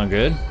doesn't sound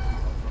good.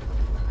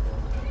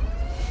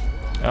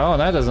 Oh,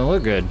 that doesn't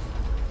look good.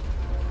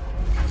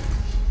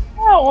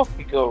 Oh, what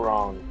could go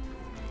wrong?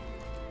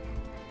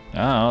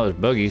 Oh, there's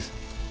boogies.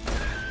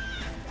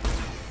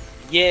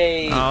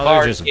 Yay! Oh,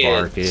 bar they're just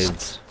bar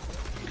kids.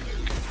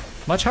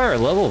 Much higher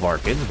level of our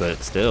kids, but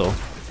still.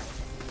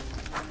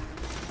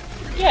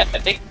 Yeah,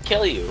 they can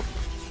kill you.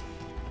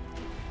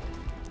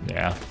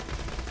 Yeah.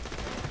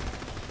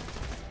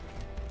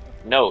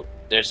 Note,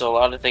 there's a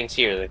lot of things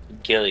here that can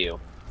kill you.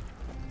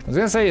 I was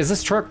gonna say, is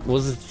this truck,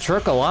 was the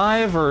truck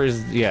alive, or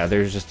is, yeah,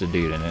 there's just a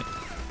dude in it.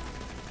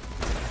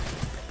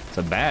 It's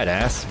a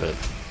badass, but...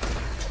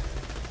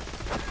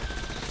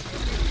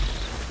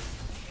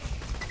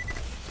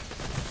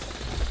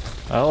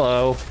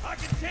 Hello. I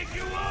can take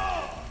you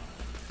all.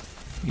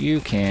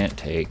 You can't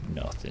take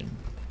nothing.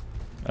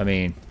 I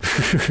mean...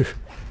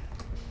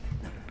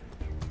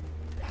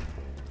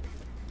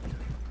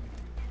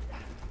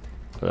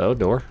 Hello,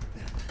 door.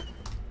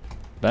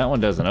 That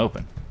one doesn't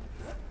open.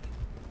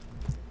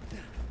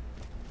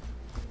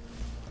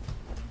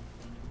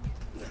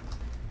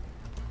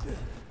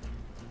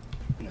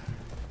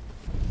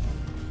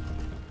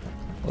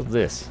 What's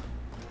this?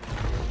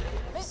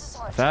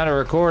 Found a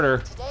recorder.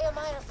 Today a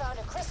miner found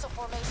a crystal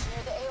formation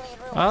near the alien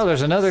ruins. Oh,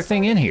 there's another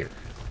thing in here.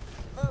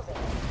 Moving.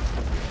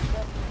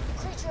 The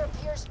creature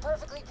appears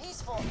perfectly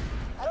peaceful.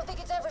 I don't think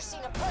it's ever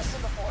seen a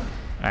person before.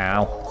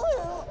 Ow.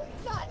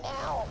 Blue, not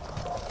now.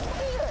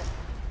 Here,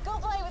 go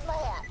play with my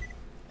hat.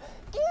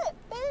 Get,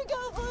 there you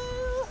go,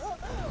 Blue.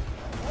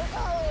 We're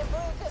calling it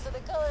blue because of the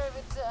color of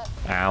its,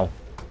 Ow.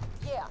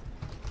 yeah.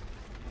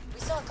 We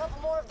saw a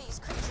couple more of these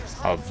creatures.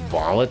 A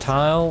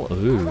volatile?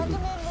 Ooh.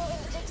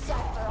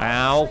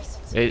 Ow.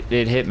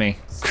 It hit me.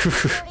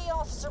 Security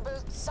officer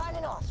booth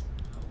signing off.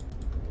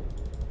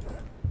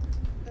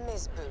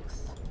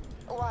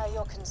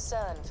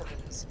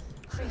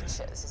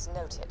 creatures is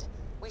noted.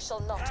 We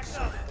shall not be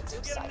leaving the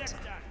dig site.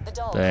 The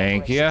Dahl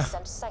Thank you.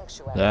 sent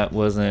sanctuary. That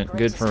wasn't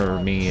good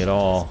for me at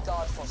all.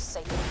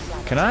 God-forsaken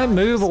planet. Can I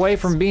move away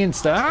from being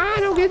stuck? I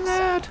don't get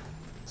that.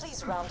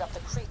 Please round up the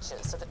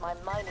creatures so that my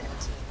mining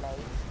team may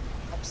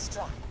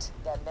extract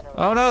their minerals.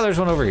 Oh no, there's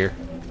one over here.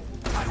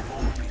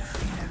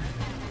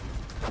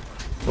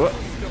 What?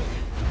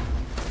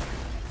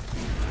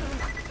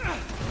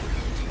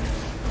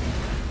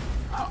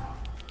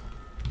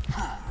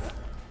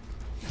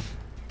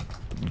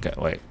 Okay,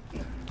 wait.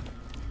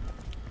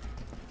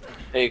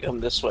 Hey, come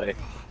this way.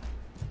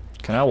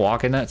 Can I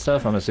walk in that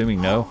stuff? I'm assuming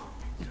no.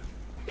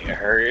 It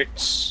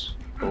hurts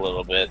a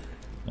little bit.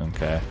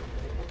 Okay.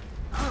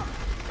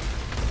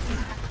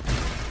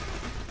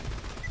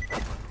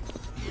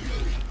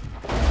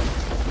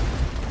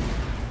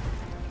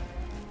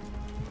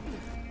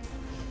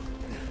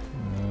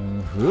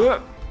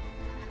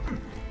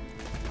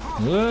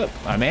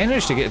 I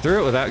managed to get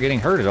through it without getting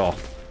hurt at all.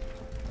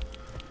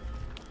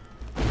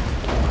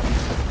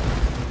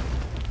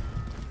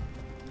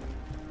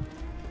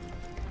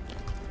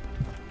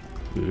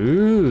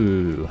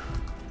 Ooh.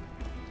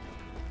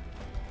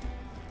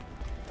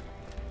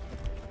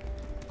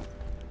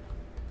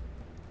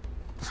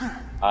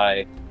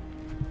 Hi.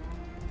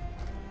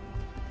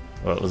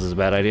 What, was this a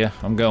bad idea?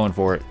 I'm going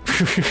for it.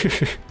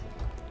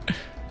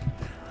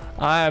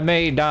 I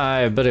may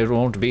die, but it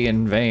won't be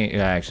in vain.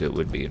 Actually, it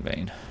would be in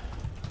vain.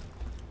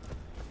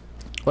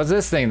 What's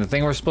this thing? The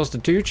thing we're supposed to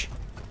tooch?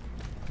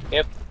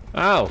 Yep.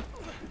 Oh.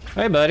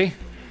 Hey, buddy.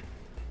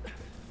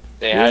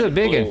 He's a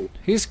biggin.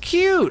 He's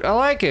cute. I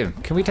like him.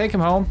 Can we take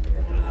him home?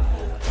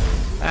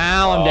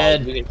 Ow, I'm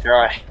dead. We can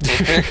try.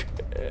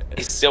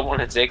 You still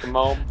want to take him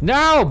home?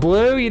 No,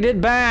 Blue, you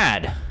did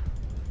bad.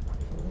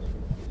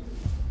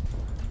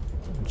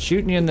 I'm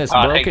shooting you in this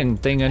broken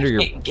thing under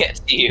your... It gets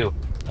to you.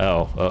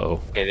 Oh,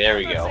 uh-oh. Okay, there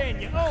we go.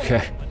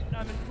 Okay.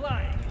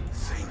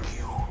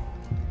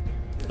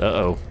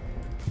 Uh-oh.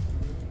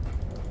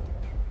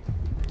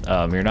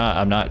 You're not...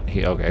 I'm not...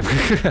 Okay.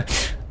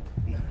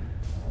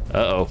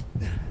 Uh-oh.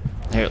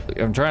 Here,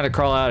 I'm trying to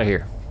crawl out of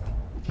here.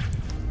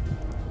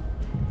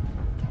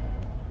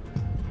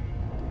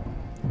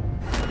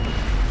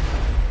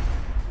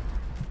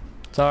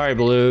 Sorry,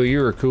 Blue.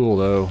 You were cool,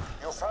 though.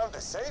 You found the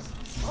safe?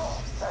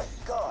 Oh, thank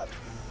God.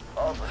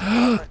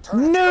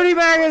 Nudie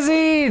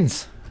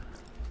magazines!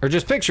 Or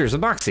just pictures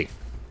of Moxie.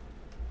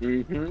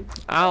 Mm-hmm.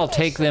 I'll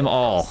take them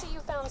all. I see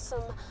you found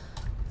some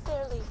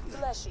fairly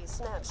fleshy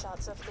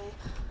snapshots of me.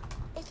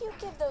 If you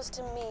give those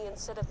to me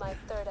instead of my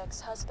third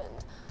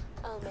ex-husband,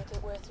 I'll make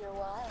it worth your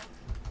while.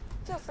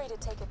 Feel free to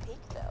take a peek,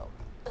 though.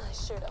 I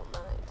sure don't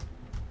mind.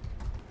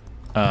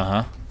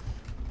 Uh-huh.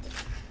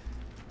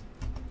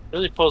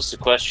 Really poses the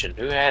question,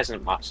 who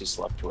hasn't Moxie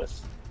slept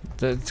with?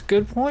 That's a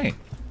good point.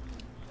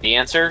 The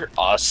answer,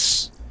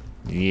 us.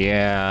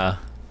 Yeah.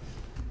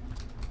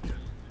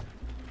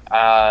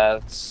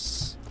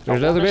 There's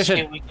another mission.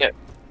 I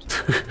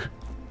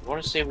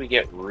want to say we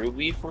get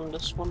Ruby from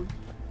this one.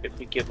 If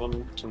we give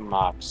them to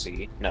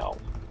Moxie. No.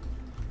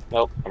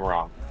 Nope, I'm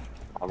wrong.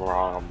 I'm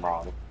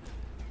wrong.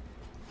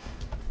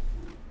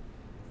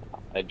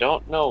 I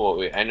don't know what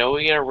we... I know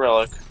we get a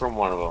relic from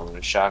one of them and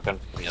a shotgun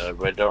from the other,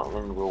 but I don't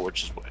remember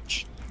which is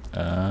which.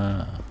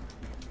 I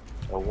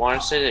want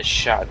to say the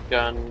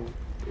shotgun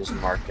is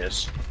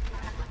Marcus.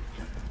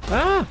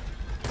 Ah!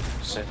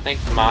 So I think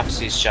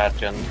Moxie's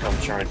shotgun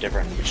comes from a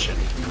different mission.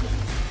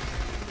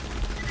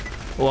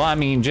 Well, I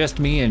mean, just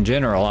me in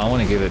general. I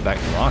want to give it back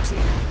to Moxie.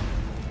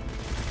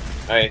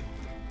 Alright.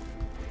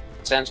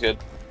 Sounds good.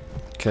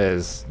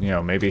 Because, you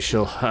know, maybe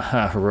she'll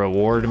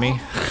reward me.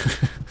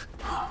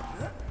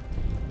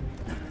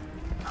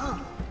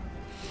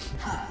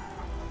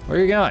 Where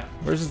are you going?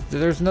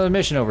 There's another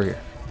mission over here.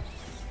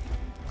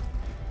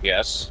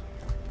 Yes.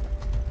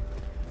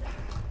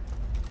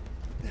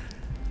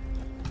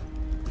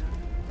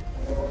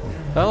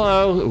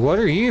 Hello, what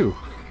are you?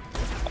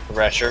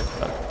 Thresher.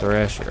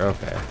 Thresher,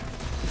 okay.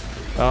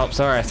 Oh,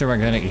 sorry, I threw my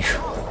gun at you.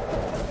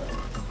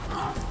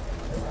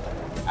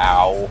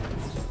 Ow.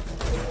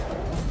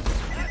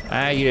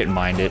 Ah, you didn't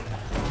mind it.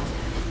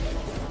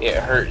 It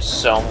hurts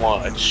so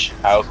much.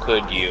 How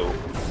could you?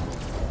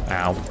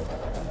 Ow.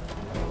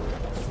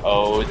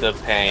 Oh, the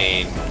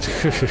pain.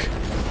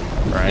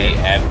 Right. The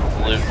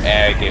absolute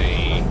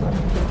agony.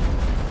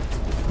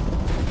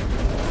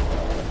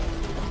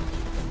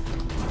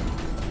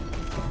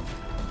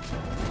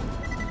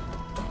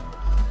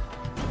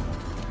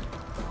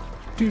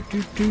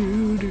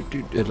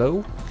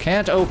 Hello?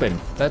 Can't open.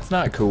 That's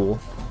not cool.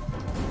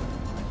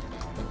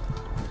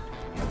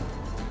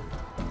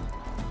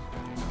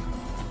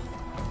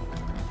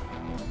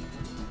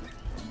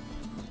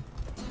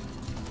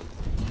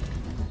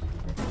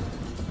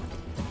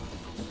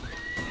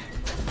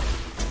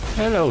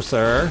 Hello,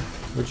 sir.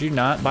 Would you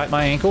not bite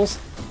my ankles?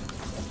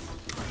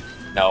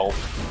 No.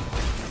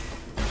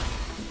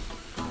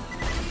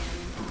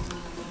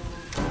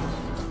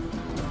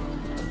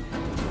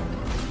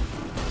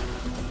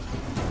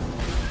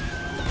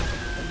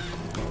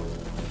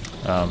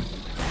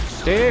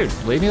 Dude,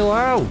 leave me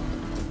alone.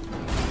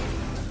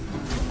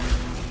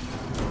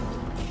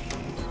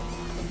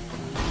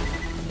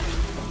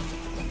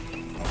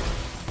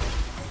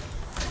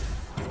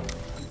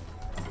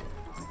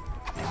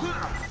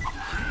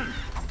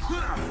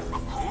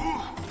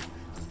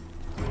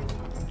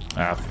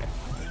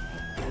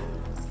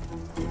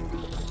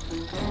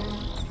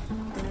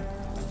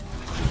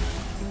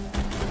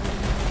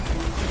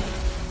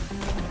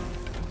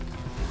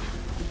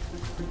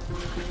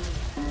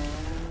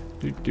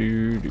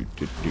 Ooh,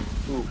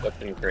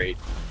 weapon crate.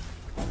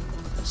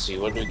 Let's see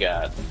what we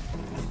got.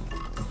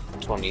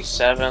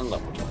 27,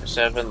 level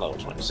 27, level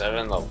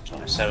 27, level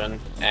 27.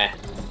 Eh.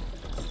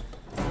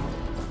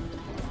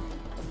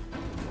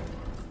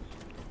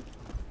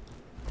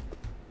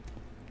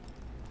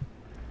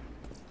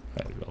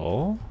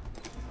 Hello?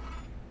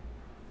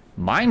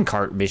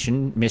 Minecart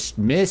mission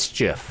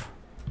mischief.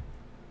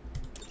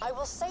 I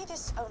will say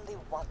this only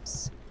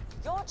once.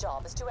 Your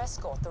job is to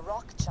escort the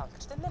rock chunk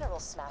to the mineral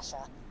smasher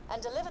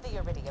and deliver the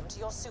iridium to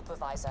your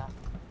supervisor.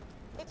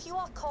 If you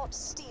are caught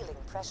stealing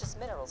precious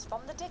minerals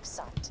from the dig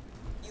site,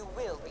 you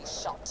will be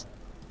shot.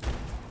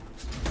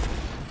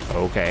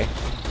 Okay.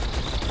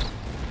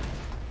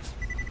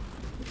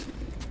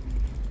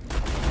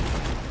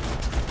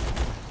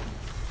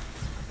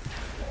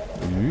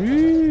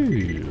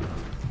 Ooh.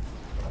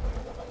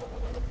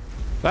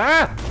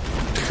 Ah!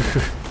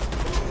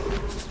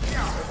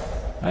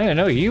 I didn't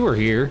know you were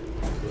here.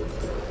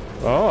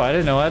 Oh, I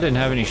didn't know I didn't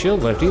have any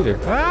shield left either.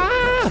 Ah!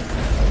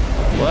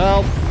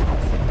 Well,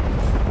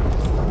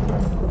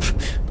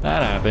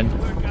 that happened.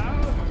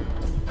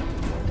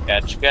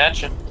 Gotcha,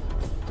 gotcha.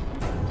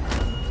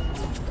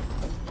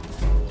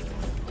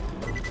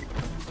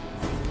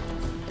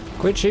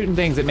 Quit shooting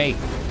things at me.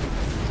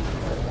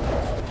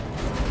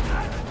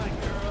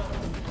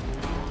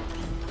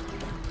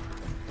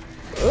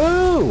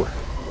 Ooh!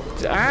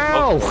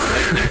 Ow! Oh,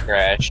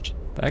 crashed.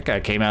 That guy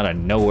came out of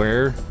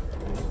nowhere.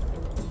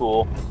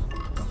 Cool.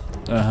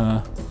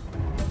 Uh-huh.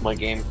 My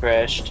game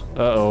crashed.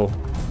 Uh-oh.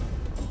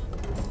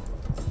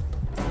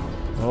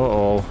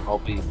 Uh-oh. I'll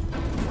be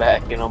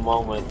back in a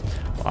moment.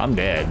 Well, I'm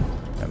dead.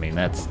 I mean,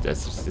 it's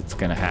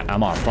gonna happen.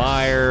 I'm on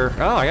fire.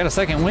 Oh, I got a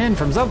second wind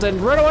from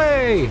something. Run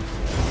away!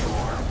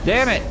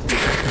 Damn it!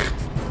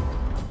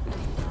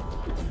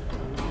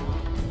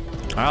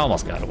 I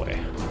almost got away.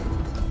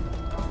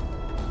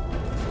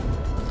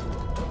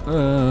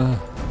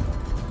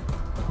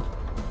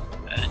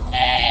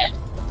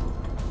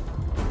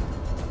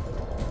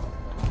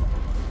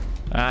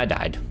 I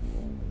died.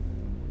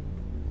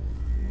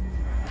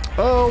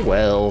 Oh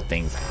well,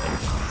 things happen.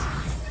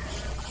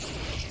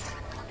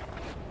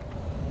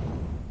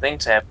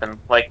 Things happen,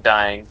 like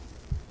dying.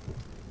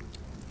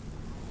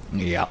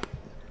 Yep.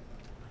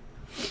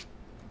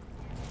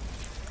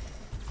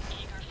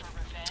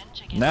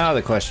 Now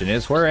the question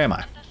is, where am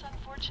I?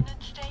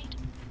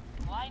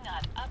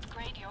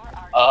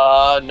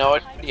 No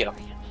idea.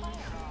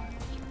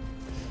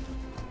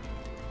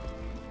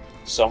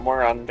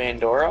 Somewhere on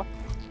Pandora?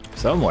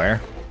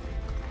 Somewhere.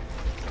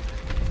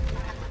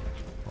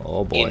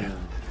 Oh boy.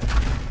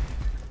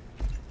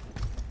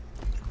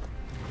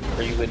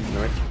 Are you in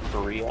North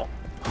Korea?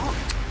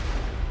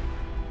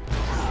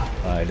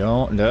 I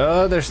don't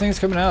know. There's things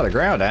coming out of the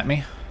ground at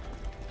me.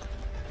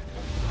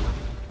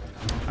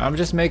 I'm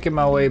just making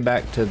my way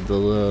back to the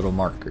little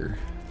marker.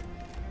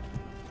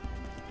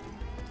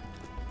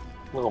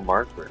 Little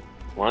marker?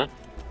 What?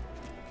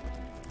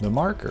 The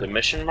marker. The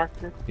mission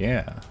marker?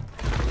 Yeah.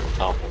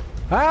 Oh.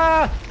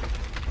 Ah!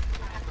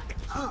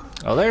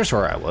 Oh, there's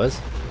where I was.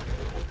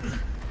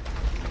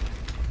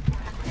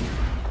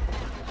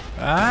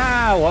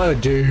 Ah, what a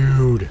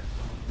dude.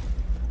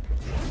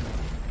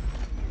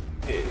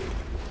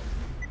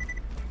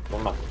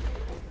 Come on.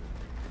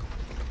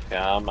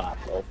 Come on,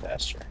 a little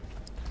faster.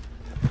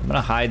 I'm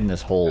gonna hide in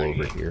this hole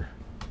over here.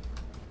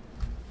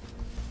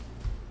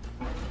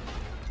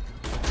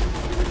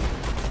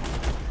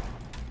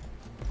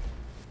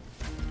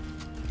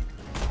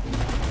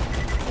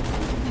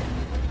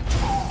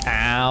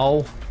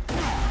 Ow.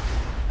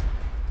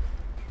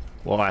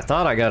 Well, I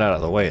thought I got out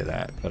of the way of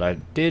that, but I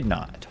did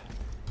not.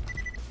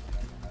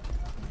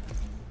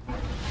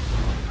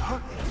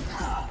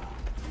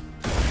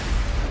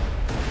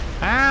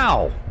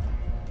 Ow!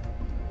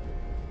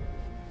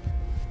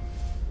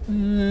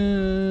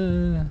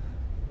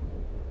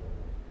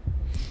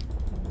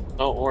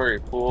 Don't worry,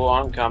 Pool,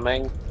 I'm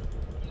coming.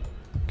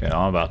 Okay,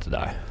 I'm about to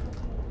die.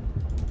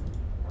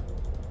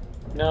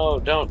 No,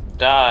 don't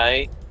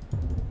die.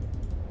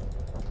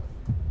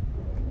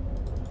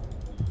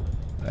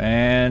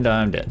 And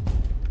I'm dead.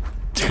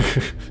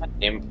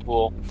 Damn it,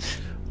 Pool.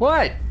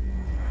 What?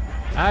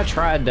 I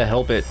tried to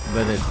help it,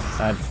 but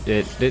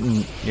it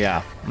didn't.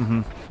 Yeah.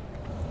 Mm-hmm.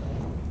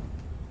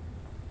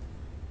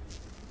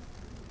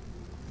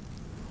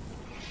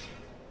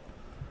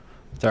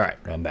 It's all right.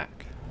 I'm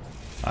back.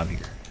 I'm here.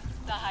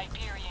 The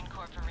Hyperion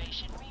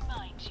Corporation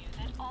reminds you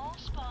that all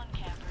spawn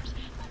campers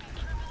will be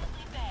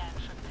permanently banned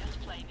from this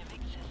plane of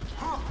existence.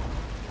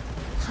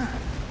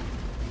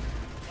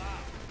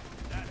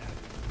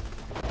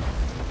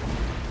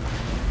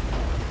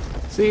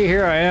 See,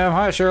 here I am.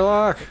 Hi,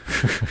 Sherlock.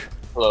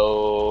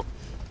 Hello.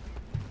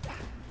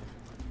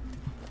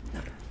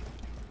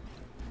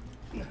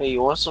 Hey,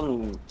 you want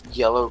some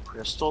yellow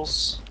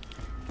crystals?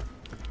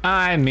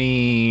 I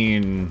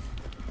mean,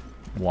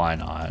 why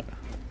not?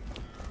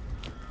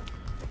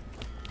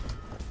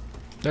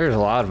 There's a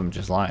lot of them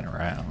just lying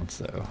around,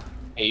 so.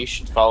 Hey, you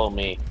should follow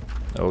me.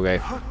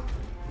 Okay.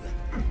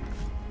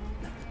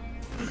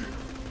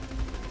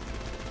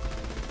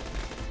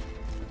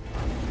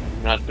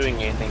 I'm not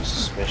doing anything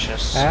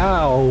suspicious.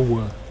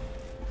 Ow!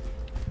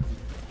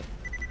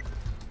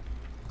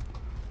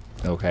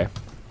 Okay.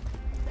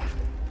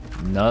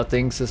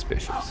 Nothing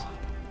suspicious.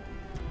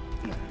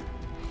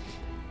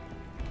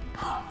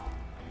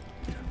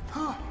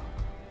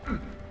 I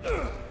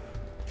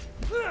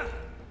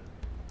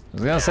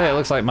was gonna say it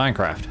looks like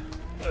Minecraft.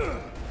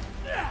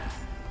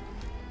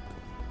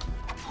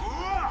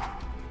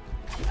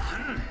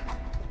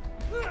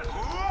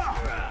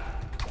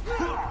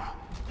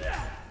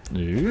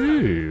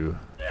 Ooh.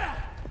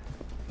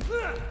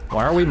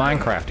 Why are we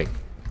Minecrafting?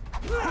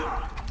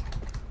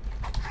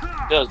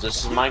 Because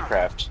this is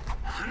Minecraft.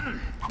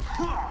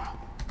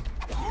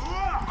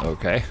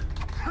 Okay.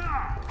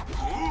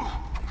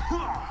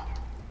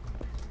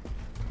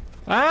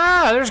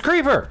 Ah, there's a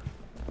creeper!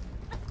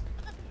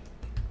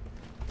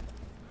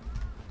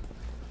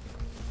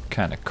 What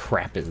kind of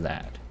crap is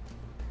that?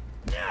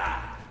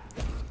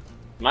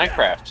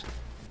 Minecraft.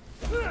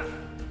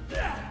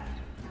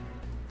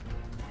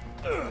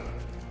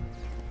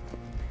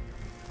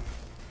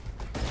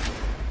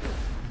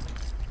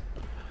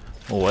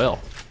 Oh well.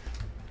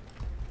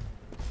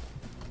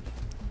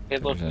 Hey,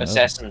 look,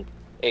 assassin.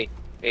 Hey,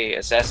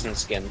 assassin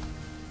skin.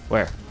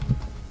 Where?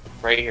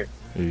 Right here.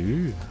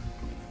 Ooh.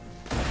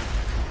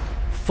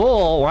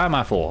 Full? Why am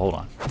I full? Hold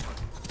on.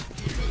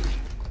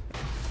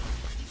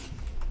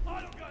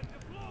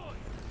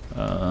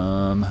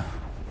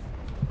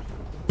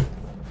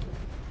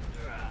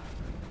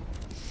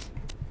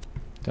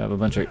 I have a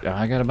bunch of.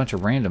 I got a bunch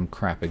of random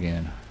crap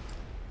again.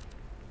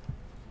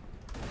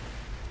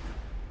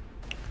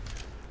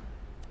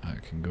 I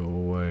can go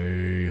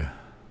away.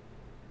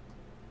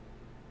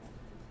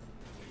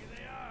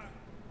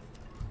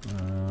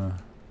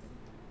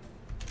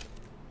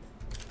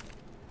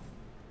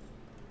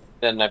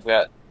 Then I've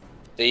got.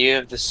 You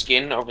have the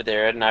skin over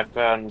there, and I've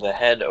got the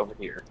head over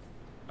here.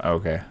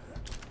 Okay.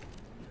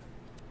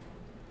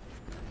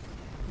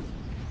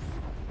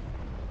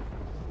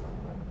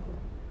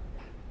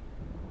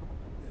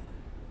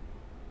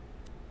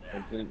 I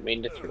didn't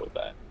mean to throw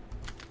that.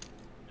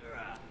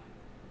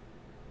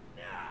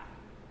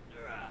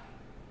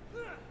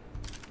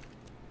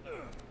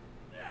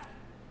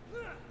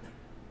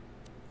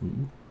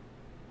 Ooh.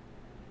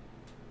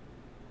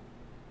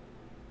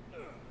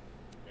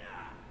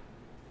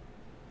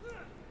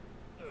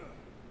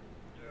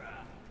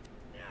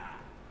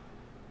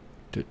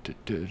 Da, da,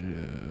 da,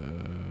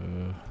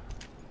 da.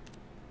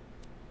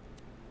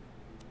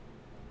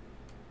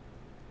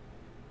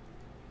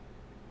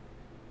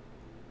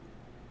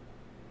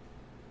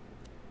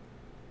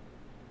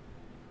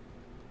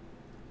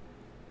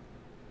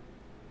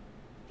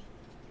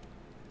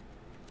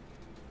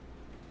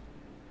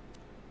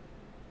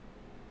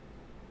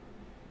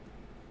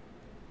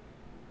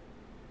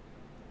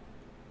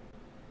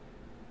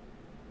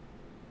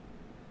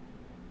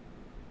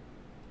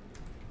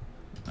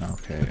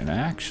 Okay, and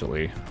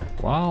actually,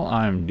 while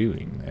I'm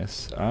doing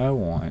this, I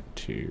want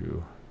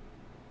to...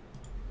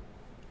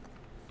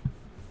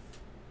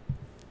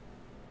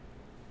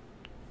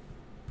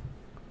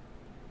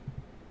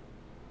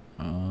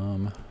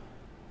 I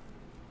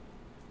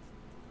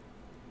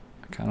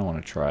kind of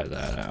want to try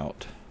that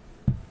out.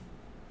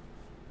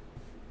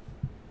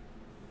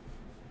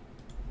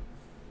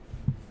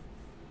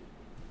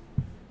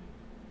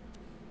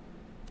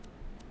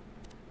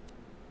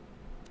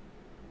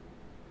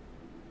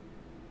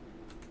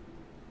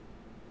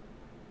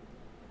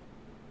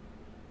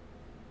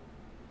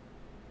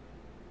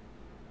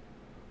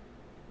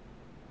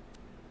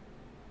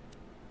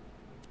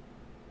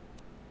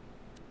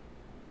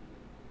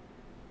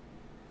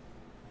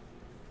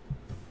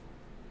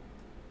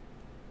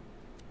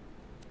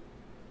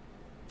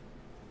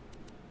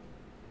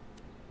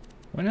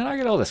 When did I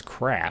get all this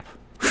crap?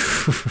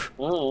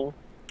 Oh.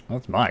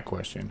 That's my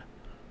question.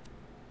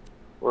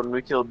 When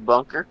we killed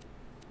Bunker?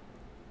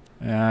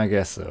 Yeah, I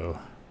guess so.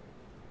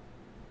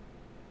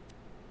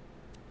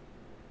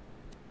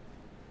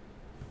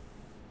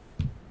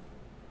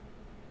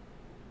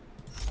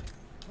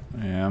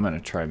 Yeah, I'm gonna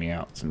try me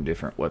out some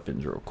different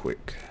weapons real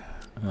quick.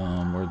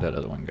 Where'd that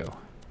other one go?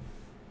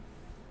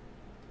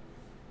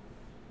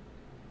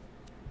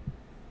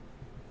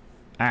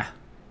 Ah!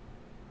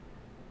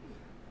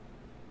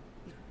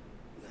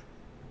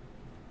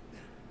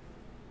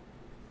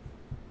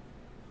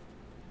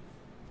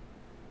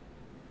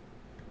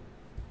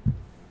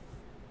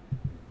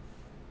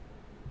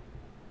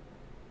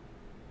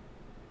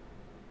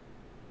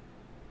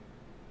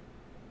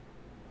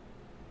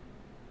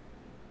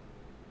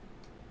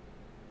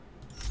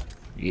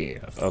 Yeah,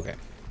 okay.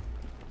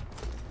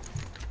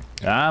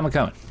 I'm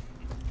a-coming.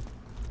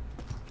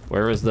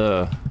 Where is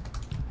the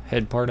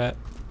head part at?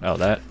 Oh,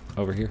 that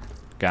over here.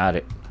 Got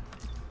it.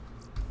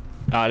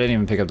 Oh, I didn't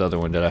even pick up the other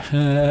one, did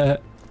I?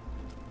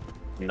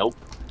 Nope.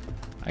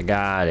 I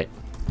got it.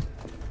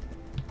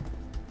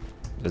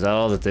 Is that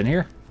all that's in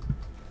here?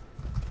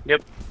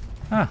 Yep.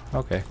 Ah,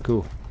 okay,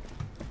 cool.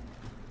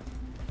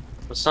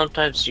 But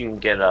sometimes you can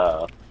get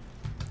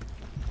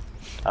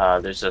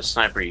there's a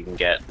sniper you can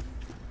get.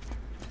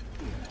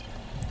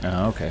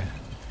 Oh, okay.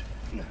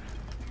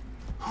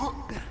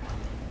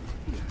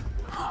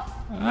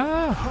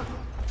 Ah.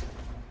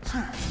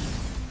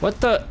 What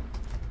the?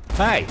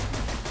 Hey.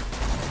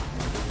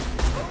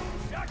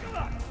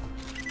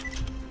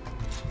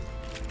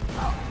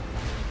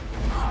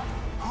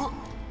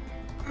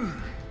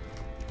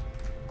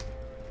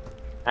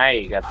 Now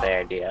you got the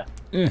idea.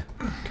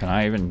 Can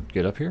I even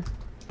get up here?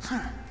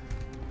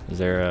 Is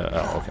there a...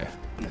 Oh, okay.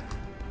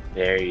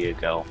 There you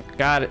go.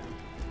 Got it.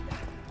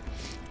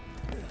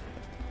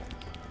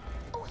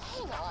 Oh,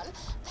 hang on.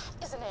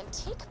 That is an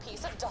antique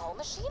piece of doll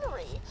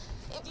machinery.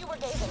 If you were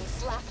gazing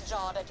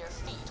slack-jawed at your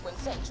feet when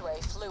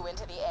Sanctuary flew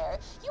into the air,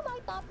 you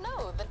might not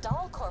know the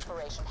Doll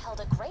Corporation held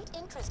a great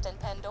interest in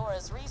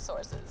Pandora's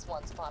resources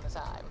once upon a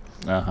time.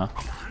 Uh-huh.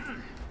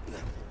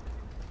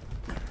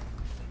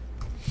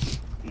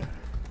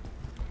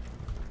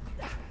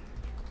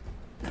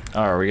 Oh,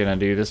 are we gonna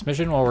do this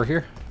mission while we're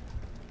here?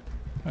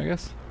 I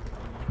guess.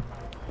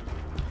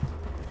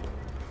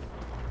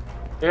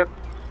 Yep.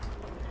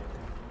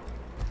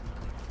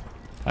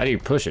 How do you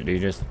push it? Do you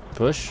just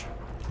push?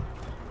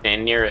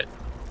 Stand near it.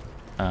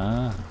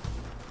 Ah.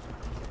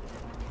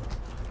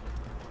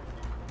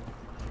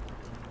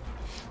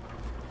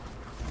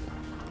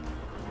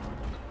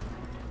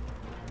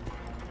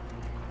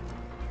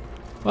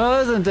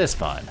 Well, isn't this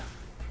fun?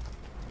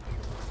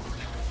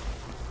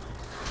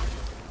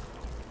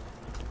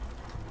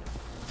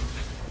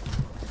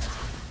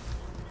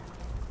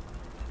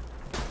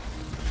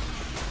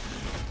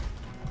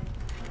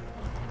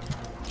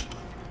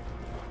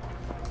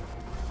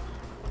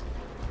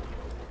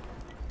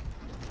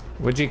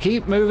 Would you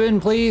keep moving,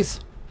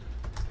 please?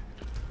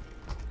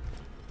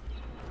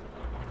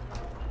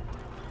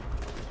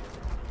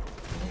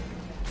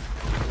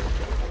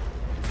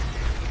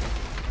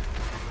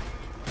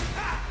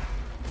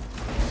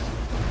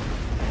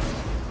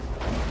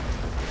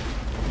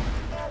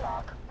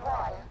 Airlock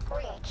 1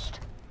 reached.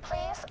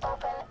 Please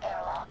open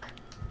airlock.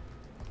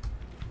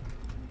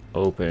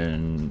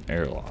 Open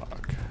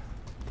airlock.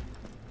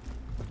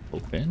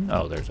 Open?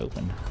 Oh, there's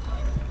open.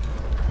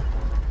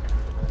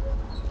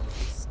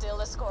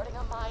 Still escorting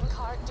a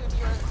minecart due to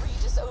your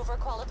egregious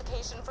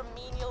overqualification for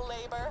menial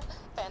labor?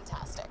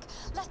 Fantastic.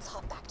 Let's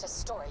hop back to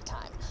story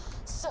time.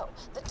 So,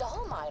 the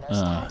doll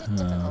miners found it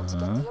difficult to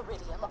get the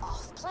iridium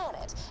off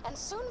planet, and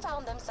soon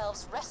found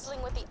themselves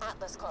wrestling with the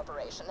Atlas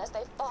Corporation as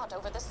they fought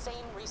over the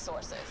same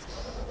resources.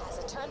 As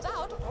it turns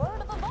out,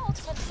 word of a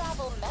vault can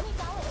travel many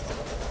galaxies.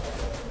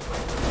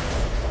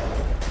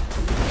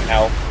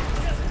 Ow.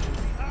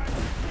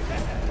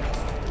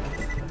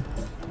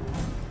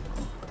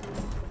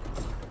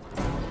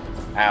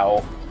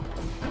 Ow.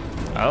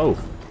 Oh.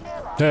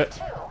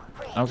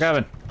 I'm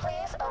coming.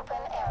 Please open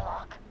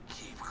airlock.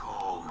 Keep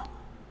calm.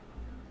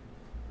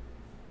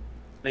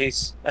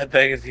 Please, I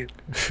beg of you.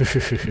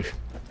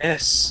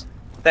 Yes.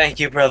 Thank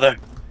you, brother.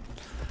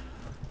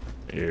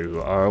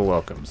 You are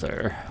welcome,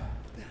 sir.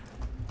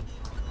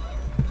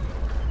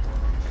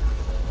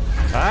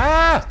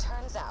 Ah!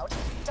 Turns out,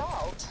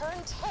 Doll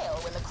turned tail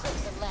when the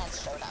Crimson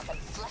Lance showed up and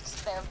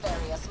flexed their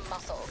various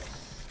muscles.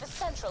 The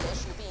central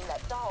issue being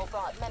that Doll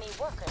brought many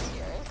workers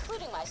here,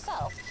 including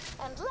myself,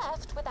 and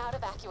left without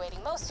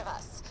evacuating most of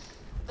us.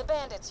 The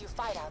bandits you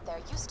fight out there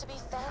used to be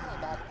family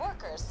men,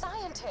 workers,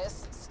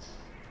 scientists.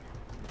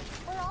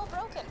 We're all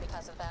broken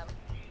because of them.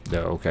 Yeah,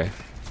 okay.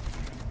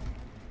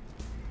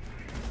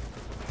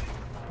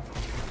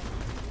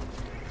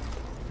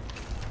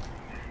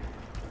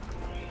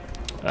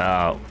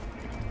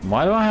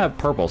 Why do I have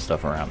purple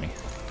stuff around me?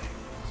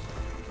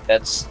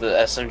 That's the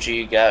SMG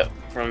you got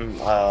from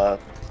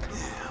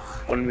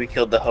when we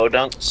killed the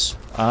Hodunks.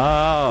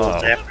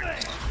 Oh.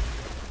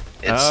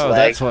 It's oh,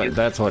 like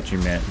that's what you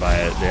meant by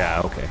it.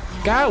 Yeah, okay.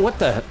 God, what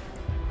the?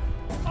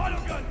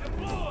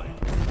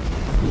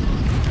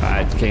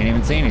 I can't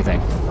even see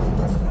anything.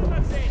 I'm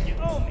not saying you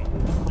owe me.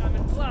 I'm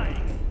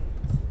implying.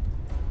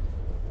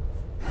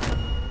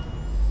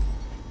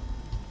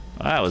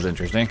 Well, that was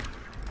interesting.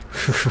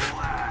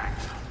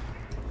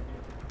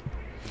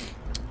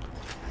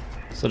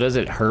 So does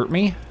it hurt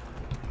me?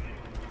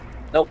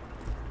 Nope.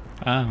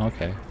 Oh,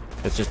 okay.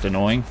 It's just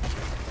annoying.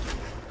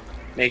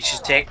 Makes you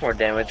take more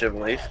damage, I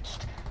believe.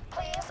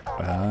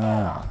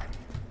 Ah.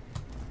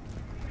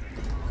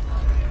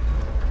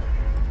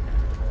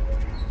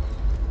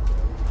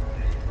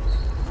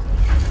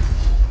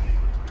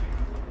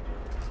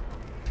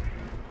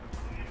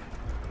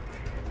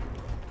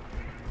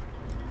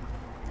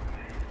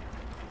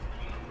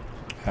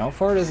 How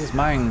far does this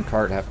mine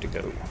cart have to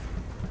go?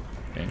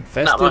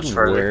 Infested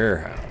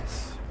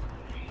warehouse.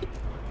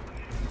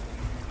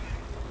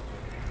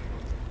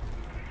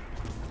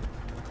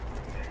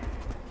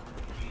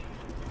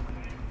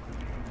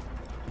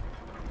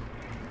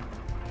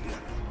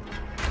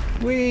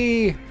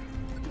 Whee!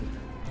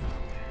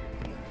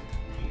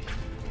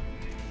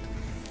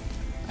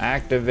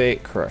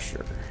 Activate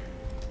Crusher.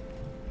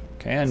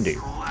 Can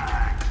do.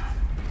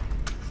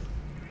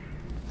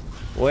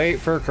 Wait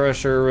for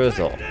Crusher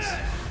results.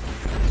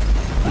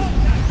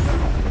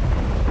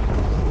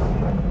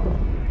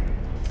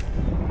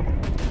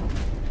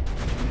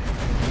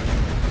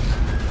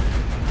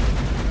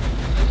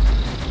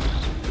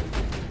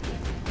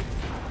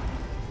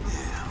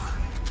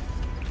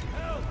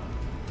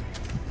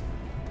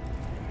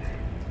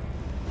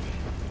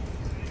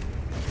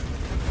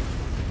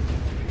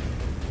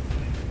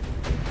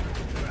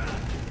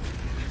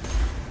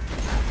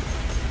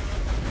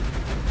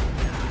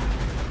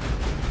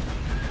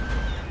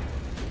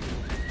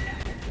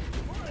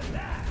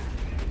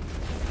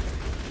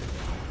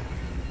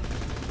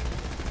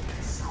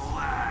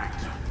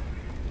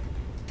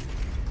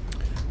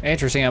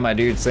 Interesting how my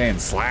dude's saying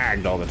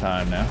slagged all the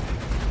time now.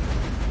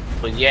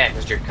 Well, yeah,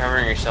 because you're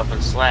covering yourself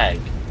in slag.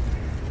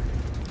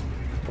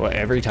 What,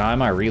 every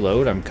time I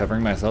reload, I'm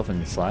covering myself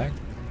in slag?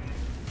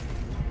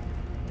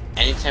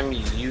 Anytime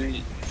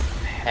you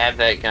have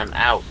that gun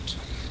out,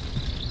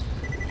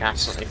 you're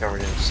constantly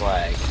covered in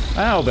slag.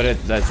 Oh, but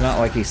that's not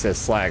like he says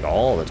slag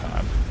all the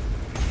time.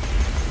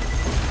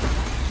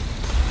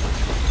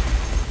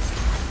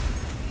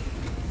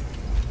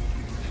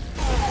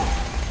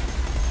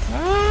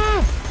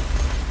 Ah!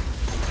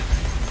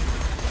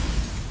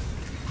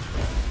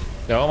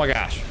 Oh my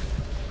gosh.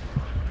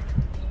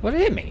 What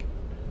hit me?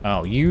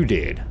 Oh, you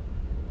did.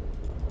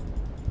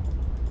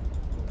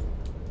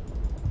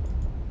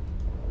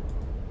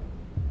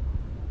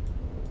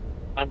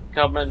 I'm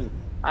coming.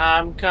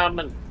 I'm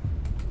coming.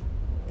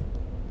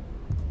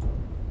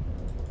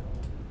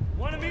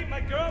 Want to meet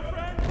my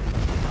girlfriend?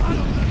 I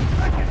don't know the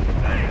second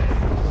thing.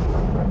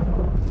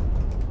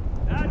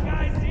 That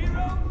guy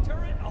Zero,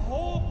 turret, a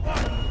whole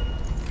bunch.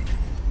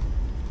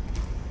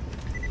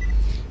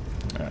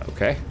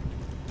 Okay.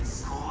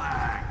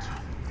 Slacked.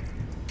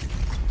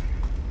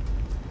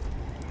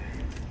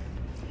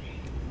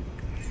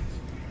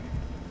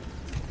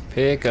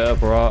 Pick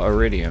up raw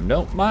iridium.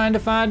 Don't mind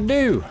if I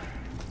do.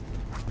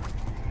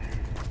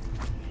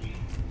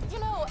 You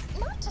know,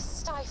 not to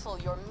stifle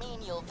your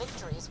menial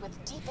victories with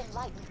deep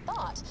enlightened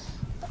thought,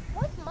 but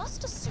one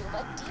must assume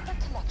a deeper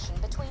connection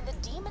between the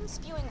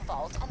demon-spewing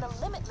vault and the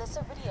limitless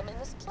iridium in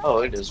this planet.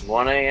 Oh, it is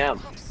 1 a.m.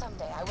 Perhaps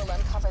someday I will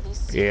uncover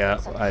these Yeah,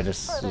 secrets and I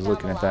just further was down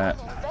looking the at that.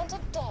 line invent a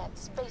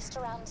dance based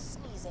around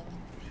sneezing.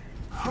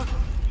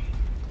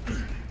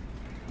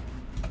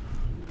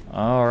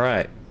 All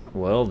right.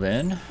 Well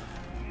then.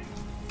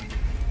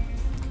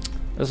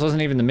 This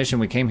wasn't even the mission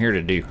we came here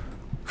to do.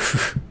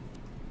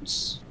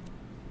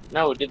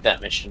 No, we did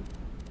that mission.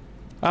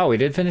 Oh, we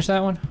did finish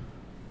that one?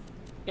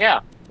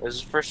 Yeah, it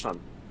was the first one.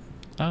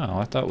 Oh,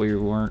 I thought we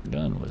weren't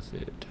done with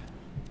it.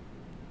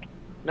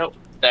 Nope,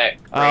 that.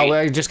 Oh, well,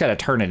 I just gotta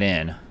turn it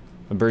in.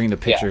 Bring the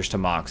pictures to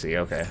Moxie,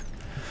 okay.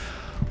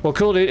 Well,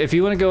 cool, dude. If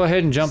you want to go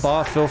ahead and jump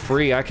off, feel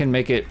free. I can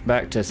make it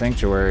back to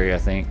Sanctuary, I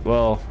think.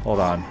 Well, hold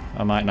on.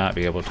 I might not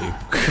be able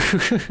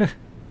to.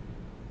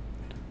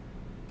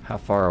 How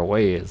far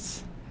away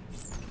is...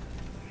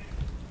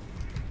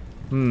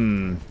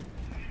 Well,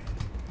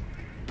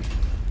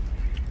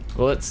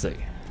 let's see.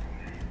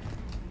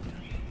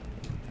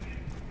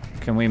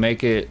 Can we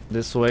make it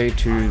this way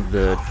to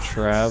the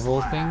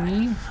travel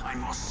thingy? I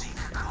must seek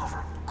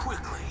cover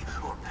quickly,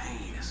 or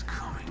pain is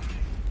coming.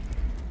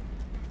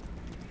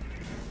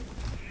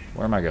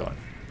 Where am I going?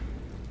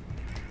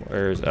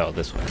 Where's... Oh,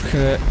 this way.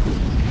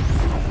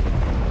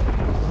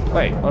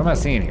 Wait, what am I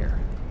seeing here?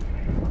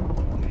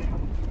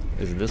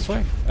 Is it this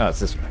way? Oh, it's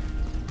this way.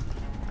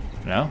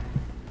 No?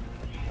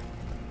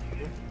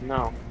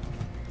 No.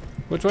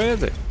 Which way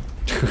is it?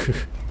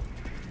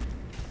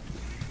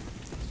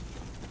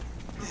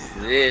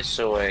 This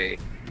way.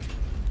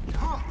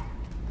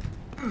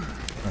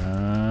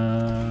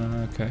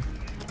 Okay.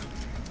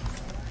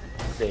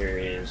 There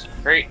is.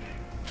 Great.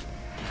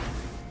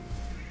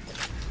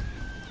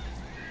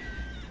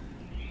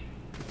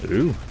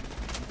 Ooh.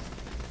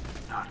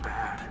 Not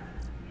bad.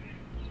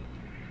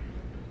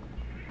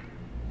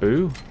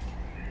 Ooh.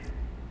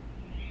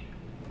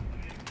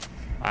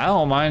 I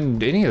don't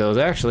mind any of those,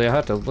 actually. I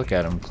have to look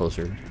at them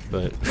closer,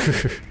 but...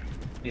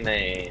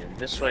 And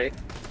this way.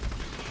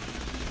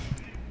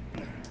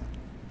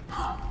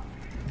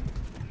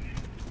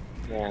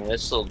 And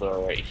this little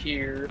door right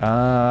here.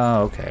 Ah,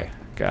 okay.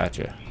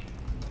 Gotcha.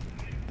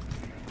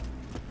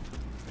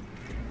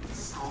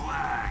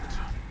 Slacked.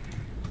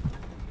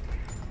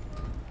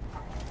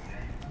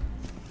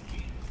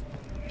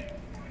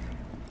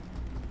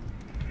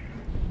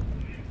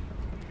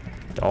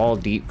 All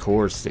deep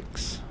core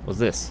 6. What's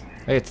this?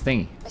 Hey, it's a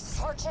thingy. Mrs.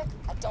 Harchick,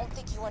 I don't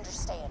think you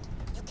understand.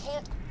 You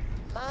can't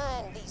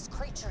mine these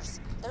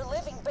creatures. They're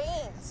living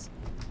beings.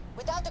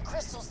 Without the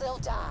crystals, they'll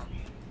die.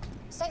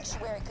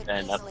 Sanctuary could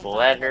And up easily the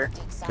ladder. find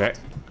a dig Okay. site.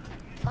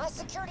 My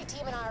security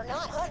team and I are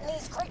not hunting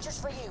these creatures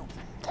for you.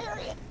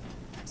 Period.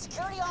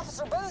 Security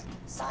Officer Booth,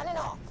 signing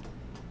off.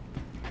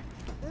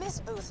 Miss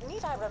Booth,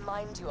 need I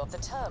remind you of the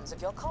terms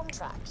of your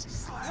contract?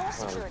 Your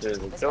security through team the is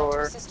meant to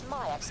door. assist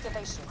my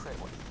excavation crew.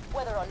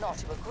 Whether or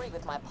not you agree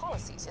with my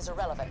policies is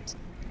irrelevant.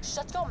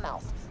 Shut your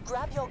mouth,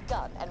 grab your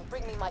gun, and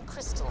bring me my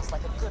crystals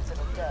like a good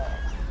little girl.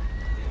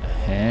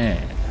 Hey.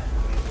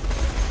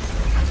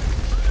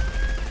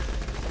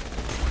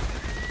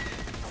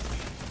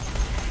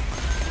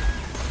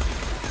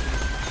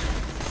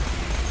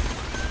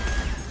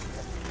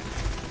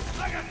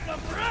 I got some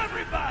for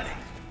everybody.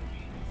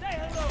 Say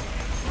hello.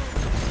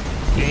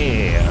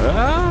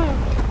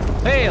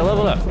 Yeah. Hey, I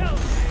leveled up.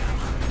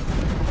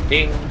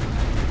 Ding.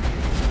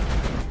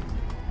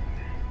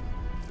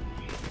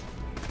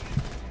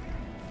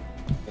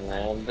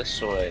 And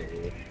this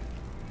way.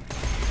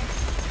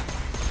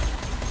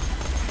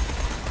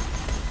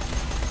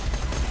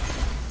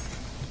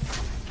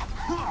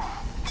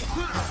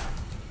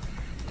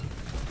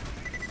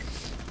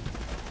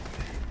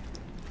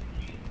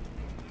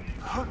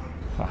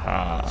 Haha.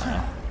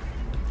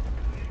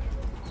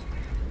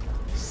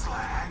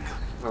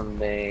 And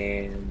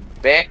then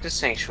back to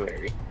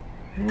Sanctuary.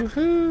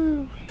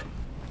 Woohoo!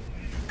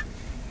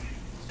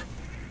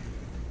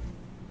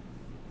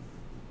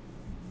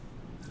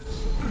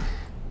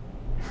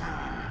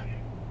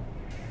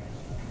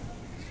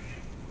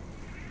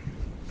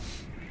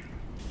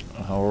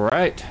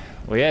 Alright.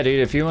 Well, yeah, dude,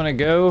 if you want to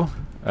go,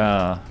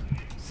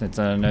 since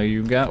I know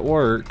you got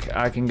work,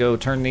 I can go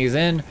turn these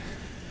in.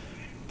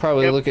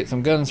 Probably look at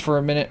some guns for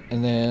a minute,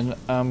 and then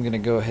I'm going to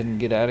go ahead and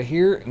get out of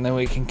here, and then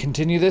we can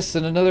continue this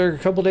in another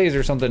couple days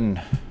or something.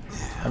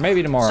 Or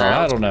maybe tomorrow,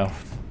 I don't know.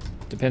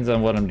 Depends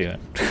on what I'm doing.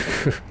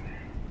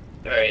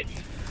 Alright.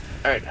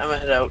 Alright, I'm gonna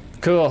head out.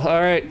 Cool,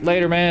 alright,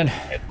 later, man.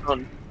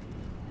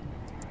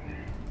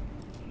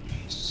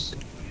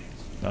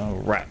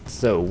 Alright,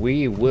 so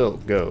we will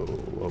go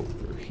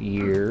over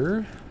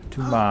here to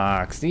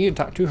Moxie and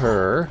talk to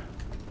her.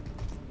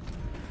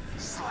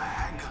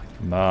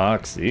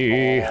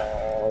 Moxie.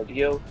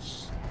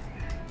 Adios.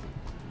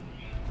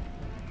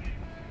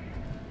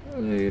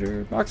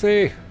 Later.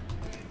 Moxie.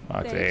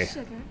 Moxie. There,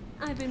 sugar.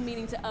 I've been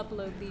meaning to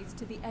upload these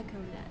to the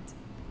EchoNet.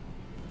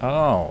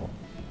 Oh.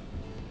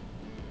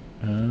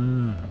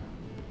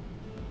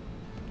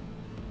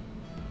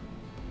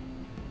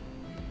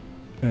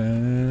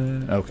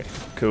 Okay,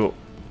 cool.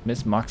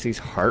 Miss Moxie's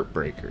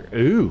Heartbreaker.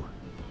 Ooh.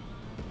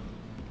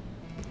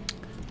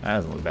 That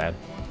doesn't look bad.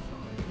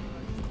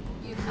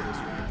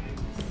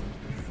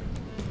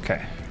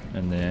 Okay,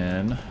 and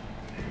then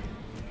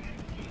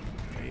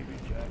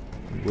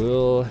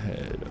we'll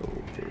head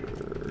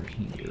over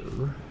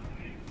here.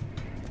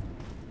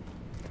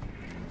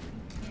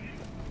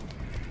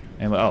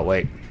 And oh,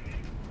 wait.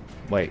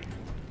 Wait.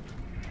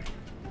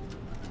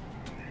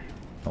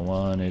 I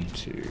wanted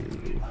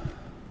to...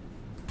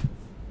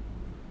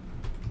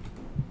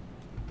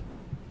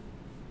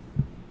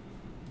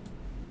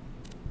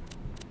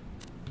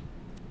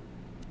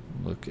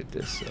 look at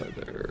this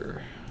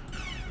other...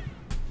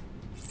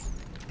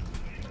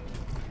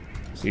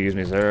 Excuse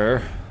me,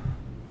 sir.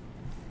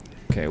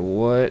 Okay,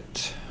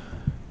 what...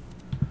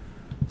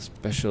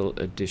 Special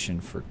edition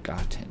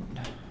forgotten.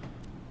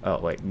 Oh,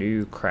 wait,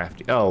 new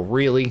crafty. Oh,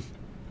 really?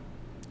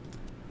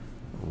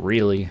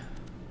 Really?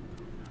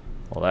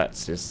 Well,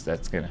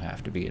 that's gonna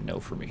have to be a no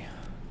for me.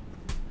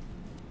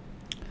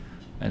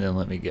 And then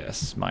let me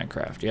guess,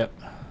 Minecraft, yep.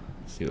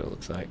 Let's see what it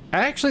looks like.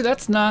 Actually,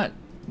 that's not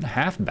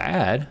half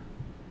bad.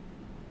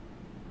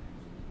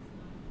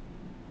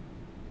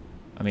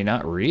 I mean,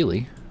 not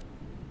really.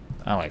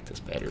 I like this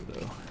better,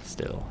 though,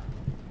 still.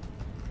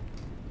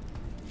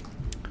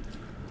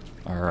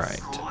 Alright.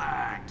 Hold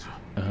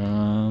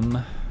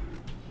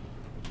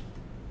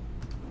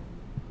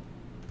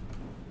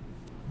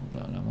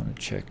on, I want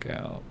to check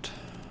out.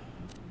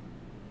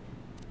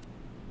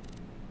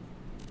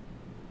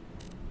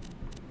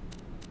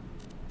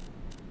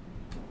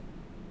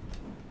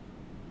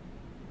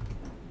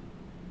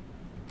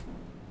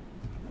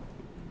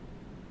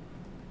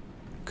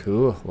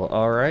 Cool. Well,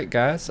 alright,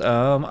 guys.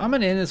 I'm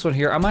going to end this one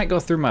here. I might go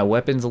through my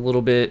weapons a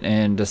little bit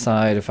and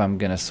decide if I'm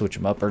going to switch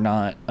them up or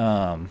not.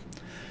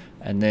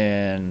 And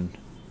then,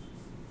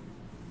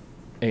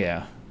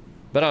 yeah.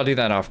 But I'll do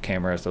that off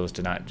camera so as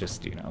to not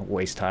just, you know,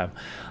 waste time.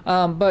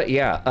 But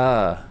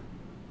yeah,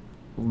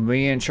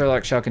 me and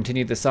Sherlock shall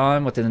continue this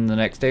on within the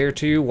next day or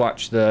two.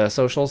 Watch the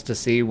socials to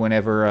see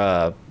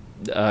whenever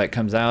it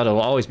comes out. It'll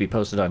always be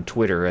posted on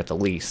Twitter at the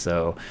least,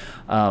 so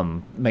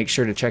make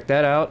sure to check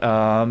that out.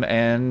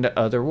 And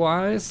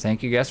otherwise,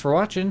 thank you guys for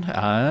watching,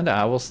 and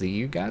I will see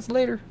you guys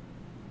later.